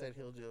 he said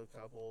he'll do a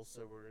couple,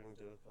 so we're going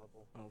to do a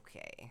couple.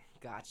 Okay,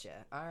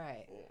 gotcha. All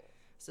right. Yeah.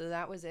 So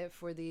that was it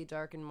for the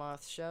Darc and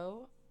Moth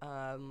show.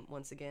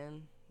 Once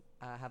again,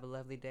 have a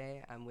lovely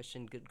day. I'm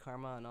wishing good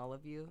karma on all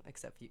of you,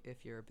 except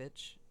if you're a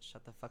bitch.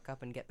 Shut the fuck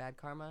up and get bad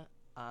karma.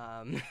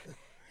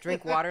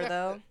 Drink water,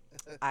 though.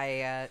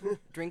 I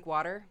drink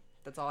water.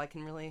 That's all I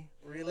can really...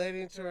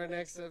 Relating to our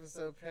next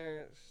episode,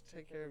 parents,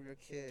 take care of your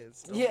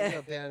kids.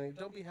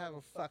 Don't be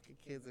having fucking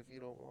kids if you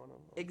don't want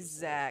them.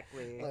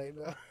 Exactly.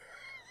 No.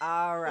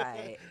 All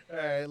right. All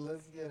right,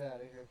 let's get out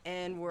of here.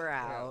 And we're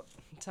out.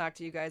 Talk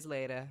to you guys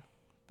later.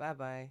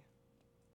 Bye-bye.